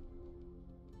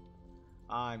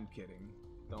 I'm kidding.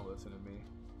 Don't listen to me.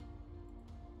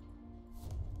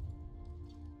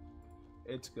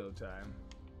 It's go time.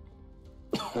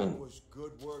 That was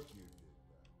good work you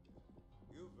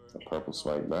did. A purple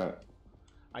spike back.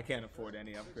 I can't afford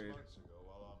any upgrade.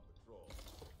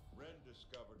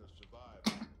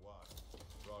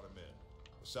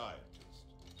 a scientist.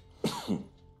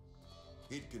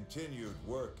 He'd continued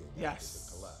working after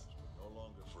the collapse, but no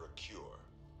longer for a cure.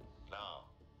 Now,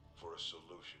 for a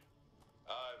solution.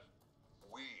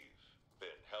 We've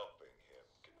been helping him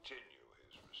continue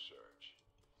his research.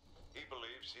 He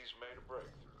believes he's made a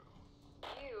breakthrough.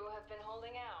 You have been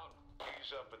holding out.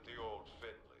 He's up at the old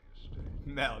Finley estate.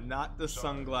 Mel, not the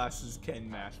sunglasses, Ken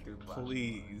Master,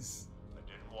 please. I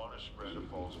didn't want to spread a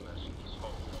false message of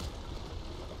hope.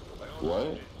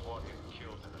 What?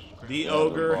 The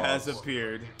ogre has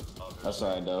appeared. That's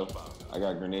alright though. I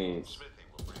got grenades.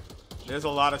 There's a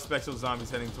lot of special zombies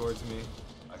heading towards me.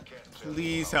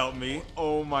 Please help me.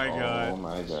 Oh my god. Oh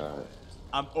my god.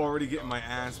 I'm already getting my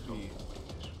ass beat.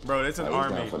 Bro, it's an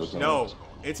army. No,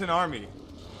 it's an army.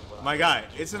 My guy,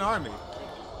 it's an army.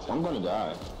 I'm gonna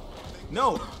die.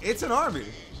 No, it's an army.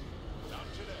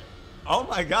 Oh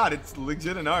my god, it's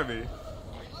legit an army.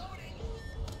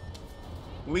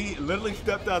 We literally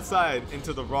stepped outside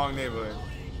into the wrong neighborhood.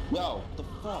 Yo, what the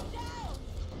fuck?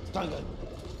 Stun.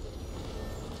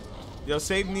 Yo,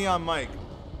 save Neon Mike.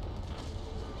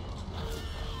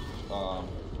 I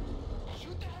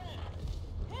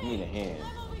need a hand.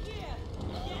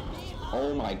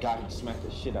 Oh my god, he smacked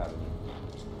the shit out of me.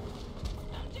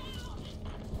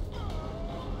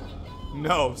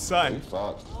 No, son.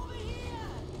 Fuck.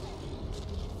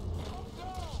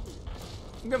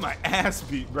 I'm getting my ass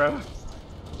beat, bro.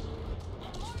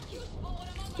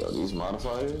 Yo, these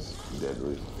modifiers,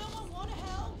 deadly.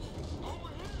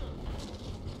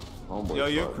 Oh boy, yo,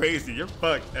 you're crazy. You're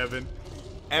fucked, Evan.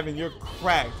 Evan, you're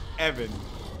cracked, Evan.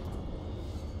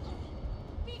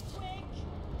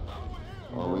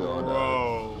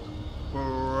 Oh,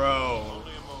 bro.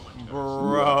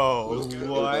 It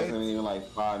What? wasn't even like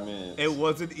 5 minutes. It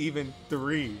wasn't even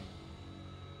 3.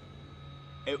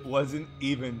 It wasn't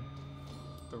even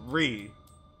 3.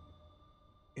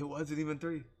 It wasn't even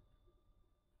 3.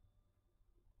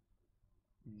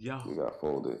 Yo. We got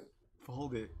folded.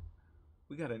 Folded.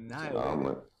 We got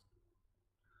annihilated.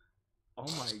 Oh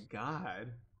my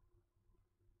god.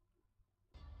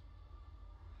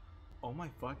 Oh my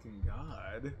fucking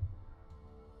god.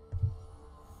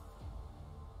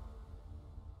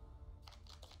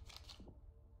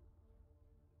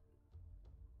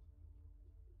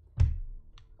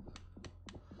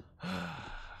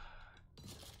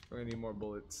 We're gonna need more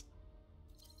bullets.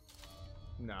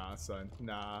 Nah, son.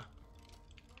 Nah.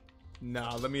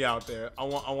 Nah, let me out there. I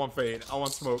want fade. I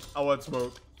want smoke. I want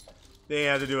smoke. They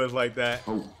ain't had to do it like that.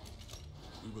 We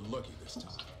were lucky this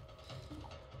time.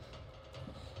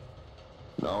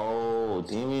 No,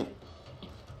 damn it.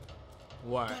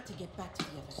 What? Got to get back to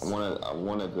the others. I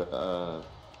wanted the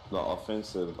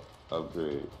offensive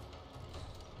upgrade.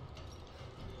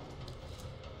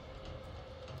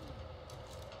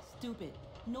 Stupid.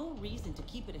 No reason to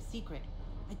keep it a secret.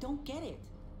 I don't get it.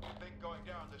 I think going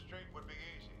down the street would be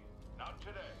easy. Not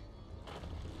today.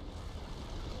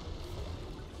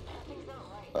 Something's not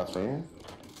right. A fan?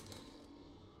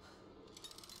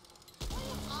 Why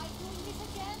am I doing this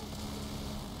again?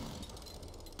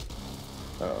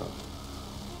 Oh.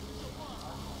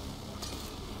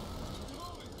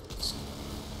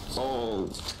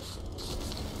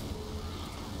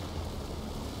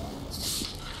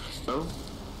 No?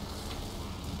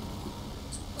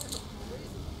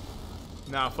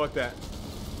 Nah, fuck that.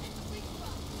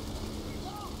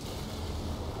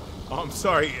 Oh, I'm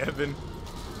sorry, Evan.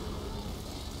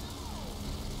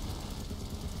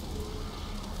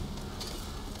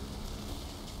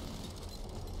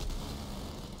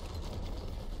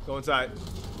 Go inside.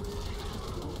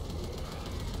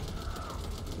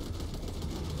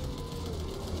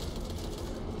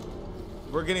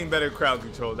 We're getting better crowd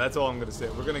control. That's all I'm gonna say.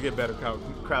 We're gonna get better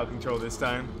crowd control this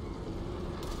time.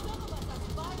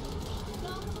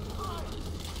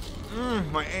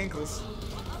 My ankles.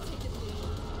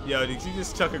 Yo, did you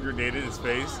just chuck a grenade in his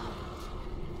face?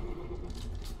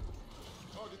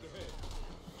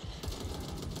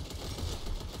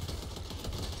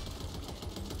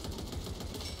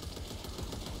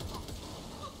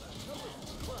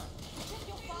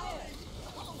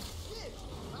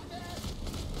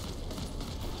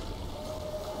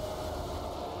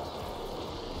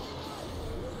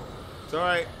 It's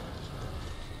alright.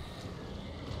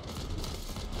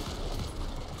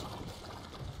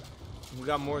 We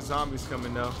got more zombies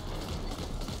coming though.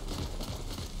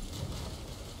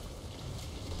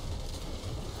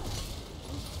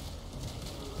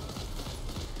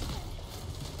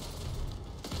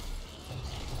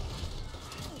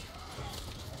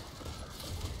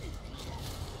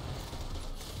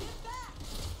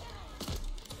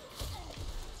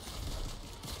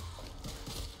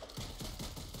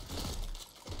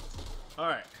 All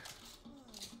right.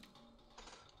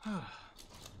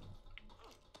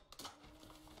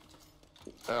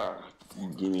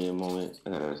 Give me a moment. I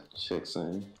gotta check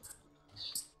something.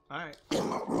 All right. In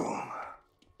my room.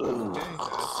 Okay,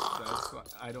 that's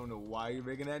I don't know why you're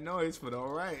making that noise, but all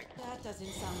right. That doesn't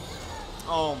sound.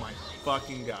 Oh my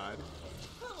fucking god.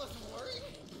 I wasn't worried.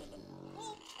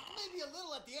 Well, maybe a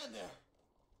little at the end there.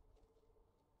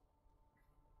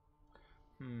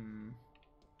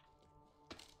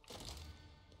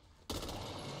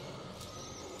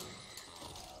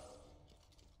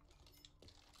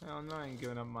 Hell no, I ain't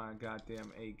giving up my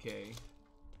goddamn AK.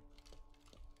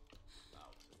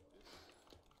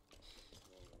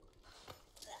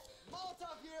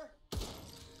 Molotov here.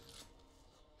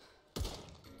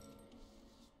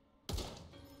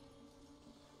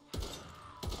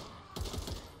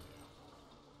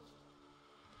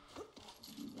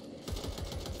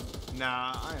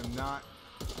 Nah, I am not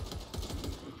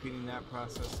repeating that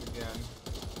process again.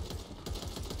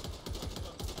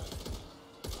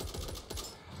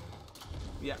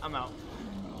 Yeah, I'm out.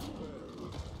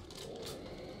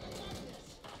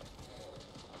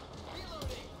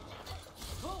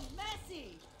 Oh,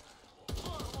 messy.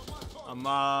 I'm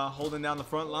holding down the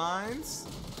front lines.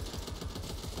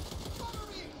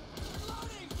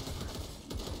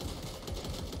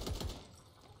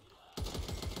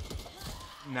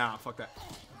 Nah, fuck that.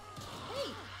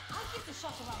 Hey, I'll get the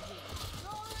shot around here.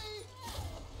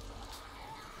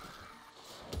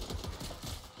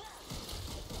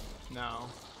 No.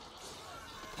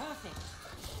 Perfect.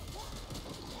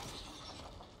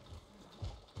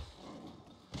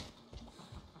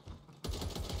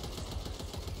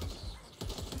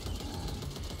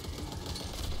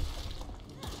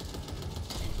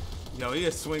 Yo, he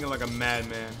is swinging like a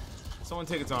madman. Someone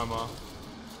take his arm off.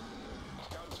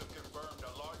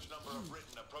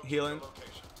 Healing.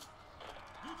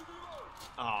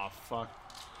 Oh fuck.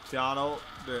 Donald,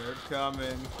 they're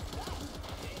coming.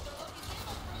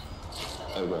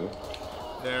 Okay.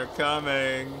 They're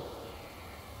coming.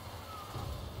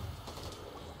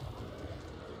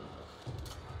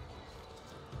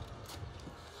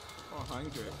 Oh,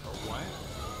 100. Oh, what?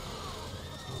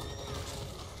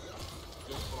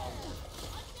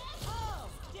 Oh,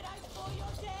 did I spoil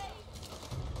your day?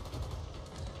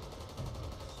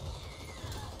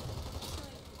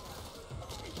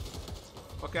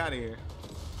 Fuck out of here.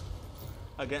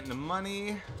 I'm getting the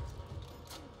money.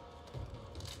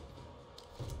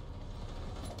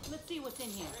 Let's see what's in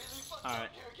here. Alright.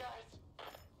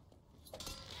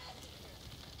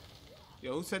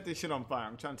 Yo, who set this shit on fire?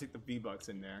 I'm trying to take the V-Bucks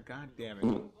in there. God damn it.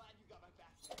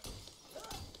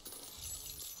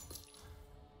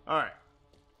 Alright.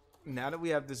 Now that we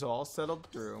have this all settled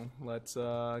through, let's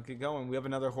get going. We have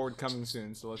another horde coming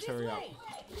soon, so let's hurry up.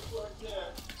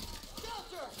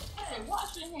 Hey,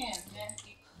 wash your hands, man.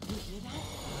 You hear that?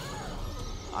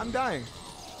 I'm dying.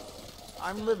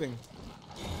 I'm living.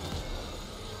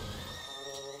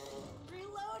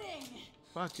 Reloading.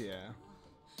 Fuck yeah.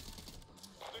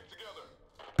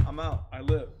 I'm out. I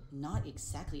live. Not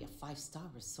exactly a 5-star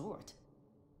resort.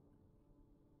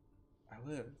 I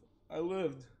lived. I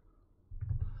lived.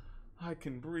 I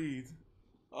can breathe.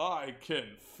 I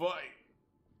can fight.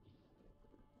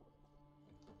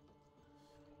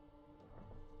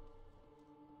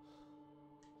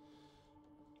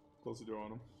 Close the door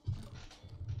on him.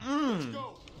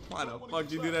 Why the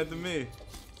fuck you do that to me?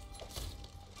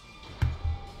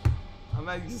 I'm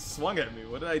not, you just swung at me.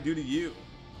 What did I do to you?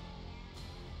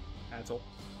 Asshole.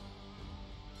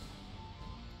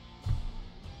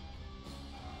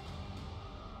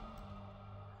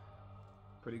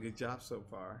 Pretty good job so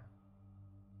far.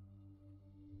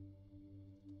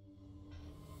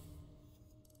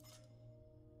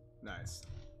 Nice.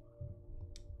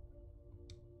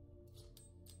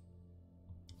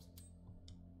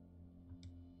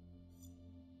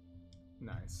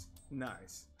 Nice.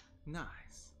 Nice.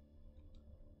 Nice.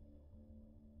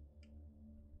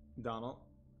 Donald.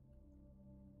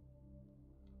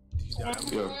 Did you die?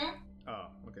 Yeah. Oh,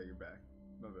 okay, you're back.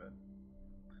 My bad.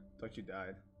 Thought you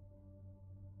died.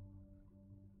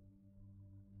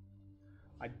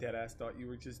 I deadass thought you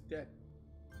were just dead.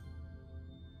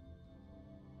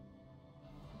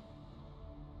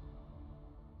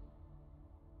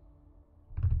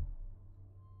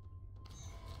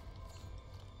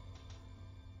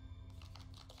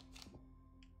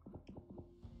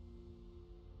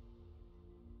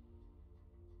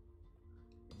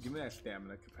 Give me that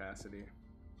stamina capacity.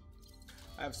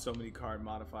 I have so many card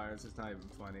modifiers, it's not even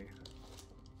funny.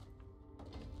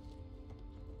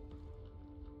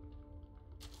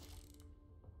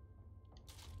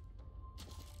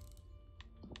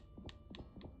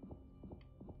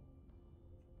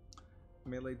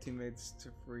 Melee teammates to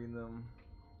free them.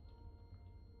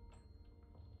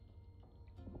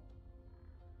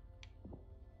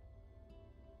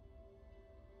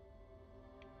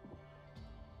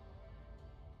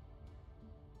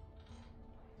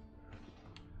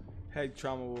 Head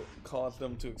trauma will cause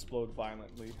them to explode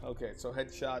violently. Okay, so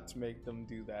headshots make them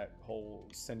do that whole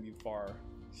send you far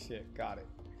shit. Got it.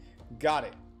 Got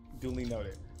it. Duly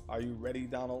noted. Are you ready,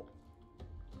 Donald?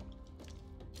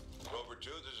 Rover 2,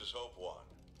 this is Hope 1.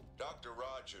 Dr.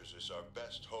 Rogers is our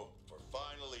best hope for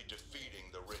finally defeating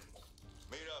the Ridden.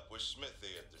 Meet up with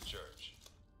Smithy at the church.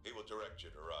 He will direct you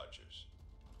to Rogers.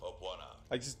 Hope 1 out.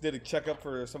 I just did a checkup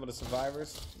for some of the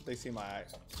survivors. They seem alright.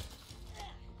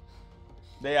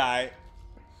 They alright.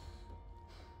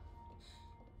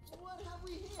 What have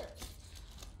we here?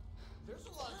 There's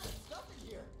a lot of good stuff in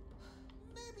here.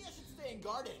 Maybe I should stay and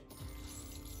guard it.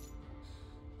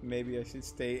 Maybe I should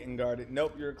stay and guard it.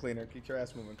 Nope, you're a cleaner. Keep your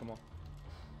ass moving. Come on.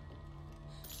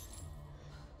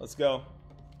 Let's go.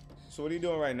 So what are you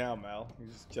doing right now, Mel? You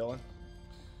just chilling?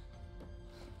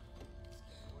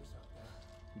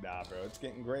 Nah, bro. It's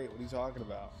getting great. What are you talking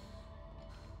about?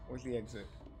 Where's the exit?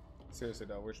 Seriously,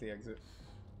 though. Where's the exit?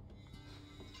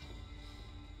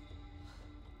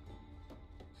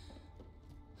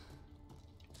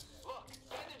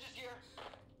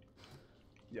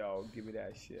 Yo, give me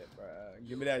that shit, bruh.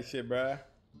 Give me that shit, bruh.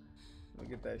 Let me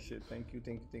get that shit. Thank you,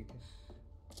 thank you, thank you.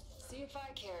 See if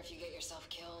I care if you get yourself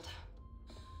killed.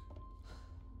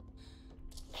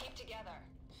 Keep together.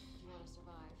 You want to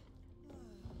survive.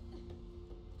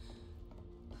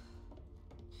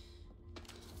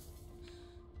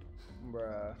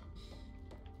 Bruh.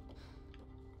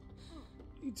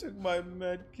 He took my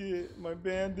med kit, my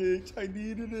bandage. I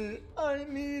needed it. I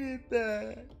needed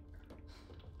that.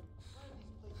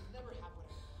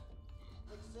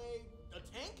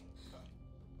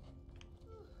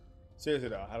 Seriously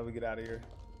though, how do we get out of here?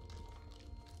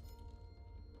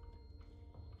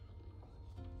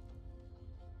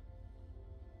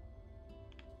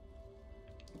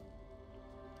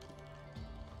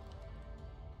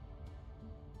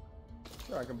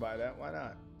 Sure, I can buy that. Why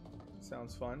not?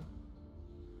 Sounds fun.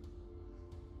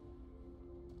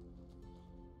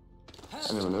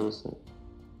 I never noticed it.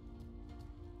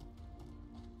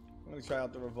 I'm gonna try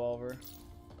out the revolver.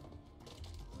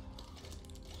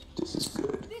 This is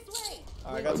good.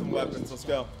 I got some weapons. Let's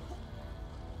go.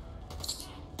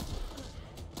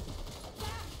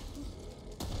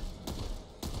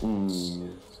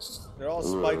 They're all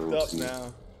spiked up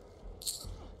now.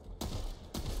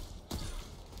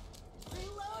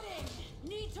 Reloading.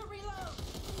 Need to reload.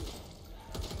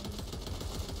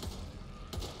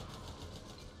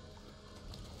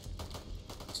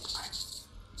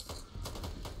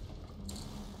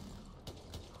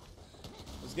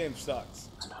 This game sucks.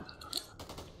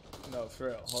 No, for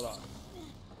real. Hold on.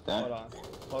 Hold on.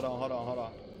 Hold on, hold on, hold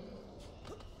on.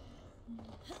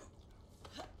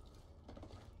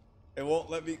 It won't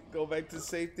let me go back to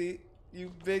safety.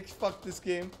 You bitch, fuck this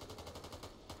game.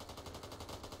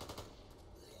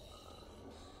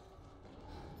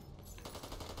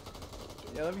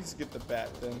 Yeah, let me just get the bat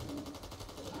then.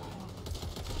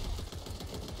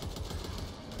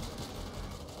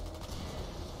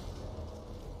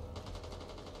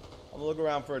 I'm gonna look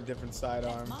around for a different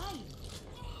sidearm.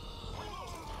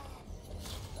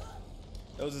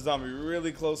 There was a zombie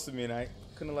really close to me and I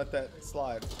couldn't let that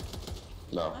slide.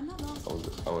 No. I'm not lost.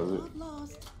 How was it? Not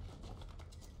lost.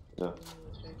 No.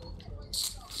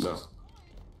 No.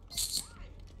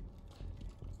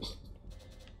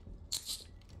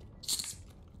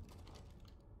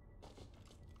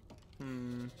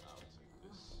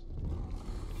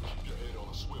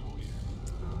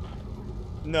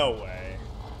 No way.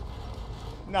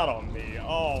 Not on me.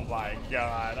 Oh my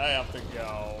god. I have to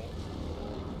go.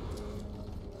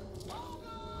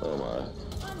 Oh my.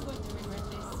 I'm going to regret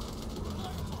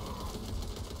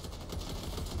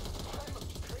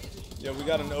this. Yo, we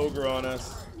got an ogre on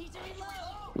us. Need to reload.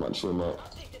 I'm not sure him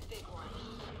up.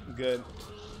 Good.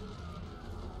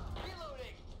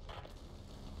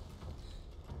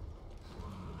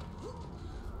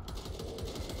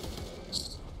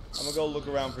 I'm gonna go look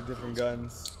around for different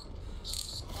guns.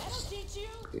 That'll teach you.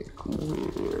 Yeah, come over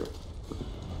here.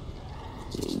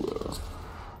 Here we go.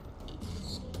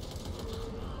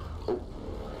 Oh.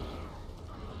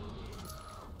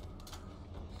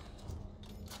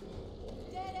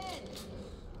 Dead end.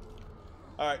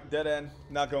 Alright, dead end.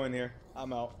 Not going here.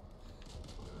 I'm out.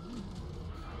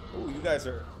 Ooh, you guys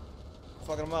are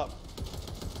fucking them up.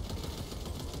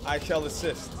 I shall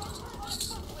assist.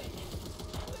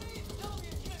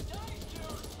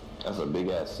 That's a big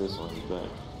ass sis on his back.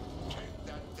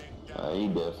 He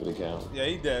dead for the count. Yeah,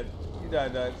 he dead. He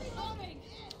died.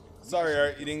 Sorry,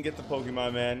 Art, you didn't get the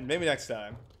Pokemon, man. Maybe next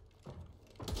time.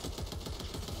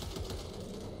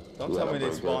 Don't tell me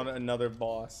they spawn another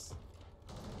boss.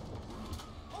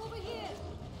 Over here.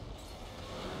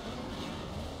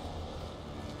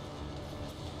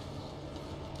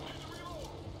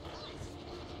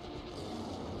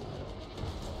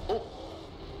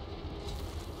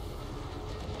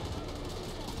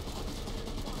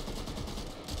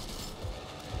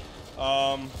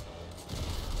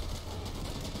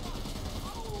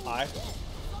 Hi.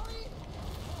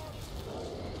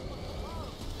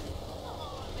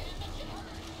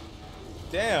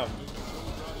 Damn.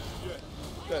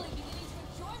 Good.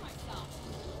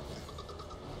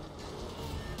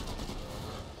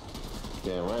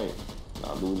 Damn right.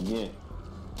 I'll do it again.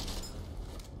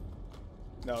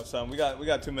 No, son, we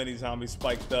got too many zombies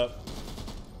spiked up.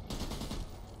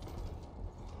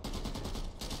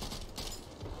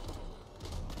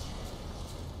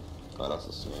 Oh, that's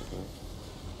a snake.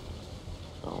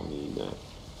 I don't need that.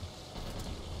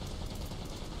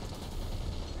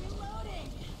 Reloading.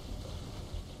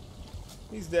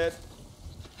 He's dead.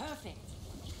 Perfect.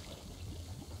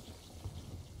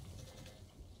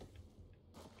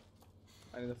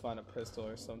 I need to find a pistol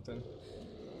or something.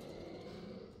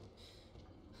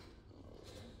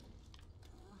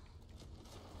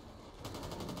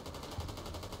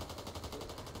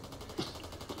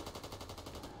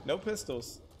 No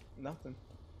pistols. Nothing.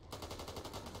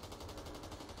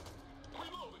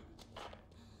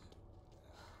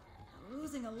 I'm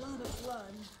losing a lot of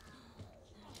blood.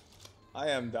 I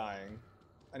am dying.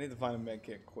 I need to find a med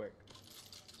kit quick.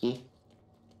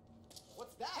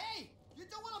 What's that? Hey! You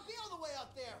don't want to be all the way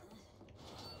out there!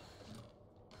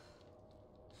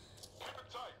 Keep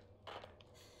it tight.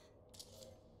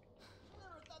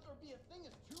 Never thought there'd be a thing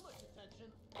as too much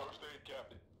attention. First aid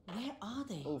cabinet. Where are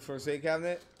they? Oh, first aid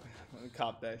cabinet? Let me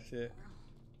cop that shit.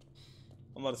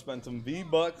 I'm about to spend some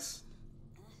V-Bucks.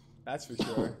 That's for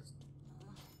sure.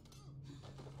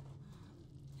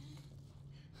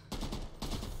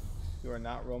 You are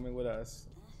not roaming with us.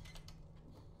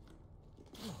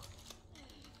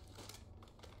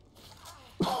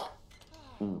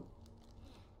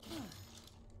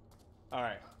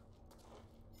 Alright.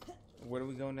 Where do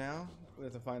we go now? We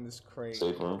have to find this crate.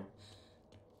 Safe room.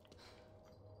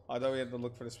 I thought we had to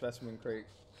look for the specimen crate.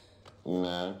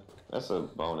 Nah, that's a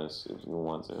bonus if you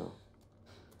want to.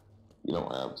 You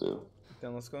don't have to.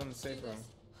 Then let's go in the safe room.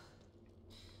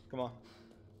 Come on.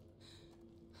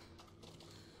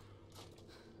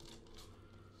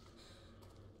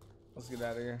 Let's get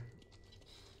out of here.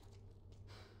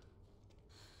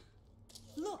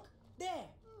 Look, there.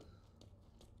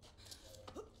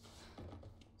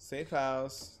 Safe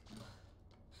house.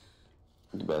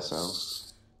 The best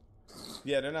house.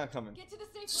 Yeah, they're not coming. Get to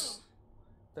the safe room.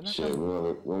 They're not Shit, coming. we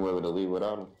won't be able to leave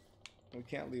without him. We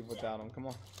can't leave without them. Come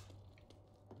on.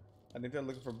 I think they're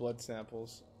looking for blood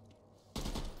samples.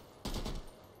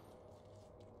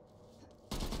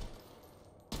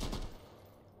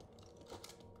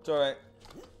 It's alright.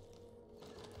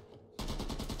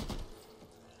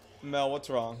 Mel, what's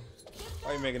wrong?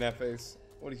 Why are you making that face?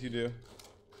 What did you do?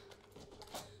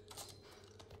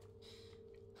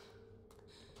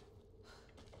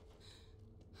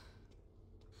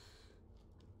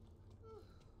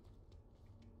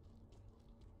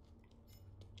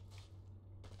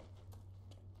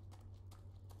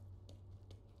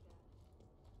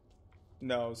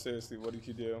 No, seriously, what did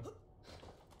you do?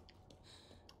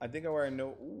 I think I already know.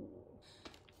 Ooh.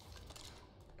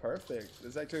 Perfect.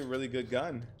 This is actually a really good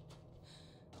gun.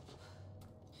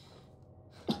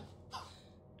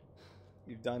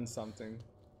 You've done something.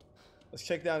 Let's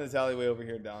check down this alleyway over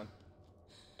here, Don.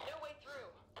 No way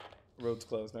through. Road's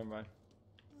closed, never mind.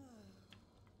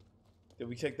 Did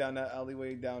we check down that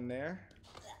alleyway down there?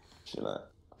 Shit,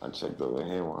 I checked over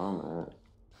here where I'm at.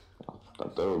 I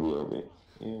thought it would be over here.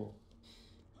 Yeah.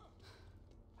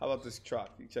 How about this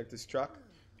truck? You check this truck?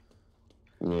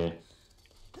 Yeah.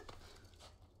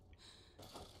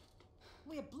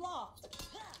 We're blocked.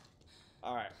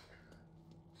 Alright.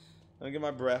 Let me get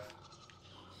my breath.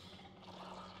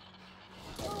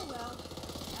 Oh well.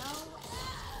 Now.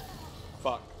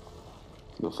 Fuck.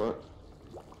 The fuck?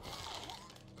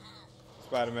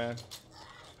 Spider-Man.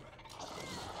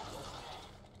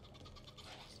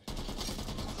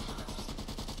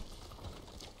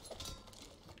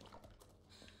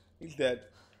 He's dead.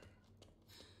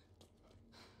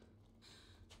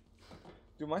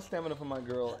 Dude, my stamina for my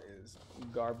girl is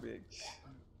garbage.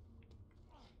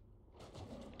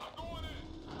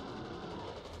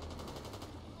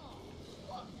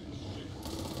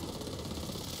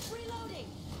 Reloading.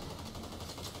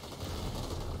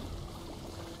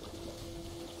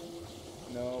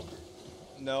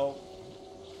 No.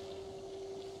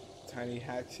 Tiny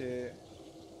hatchet.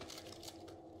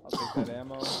 I'll take that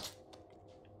ammo.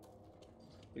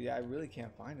 But yeah, I really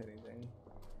can't find anything.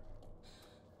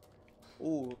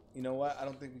 Ooh, you know what? I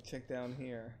don't think we checked down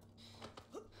here.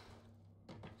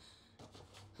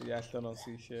 But yeah, I still don't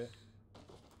see shit.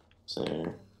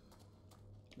 Same.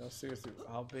 No, seriously,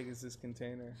 how big is this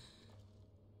container?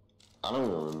 I don't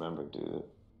even remember, dude.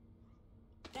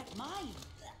 That's mine.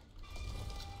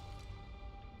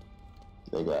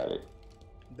 They got it.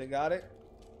 They got it?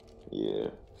 Yeah.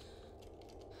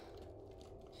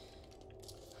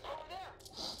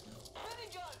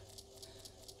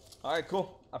 Alright,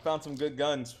 cool. I found some good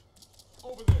guns.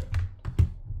 Over there.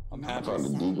 I'm happy. I found the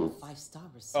deagle. 5-star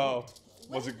receipt. Oh,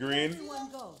 was it green?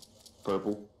 Go?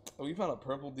 Purple. Oh, you found a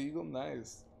purple deagle?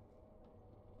 Nice.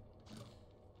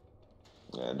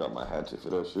 Yeah, I dropped my hatchet for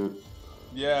that shit.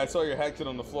 Yeah, I saw your hatchet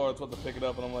on the floor. I was about to pick it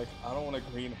up, and I'm like, I don't want a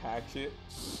green hatchet.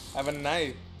 I have a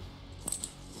knife.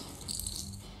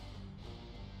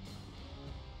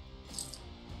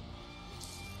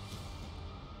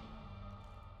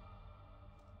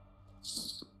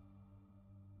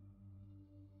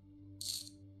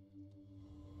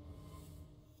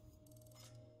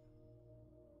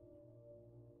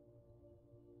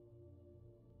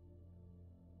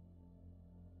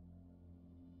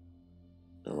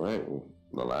 All right, well,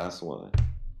 the last one.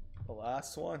 The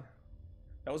last one.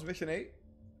 That was mission 8?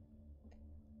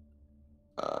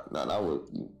 No, that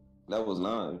was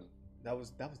 9. That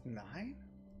was 9?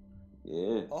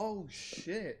 Yeah. Oh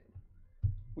shit.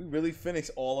 We really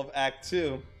finished all of Act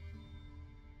 2.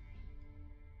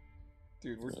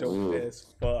 Dude, we're dope as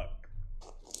fuck.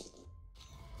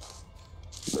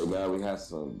 But now we had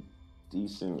some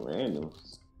decent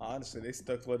randoms. Honestly, they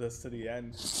stuck with us to the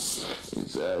end.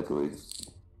 Exactly.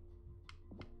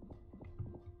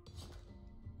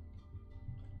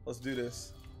 Let's do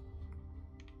this.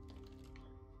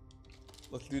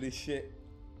 Let's do this shit.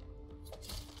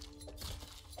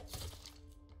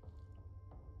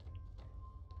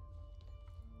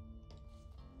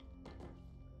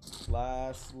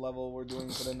 Last level we're doing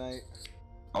for the night.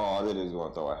 Oh, I thought he was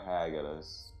gonna throw a hag at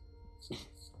us.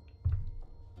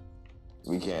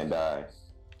 We can't die.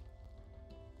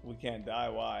 We can't die,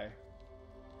 why?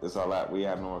 That's all that we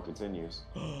have no more continues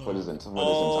for this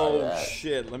entire act.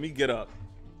 Shit, let me get up.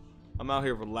 I'm out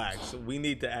here relaxed. We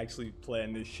need to actually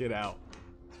plan this shit out.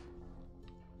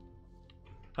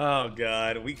 Oh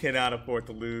god, we cannot afford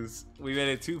to lose. We made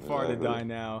it too far to die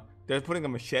now. They're putting a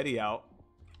machete out.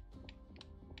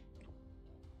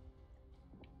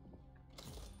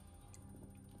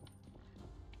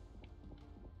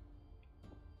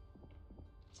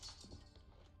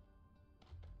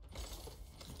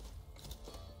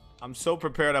 I'm so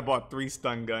prepared. I bought 3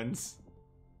 stun guns.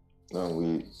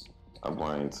 No, I'm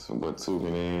buying 2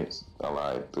 grenades. I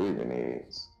lied, 3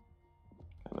 grenades.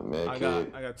 And a med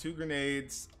kit. I got 2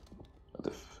 grenades.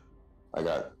 I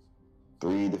got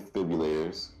 3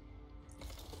 defibrillators.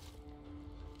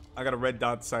 I got a red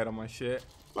dot sight on my shit.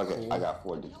 Okay, cool. I got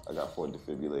 4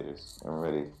 defibrillators. I'm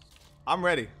ready. I'm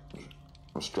ready.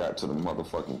 I'm strapped to the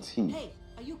motherfucking teeth. Hey,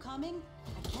 are you coming?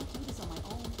 I can't do this on my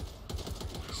own.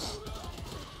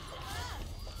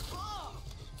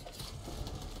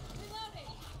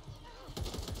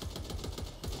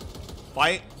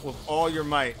 Fight with all your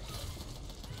might.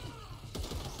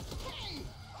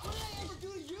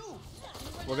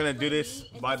 We're gonna do this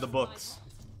by the books.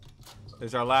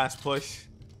 There's our last push.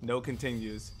 No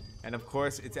continues. And of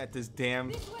course, it's at this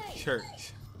damn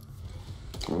church.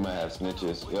 We might have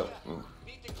snitches. Yep.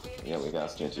 Yeah, we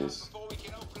got snitches.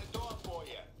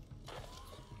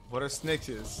 What are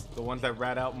snitches? The ones that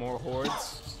rat out more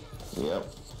hordes? Yep.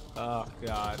 Oh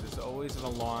god, there's always an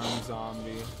alarm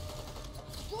zombie.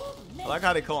 I like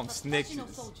how they call them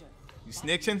snitches. You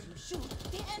snitching? Shoot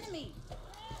the enemy.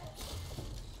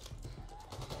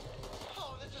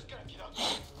 Oh, this is gonna get ugly.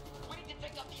 We need to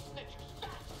take out these snitchers.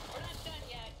 We're not done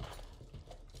yet.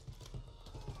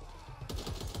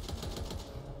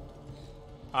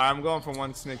 Alright, I'm going for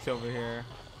 1 snitch over here.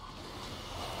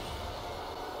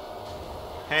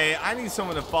 Hey, I need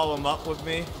someone to follow him up with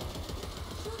me.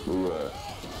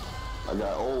 I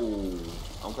got,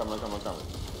 I'm coming.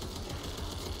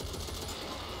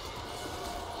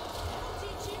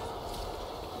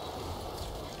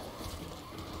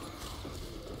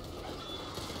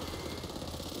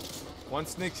 One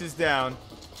snitch is down.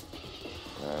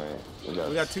 Alright. We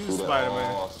got 2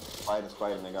 Spider-Man.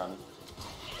 Spider-Man got me.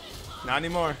 Not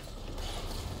anymore.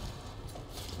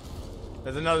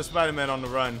 There's another Spider-Man on the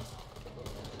run.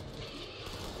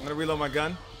 I'm gonna reload my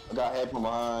gun. I got hit from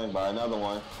behind by another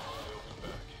one.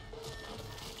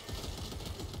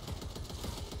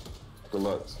 Good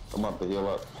luck. I'm up to heal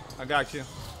up. I got you.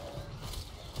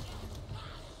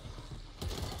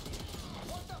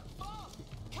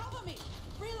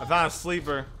 I found a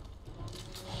sleeper.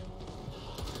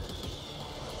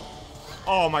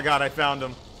 Oh my god, I found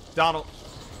him. Donald.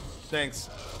 Thanks.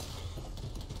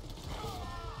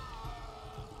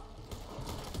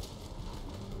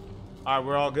 Alright,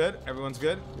 we're all good? Everyone's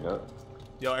good? Yep.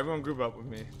 Yo, everyone group up with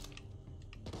me.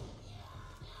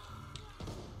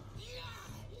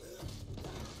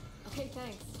 Okay,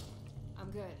 thanks. I'm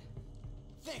good.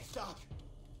 Thanks, Doc.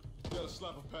 You gotta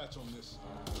slap a patch on this.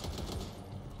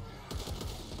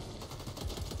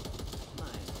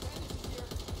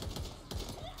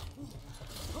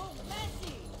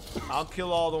 I'll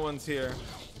kill all the ones here.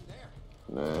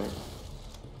 Alright.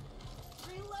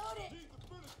 Reload it.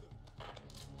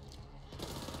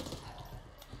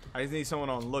 I just need someone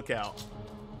on lookout.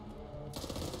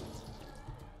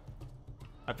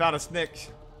 I found a snitch.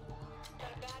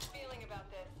 Got a bad feeling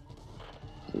about this.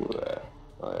 Do that.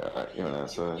 Alright, you're on that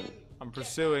side. I'm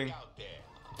pursuing.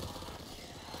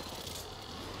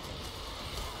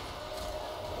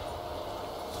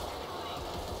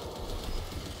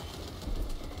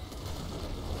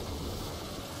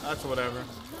 That's whatever.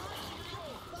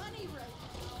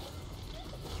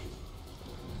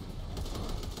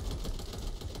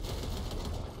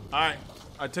 Alright,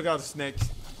 I took out the snakes.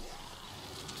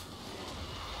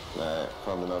 Alright,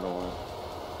 found another one.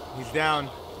 He's down.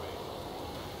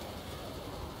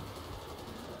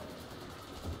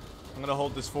 I'm gonna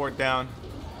hold this fort down.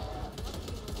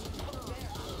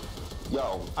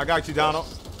 Yo. I got you, Donald.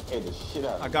 Hey, the shit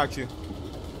out. I got you.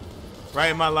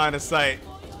 Right in my line of sight.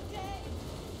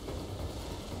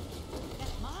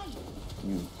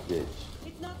 You bitch.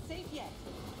 It's not safe yet.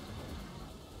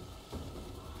 You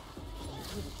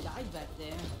could have died back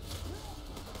there.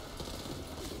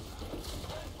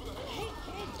 Hey,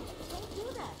 kid, don't do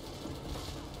that.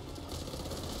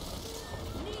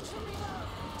 Need to reload.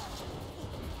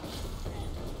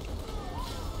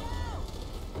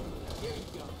 Here you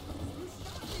go.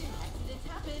 Accidents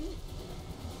happen.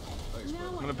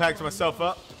 I'm gonna pack myself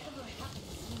up.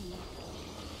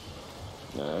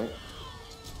 Alright.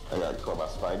 I got caught by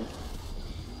Spidey.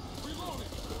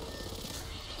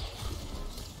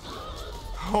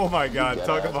 Oh my god,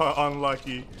 talk about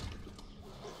unlucky.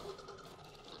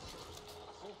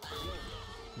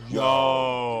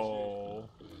 Yo.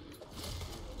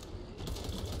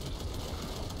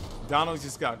 Donald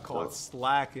just got caught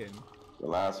slacking. The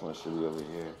last one should be over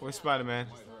here. Where's Spider-Man?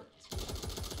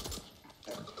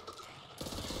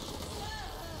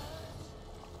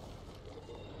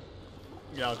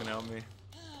 Y'all can help me.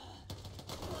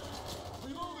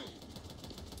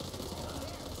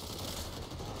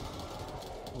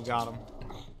 We got him.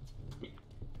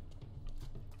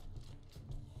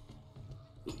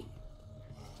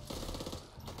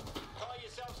 Call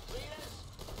yourselves cleaners?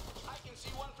 I can see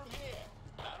one from here.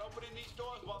 Not opening these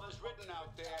doors while there's Ridden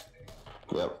out there.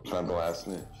 Yep, found the last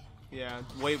snitch. Yeah,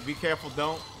 wait, be careful,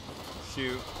 don't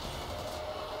shoot.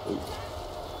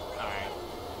 Alright.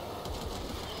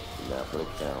 Now for the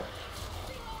count.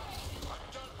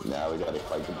 Now we gotta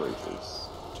fight the breakers.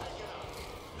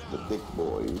 The big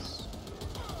boys.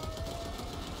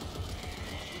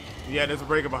 Yeah, there's a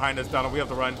breaker behind us, Donald. We have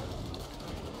to run.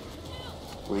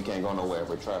 We can't go nowhere.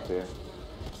 We're trapped here.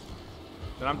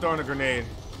 Then I'm throwing a grenade.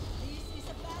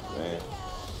 Man.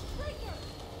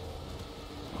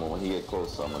 Well, when he get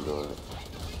close, I'm gonna do it.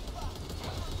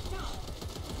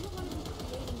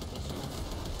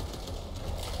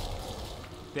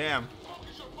 Damn.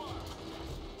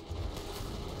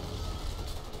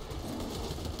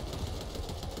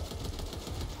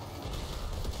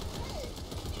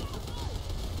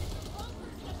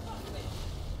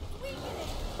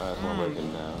 Alright, one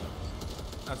breaking down.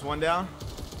 That's one down?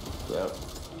 Yep.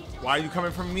 Why are you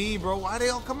coming from me, bro? Why are they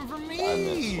all coming from me? I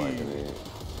missed my grenade.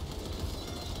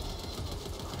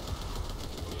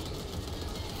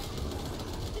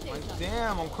 Like,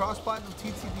 damn, I'm CrossPlatinum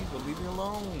TTD, but leave me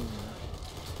alone.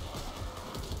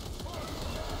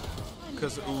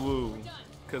 Cause ooh.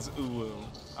 Cause ooh.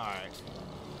 Alright.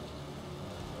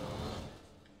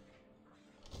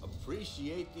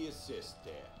 Appreciate the assist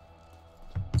there.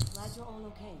 Glad you're all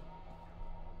okay.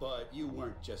 But you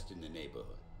weren't just in the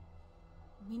neighborhood.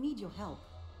 We need your help.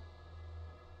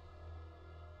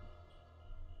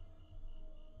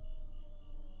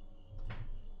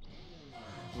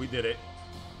 We did it.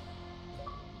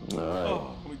 Alright.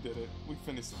 Oh, we did it. We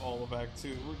finished all of Act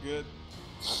 2. We're good.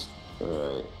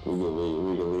 Alright. We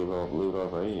can leave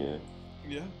off right here.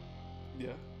 Yeah.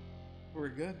 Yeah. We're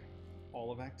good.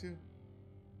 All of Act 2.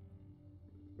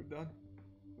 We're done.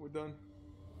 We're done.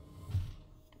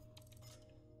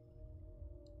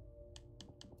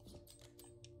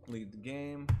 Leave the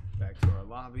game. Back to our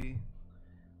lobby,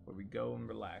 where we go and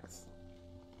relax.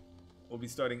 We'll be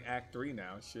starting Act 3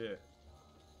 now. Shit.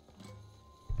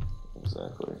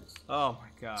 Exactly. Oh my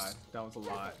god, that was a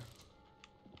lot.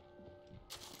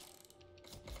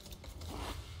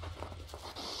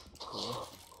 Cool.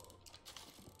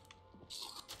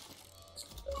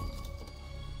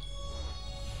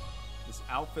 This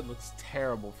outfit looks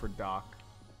terrible for Doc.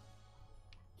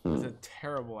 It's a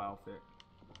terrible outfit.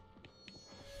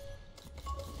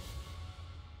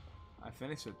 I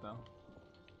finished it though.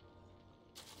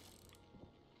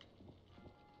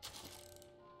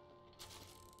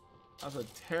 That was a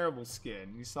terrible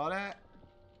skin. You saw that?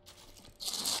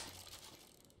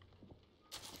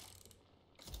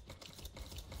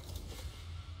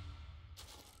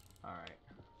 Alright.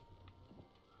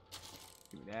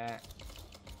 Give me that.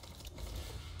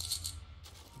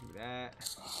 Give me that.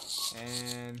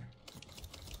 And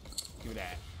give me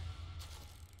that.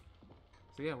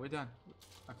 So yeah, we're done.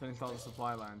 I finished all the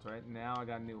supply lines, right? Now I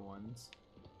got new ones.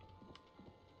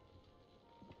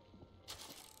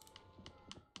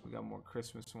 We got more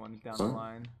Christmas ones down the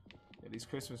line. Yeah, these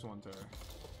Christmas ones are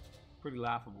pretty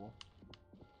laughable.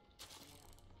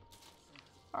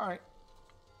 Alright.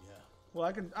 Yeah.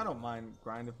 Well, I don't mind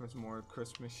grinding for some more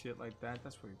Christmas shit like that.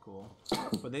 That's pretty cool.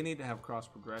 But they need to have cross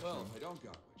progression. Well, I don't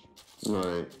got what you.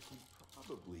 Right. I can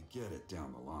probably get it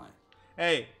down the line.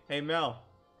 Hey, Mel.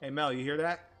 Hey, Mel, you hear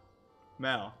that?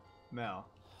 Mel.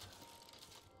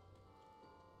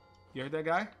 You heard that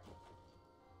guy?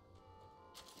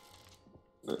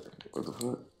 What the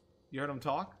fuck? You heard him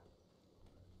talk?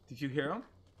 Did you hear him?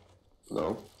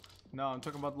 No. No, I'm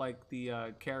talking about like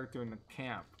the character in the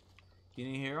camp. You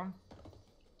didn't hear him?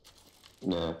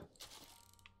 Nah.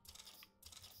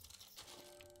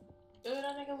 Dude,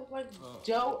 that nigga look like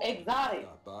Joe Exotic.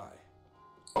 Stop by.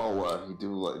 Oh, what? He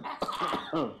do like...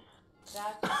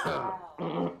 That's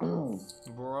wild.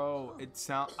 Bro, it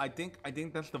sound. I think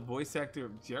that's the voice actor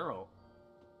of Gerald.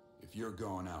 If you're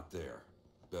going out there,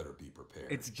 better be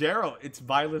prepared. It's Gerald. It's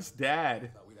Vila's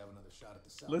dad. Thought we'd have another shot at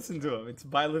the Listen to him. It's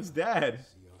Vila's dad.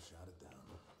 CEO shot it down.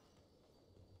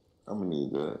 I'm gonna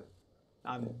need that.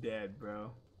 I'm dead,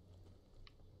 bro.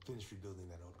 Finished rebuilding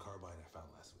that old carbine I found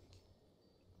last week.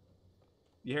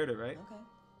 You heard it, right? Okay.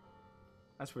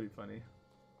 That's pretty funny.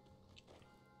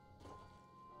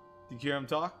 Did you hear him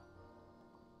talk?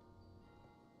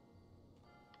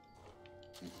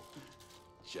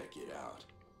 Check it out.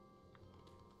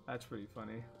 That's pretty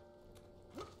funny.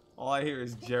 All I hear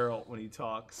is Gerald when he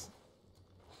talks.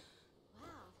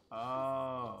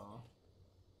 Oh.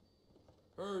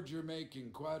 Heard you're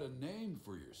making quite a name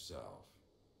for yourself.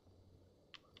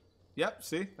 Yep,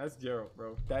 see? That's Gerald,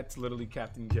 bro. That's literally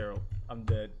Captain Gerald. I'm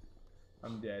dead.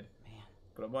 I'm dead. Man.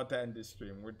 But I'm about to end this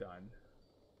stream. We're done.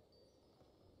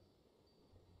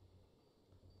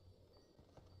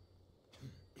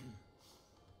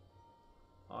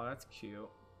 Oh, that's cute.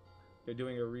 They're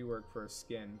doing a rework for a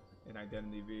skin in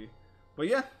Identity V. But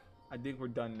yeah, I think we're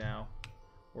done now.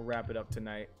 We'll wrap it up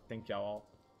tonight. Thank y'all all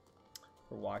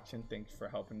for watching. Thanks for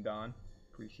helping Don.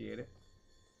 Appreciate it.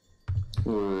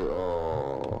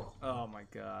 Oh my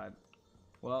god.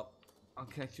 Well, I'll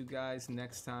catch you guys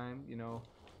next time. You know,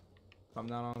 if I'm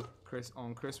not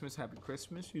on Christmas, happy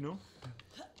Christmas, you know.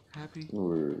 Happy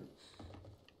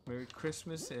Merry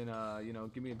Christmas, and you know,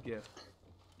 give me a gift.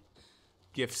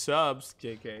 Gift subs,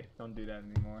 JK. Don't do that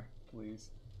anymore,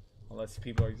 please. Unless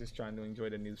people are just trying to enjoy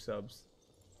the new subs.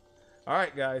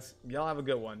 Alright, guys. Y'all have a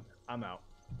good one. I'm out.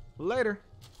 Later.